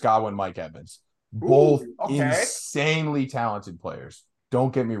going Chris Godwin, Mike Evans. Both insanely talented players.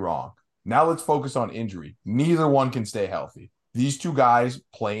 Don't get me wrong. Now let's focus on injury. Neither one can stay healthy. These two guys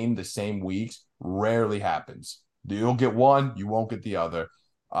playing the same weeks rarely happens. You'll get one, you won't get the other.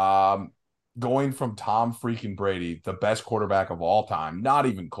 Going from Tom freaking Brady, the best quarterback of all time, not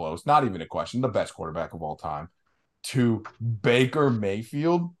even close, not even a question, the best quarterback of all time, to Baker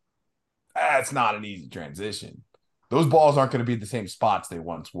Mayfield, that's not an easy transition. Those balls aren't going to be the same spots they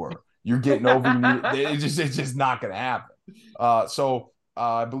once were. You're getting over. It's just not going to happen. So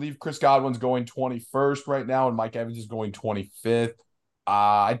I believe Chris Godwin's going 21st right now, and Mike Evans is going 25th.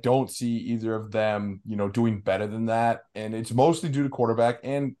 I don't see either of them, doing better than that. And it's mostly due to quarterback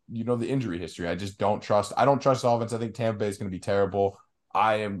and, the injury history. I don't trust offense. I think Tampa Bay is going to be terrible.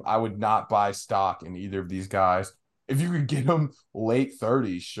 I would not buy stock in either of these guys. If you could get them late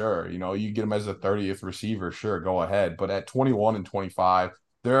 30s, sure. You get them as a 30th receiver, sure, go ahead. But at 21 and 25,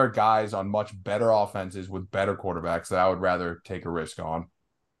 there are guys on much better offenses with better quarterbacks that I would rather take a risk on.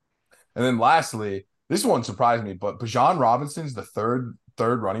 And then lastly, this one surprised me, but Bijan Robinson's the third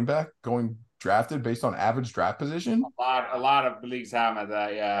running back going drafted based on average draft position. A lot of leagues have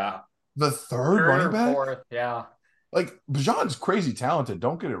that, yeah. The third running back? Fourth, yeah. Like, Bijan's crazy talented.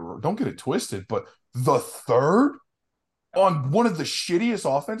 Don't get it twisted, but the third on one of the shittiest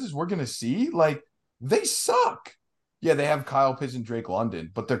offenses we're going to see, like, they suck. Yeah, they have Kyle Pitts and Drake London,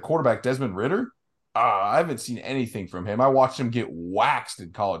 but their quarterback, Desmond Ridder, I haven't seen anything from him. I watched him get waxed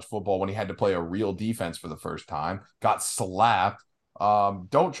in college football when he had to play a real defense for the first time, got slapped.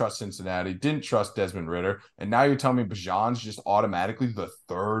 Don't trust Cincinnati, didn't trust Desmond Ridder, and now you're telling me Bijan's just automatically the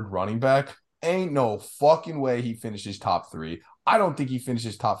third running back? Ain't no fucking way he finishes top 3. I don't think he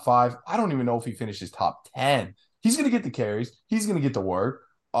finishes top 5. I don't even know if he finishes top 10. He's going to get the carries. He's going to get the work.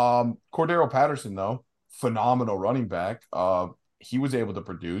 Cordero Patterson, though, phenomenal running back. He was able to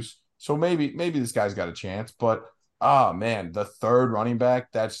produce. So maybe this guy's got a chance. But, man, the third running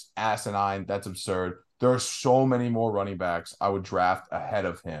back, that's asinine. That's absurd. There are so many more running backs I would draft ahead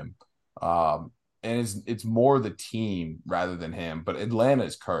of him. And it's more the team rather than him. But Atlanta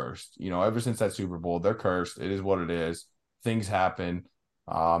is cursed. Ever since that Super Bowl, they're cursed. It is what it is. Things happen.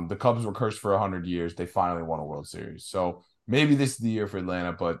 The Cubs were cursed for 100 years. They finally won a World Series. So maybe this is the year for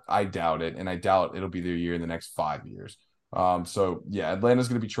Atlanta, but I doubt it. And I doubt it'll be their year in the next 5 years. So, yeah, Atlanta's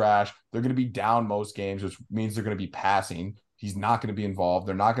going to be trash. They're going to be down most games, which means they're going to be passing. He's not going to be involved.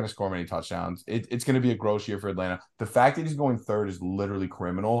 They're not going to score many touchdowns. It's going to be a gross year for Atlanta. The fact that he's going third is literally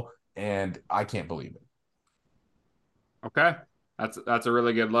criminal, and I can't believe it. Okay. That's a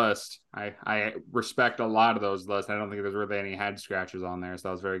really good list. I respect a lot of those lists. I don't think there's really any head scratchers on there, so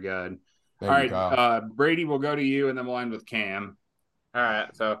that was very good. All right, Brady, we'll go to you, and then we'll end with Cam. All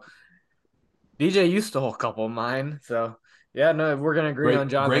right, so DJ, you stole a couple of mine, so yeah, no, we're gonna agree on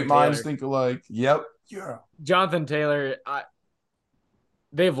Jonathan. Great minds think alike. Yep. Yeah. Jonathan Taylor,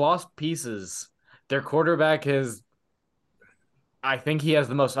 they've lost pieces. Their quarterback I think he has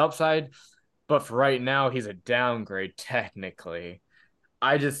the most upside, but for right now, he's a downgrade technically.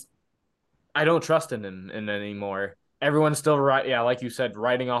 I don't trust in him anymore. Everyone's still like you said,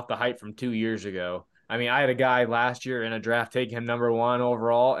 writing off the hype from 2 years ago. I mean, I had a guy last year in a draft take him number 1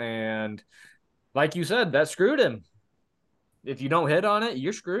 overall, and like you said, that screwed him. If you don't hit on it,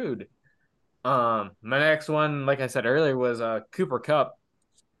 you're screwed. My next one, like I said earlier, was Cooper Kupp.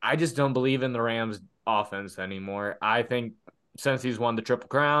 I just don't believe in the Rams offense anymore. I think since he's won the Triple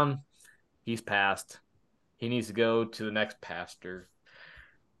Crown, he's passed. He needs to go to the next pasture.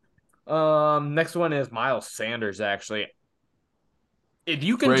 Next one is Miles Sanders, actually. If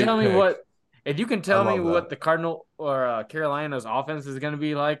you can tell me what the Cardinal or Carolina's offense is going to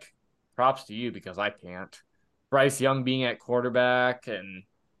be like, props to you, because I can't. Bryce Young being at quarterback, and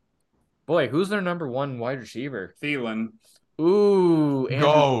boy, who's their number 1 wide receiver? Thielen. Ooh,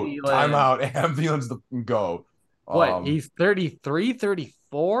 go. Timeout. Adam Thielen's the go. What? He's 33,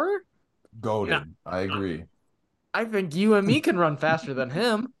 34? Goated. Yeah. I agree. I think you and me can run faster than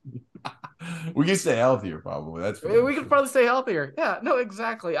him. We can stay healthier, probably. We could probably stay healthier. Yeah, no,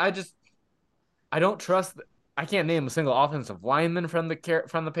 exactly. I don't trust. I can't name a single offensive lineman from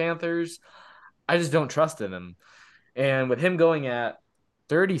the Panthers. I just don't trust in him. And with him going at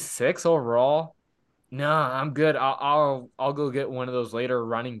 36 overall, no, I'm good. I'll go get one of those later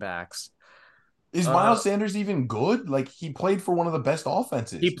running backs. Is Miles Sanders even good? Like, he played for one of the best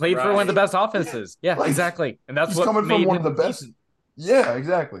offenses. He played for one of the best offenses. Yeah, like, exactly. And that's he's what coming from made one of him the best. decent. Yeah,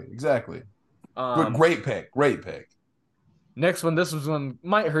 exactly. Good, great pick. Next one, this one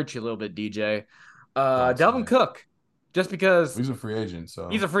might hurt you a little bit, DJ. Don't Dalvin say. Cook, just because He's a free agent, so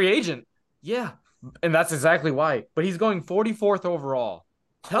he's a free agent. Yeah, and that's exactly why. But he's going 44th overall.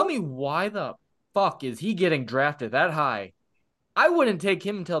 Tell me why the fuck is he getting drafted that high? I wouldn't take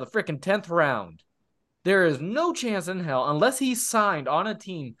him until the freaking 10th round. There is no chance in hell unless he's signed on a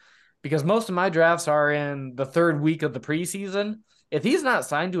team, because most of my drafts are in the third week of the preseason. If he's not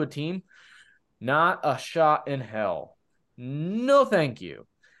signed to a team, not a shot in hell. No, thank you.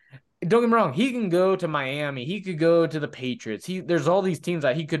 Don't get me wrong. He can go to Miami. He could go to the Patriots. There's all these teams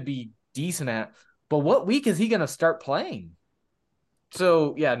that he could be decent at. But what week is he going to start playing?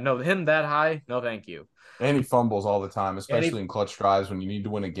 So, yeah, no, him that high, no, thank you. And he fumbles all the time, especially in clutch drives when you need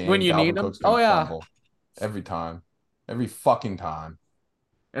to win a game. When you need him? Oh, yeah. Fumble every time. Every fucking time.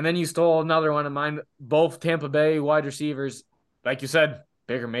 And then you stole another one of mine. Both Tampa Bay wide receivers. Like you said,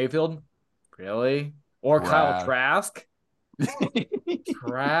 Baker Mayfield. Really? Or Kyle Trask.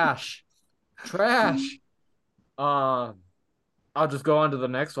 Trash. I'll just go on to the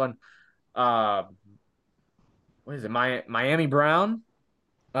next one. What is it? Miami Brown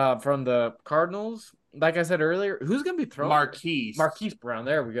from the Cardinals. Like I said earlier, who's going to be throwing? Marquise Brown.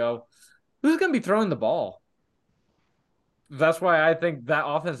 There we go. Who's going to be throwing the ball? That's why I think that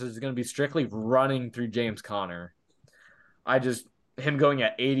offense is going to be strictly running through James Conner. Him going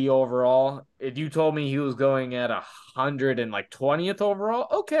at 80 overall. If you told me he was going at 120th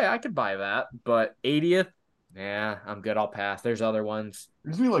overall, okay, I could buy that. But 80th, yeah, I'm good. I'll pass. There's other ones.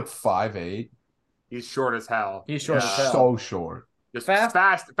 He's gonna be like 5'8". He's short as hell. He's short as hell. So short. Just fast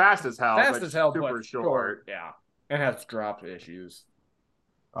as hell. Fast as hell, super but short. Yeah, and has drop issues.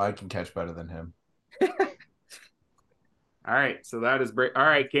 I can catch better than him. All right, so that is great. All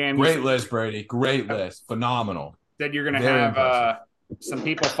right, Cam. Great list, Brady. Great list. Phenomenal. Said you're going to have some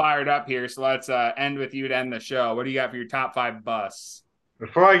people fired up here, so let's end with you to end the show. What do you got for your top 5 busts?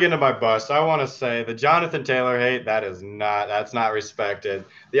 Before I get into my bust, I want to say the Jonathan Taylor hate, that's not respected.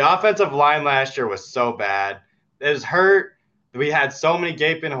 The offensive line last year was so bad. It was hurt. We had so many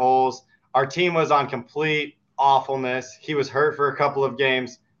gaping holes. Our team was on complete awfulness. He was hurt for a couple of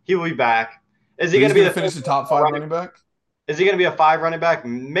games. He will be back. Is he going to finish the top 5 running back? Is he going to be a 5 running back?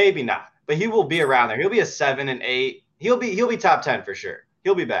 Maybe not, but he will be around there. He'll be a 7 and 8. He'll be top 10 for sure.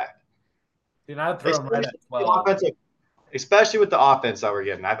 He'll be back. Dude, I'd throw him right at 12. Especially with the offense that we're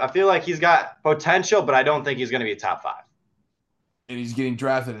getting. I feel like he's got potential, but I don't think he's going to be a top 5. And he's getting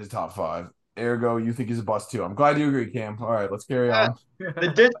drafted as top 5. Ergo, you think he's a bust too. I'm glad you agree, Cam. All right, let's carry on.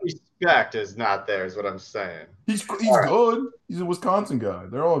 The disrespect is not there, is what I'm saying. He's good. He's a Wisconsin guy.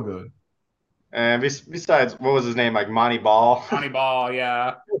 They're all good. And besides, what was his name? Like Monty Ball? Monty Ball,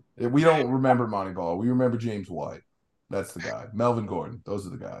 yeah. We don't remember Monty Ball. We remember James White. That's the guy. Melvin Gordon. Those are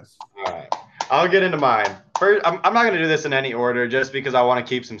the guys. All right. I'll get into mine. First, I'm not going to do this in any order just because I want to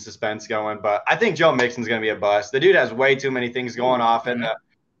keep some suspense going, but I think Joe Mixon's going to be a bust. The dude has way too many things going off, and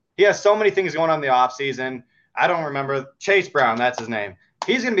he has so many things going on in the offseason. I don't remember. Chase Brown, that's his name.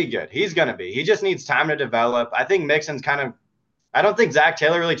 He's going to be good. He's going to be. He just needs time to develop. I think Mixon's I don't think Zach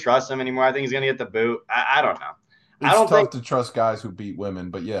Taylor really trusts him anymore. I think he's going to get the boot. I don't know. It's tough to trust guys who beat women,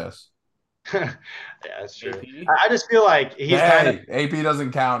 but yes. Yeah, that's true. I just feel like he's AP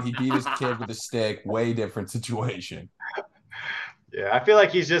doesn't count. He beat his kid with a stick. Way different situation. Yeah, I feel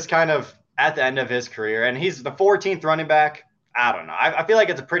like he's just kind of at the end of his career, and he's the 14th running back. I don't know. I feel like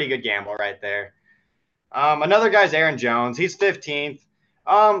it's a pretty good gamble right there. Another guy's Aaron Jones. He's 15th.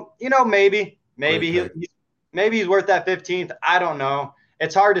 Maybe he's worth that 15th. I don't know.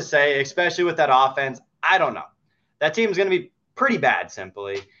 It's hard to say, especially with that offense. I don't know. That team's going to be pretty bad,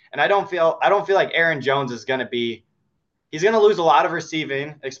 simply. And I don't feel like Aaron Jones is going to be – he's going to lose a lot of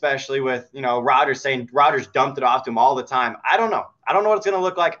receiving, especially with, Rodgers saying Rodgers dumped it off to him all the time. I don't know. I don't know what it's going to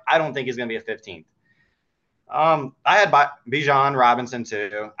look like. I don't think he's going to be a 15th. I had Bijan Robinson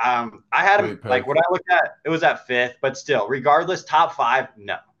too. I had him like when I looked at it was at 5th, but still, regardless, top 5,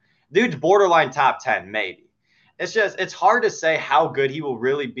 no. Dude's borderline top 10, maybe. It's hard to say how good he will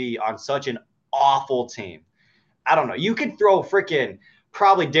really be on such an awful team. I don't know. You could throw freaking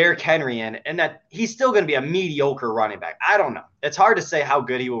probably Derrick Henry in, and that he's still going to be a mediocre running back. I don't know. It's hard to say how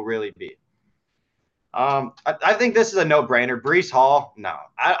good he will really be. I think this is a no-brainer. Breece Hall, no.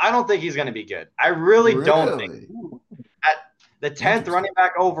 I don't think he's going to be good. I really don't think. The 10th running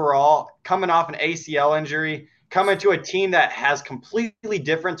back overall, coming off an ACL injury, coming to a team that has completely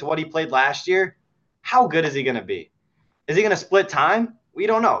different to what he played last year. How good is he going to be? Is he going to split time? We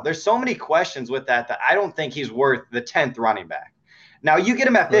don't know. There's so many questions with that I don't think he's worth the 10th running back. Now, you get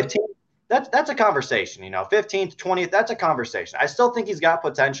him at 15, that's a conversation, 15th, 20th, that's a conversation. I still think he's got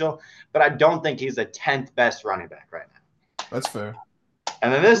potential, but I don't think he's the 10th best running back right now. That's fair.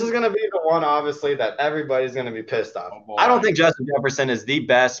 And then this is going to be the one, obviously, that everybody's going to be pissed off. Oh, I don't think Justin Jefferson is the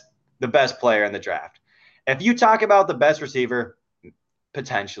best player in the draft. If you talk about the best receiver,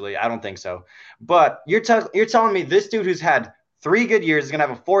 potentially, I don't think so. But you're telling me this dude who's had 3 good years is going to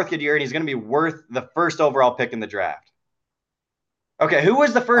have a 4th good year, and he's going to be worth the first overall pick in the draft. Okay, who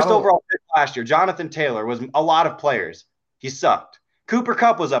was the first overall pick last year? Jonathan Taylor was a lot of players. He sucked. Cooper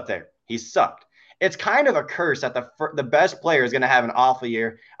Kupp was up there. He sucked. It's kind of a curse that the best player is going to have an awful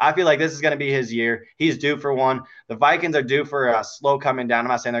year. I feel like this is going to be his year. He's due for one. The Vikings are due for a slow coming down. I'm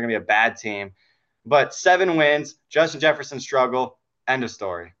not saying they're going to be a bad team, but 7 wins, Justin Jefferson struggle, end of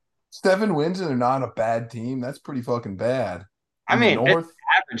story. 7 wins and they're not a bad team. That's pretty fucking bad. I mean, it's an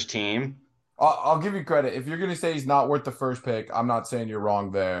average team. I'll give you credit. If you're going to say he's not worth the first pick, I'm not saying you're wrong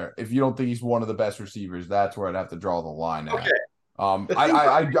there. If you don't think he's one of the best receivers, that's where I'd have to draw the line at. Okay.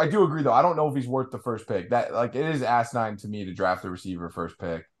 I do agree though. I don't know if he's worth the first pick. That it is asinine to me to draft a receiver first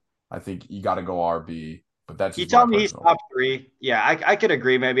pick. I think you got to go RB. But that's you tell me he's top 3. Yeah, I could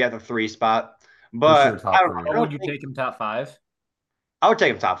agree maybe at the 3 spot. But I don't know. Would you take him top 5? I would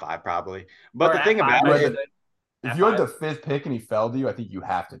take him top 5 probably. But the thing about it, if you had the 5th pick and he fell to you, I think you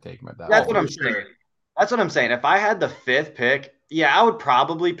have to take him at that. That's what I'm saying. That's what I'm saying. If I had the 5th pick, yeah, I would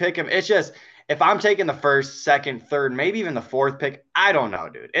probably pick him. It's just if I'm taking the 1st, 2nd, 3rd, maybe even the 4th pick, I don't know,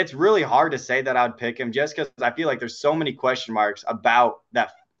 dude. It's really hard to say that I'd pick him just because I feel like there's so many question marks about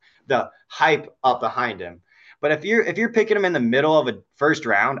the hype up behind him. But if you're picking him in the middle of a first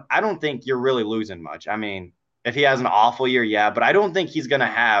round, I don't think you're really losing much. I mean, if he has an awful year, yeah, but I don't think he's gonna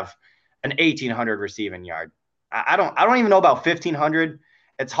have an 1,800 receiving yard. I don't even know about 1,500.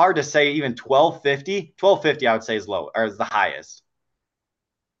 It's hard to say. Even 1,250. 1,250, I would say is low or is the highest.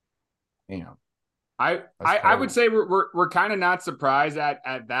 Damn. I would say we're kind of not surprised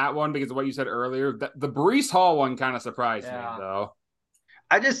at that one because of what you said earlier. The Breece Hall one kind of surprised me though.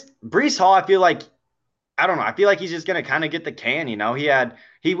 Breece Hall, I feel like I don't know. I feel like he's just gonna kind of get the can.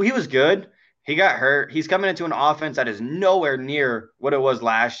 He was good. He got hurt. He's coming into an offense that is nowhere near what it was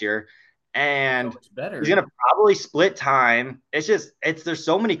last year. And he's going to probably split time. There's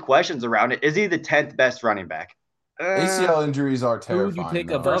so many questions around it. Is he the 10th best running back? ACL injuries are terrifying. Who would you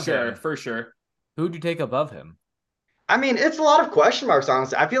take above him? For sure. Who would you take above him? I mean, it's a lot of question marks,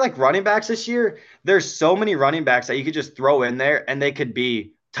 honestly. I feel like running backs this year, there's so many running backs that you could just throw in there and they could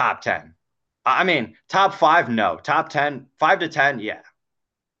be top 10. I mean, top 5, no. Top 10, 5 to 10, yeah.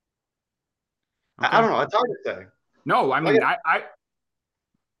 Okay. I don't know. It's hard to say. No, I mean,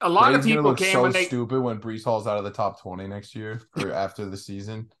 a lot of people came so when they stupid when Breece Hall's out of the top 20 next year or after the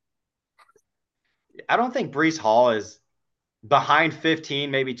season. I don't think Breece Hall is behind 15,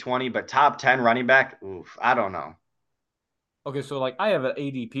 maybe 20, but top 10 running back. Oof, I don't know. Okay, so I have an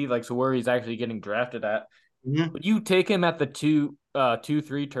ADP, so where he's actually getting drafted at. Mm-hmm. Would you take him at the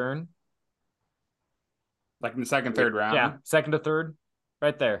 2-3 turn? Like in the 2nd, 3rd round? Yeah, 2nd to 3rd,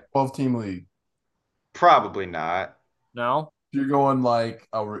 right there. 12-team league. Probably not. No. You're going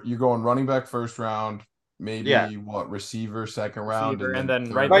running back 1st round, maybe receiver 2nd round, and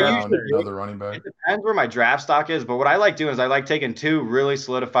then right round, another running back. It depends where my draft stock is, but what I like doing is I like taking 2 really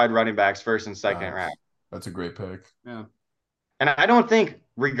solidified running backs 1st and 2nd round. That's a great pick. Yeah. And I don't think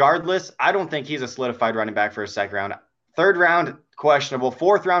he's a solidified running back for a 2nd round. 3rd round, questionable.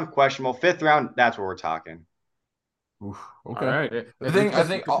 4th round, questionable. 5th round, that's what we're talking. Oof, okay. All right. I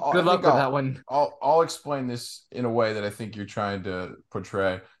think good luck with that one. I'll explain this in a way that I think you're trying to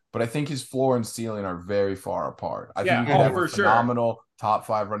portray, but I think his floor and ceiling are very far apart. I think he could have a phenomenal top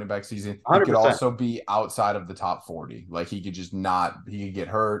 5 running back season. 100%. He could also be outside of the top 40. Like he could get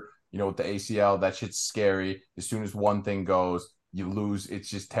hurt. With the ACL, that shit's scary. As soon as one thing goes, you lose. It's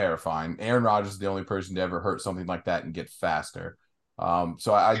just terrifying. Aaron Rodgers is the only person to ever hurt something like that and get faster.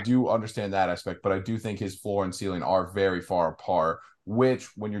 So I do understand that aspect, but I do think his floor and ceiling are very far apart, which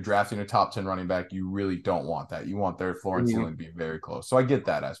when you're drafting a top 10 running back, you really don't want that. You want their floor and ceiling to be very close. So I get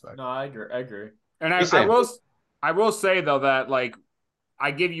that aspect. No, I agree. And I will say though that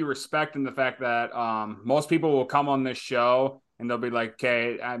I give you respect in the fact that most people will come on this show and they'll be like,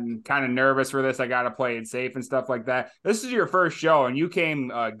 okay, I'm kind of nervous for this. I got to play it safe and stuff like that. This is your first show, and you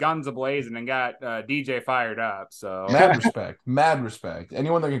came guns a-blazing and got DJ fired up. So mad respect.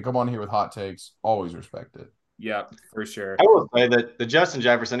 Anyone that can come on here with hot takes, always respect it. Yep, for sure. I will say that the Justin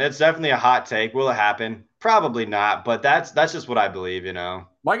Jefferson, it's definitely a hot take. Will it happen? Probably not, but that's just what I believe, you know.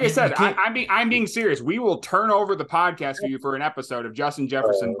 Like I You said, can't- I'm being serious. We will turn over the podcast to you for an episode of Justin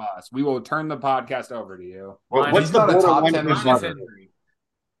Jefferson bust. We will turn the podcast over to you. What's he's the not a top borderline 10 of him receiver. busting?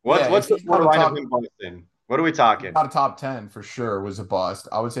 What's if the he's not a borderline top- of him busting? What are we talking? Not a top 10 for sure was a bust.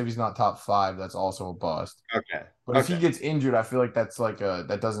 I would say if he's not top 5, that's also a bust. Okay. But if he Okay. gets injured, I feel like that's like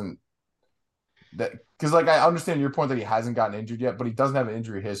because like I understand your point that he hasn't gotten injured yet, but he doesn't have an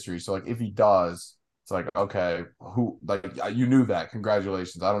injury history. So like if he does, it's like okay, who like you knew that?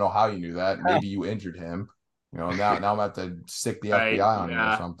 Congratulations. I don't know how you knew that. Maybe you injured him. You know, now I'm gonna have to stick the Right, FBI on you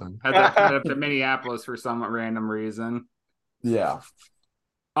yeah. or something. Had to head up to Minneapolis for some random reason. Yeah.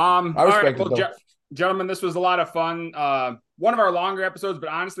 I I respect it, well, though. gentlemen, this was a lot of fun. One of our longer episodes, but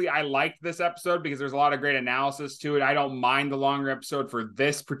honestly, I liked this episode because there's a lot of great analysis to it. I don't mind the longer episode for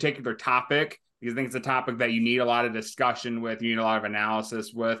this particular topic because I think it's a topic that you need a lot of discussion with, you need a lot of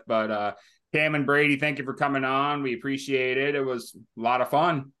analysis with. But Cam and Brady, thank you for coming on. We appreciate it. It was a lot of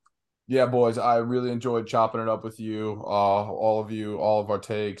fun. Yeah, boys, I really enjoyed chopping it up with you, all of you, all of our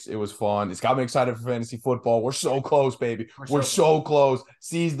takes. It was fun. It's got me excited for fantasy football. We're so close, baby. We're so close.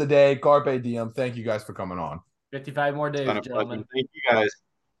 Seize the day. Carpe diem. Thank you guys for coming on. 55 more days, It's been a gentlemen. pleasure. Thank you guys.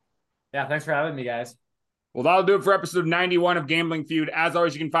 Yeah, thanks for having me, guys. Well, that'll do it for episode 91 of Gambling Feud. As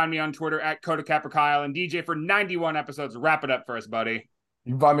always, you can find me on Twitter at Coda Capricile and DJ for 91 episodes. Wrap it up for us, buddy.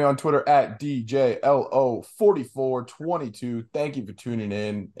 You can find me on Twitter at DJLO4422. Thank you for tuning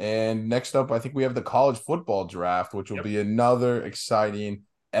in. And next up, I think we have the college football draft, which will be another exciting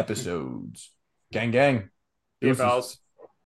episodes. Gang, gang. See you, fellas.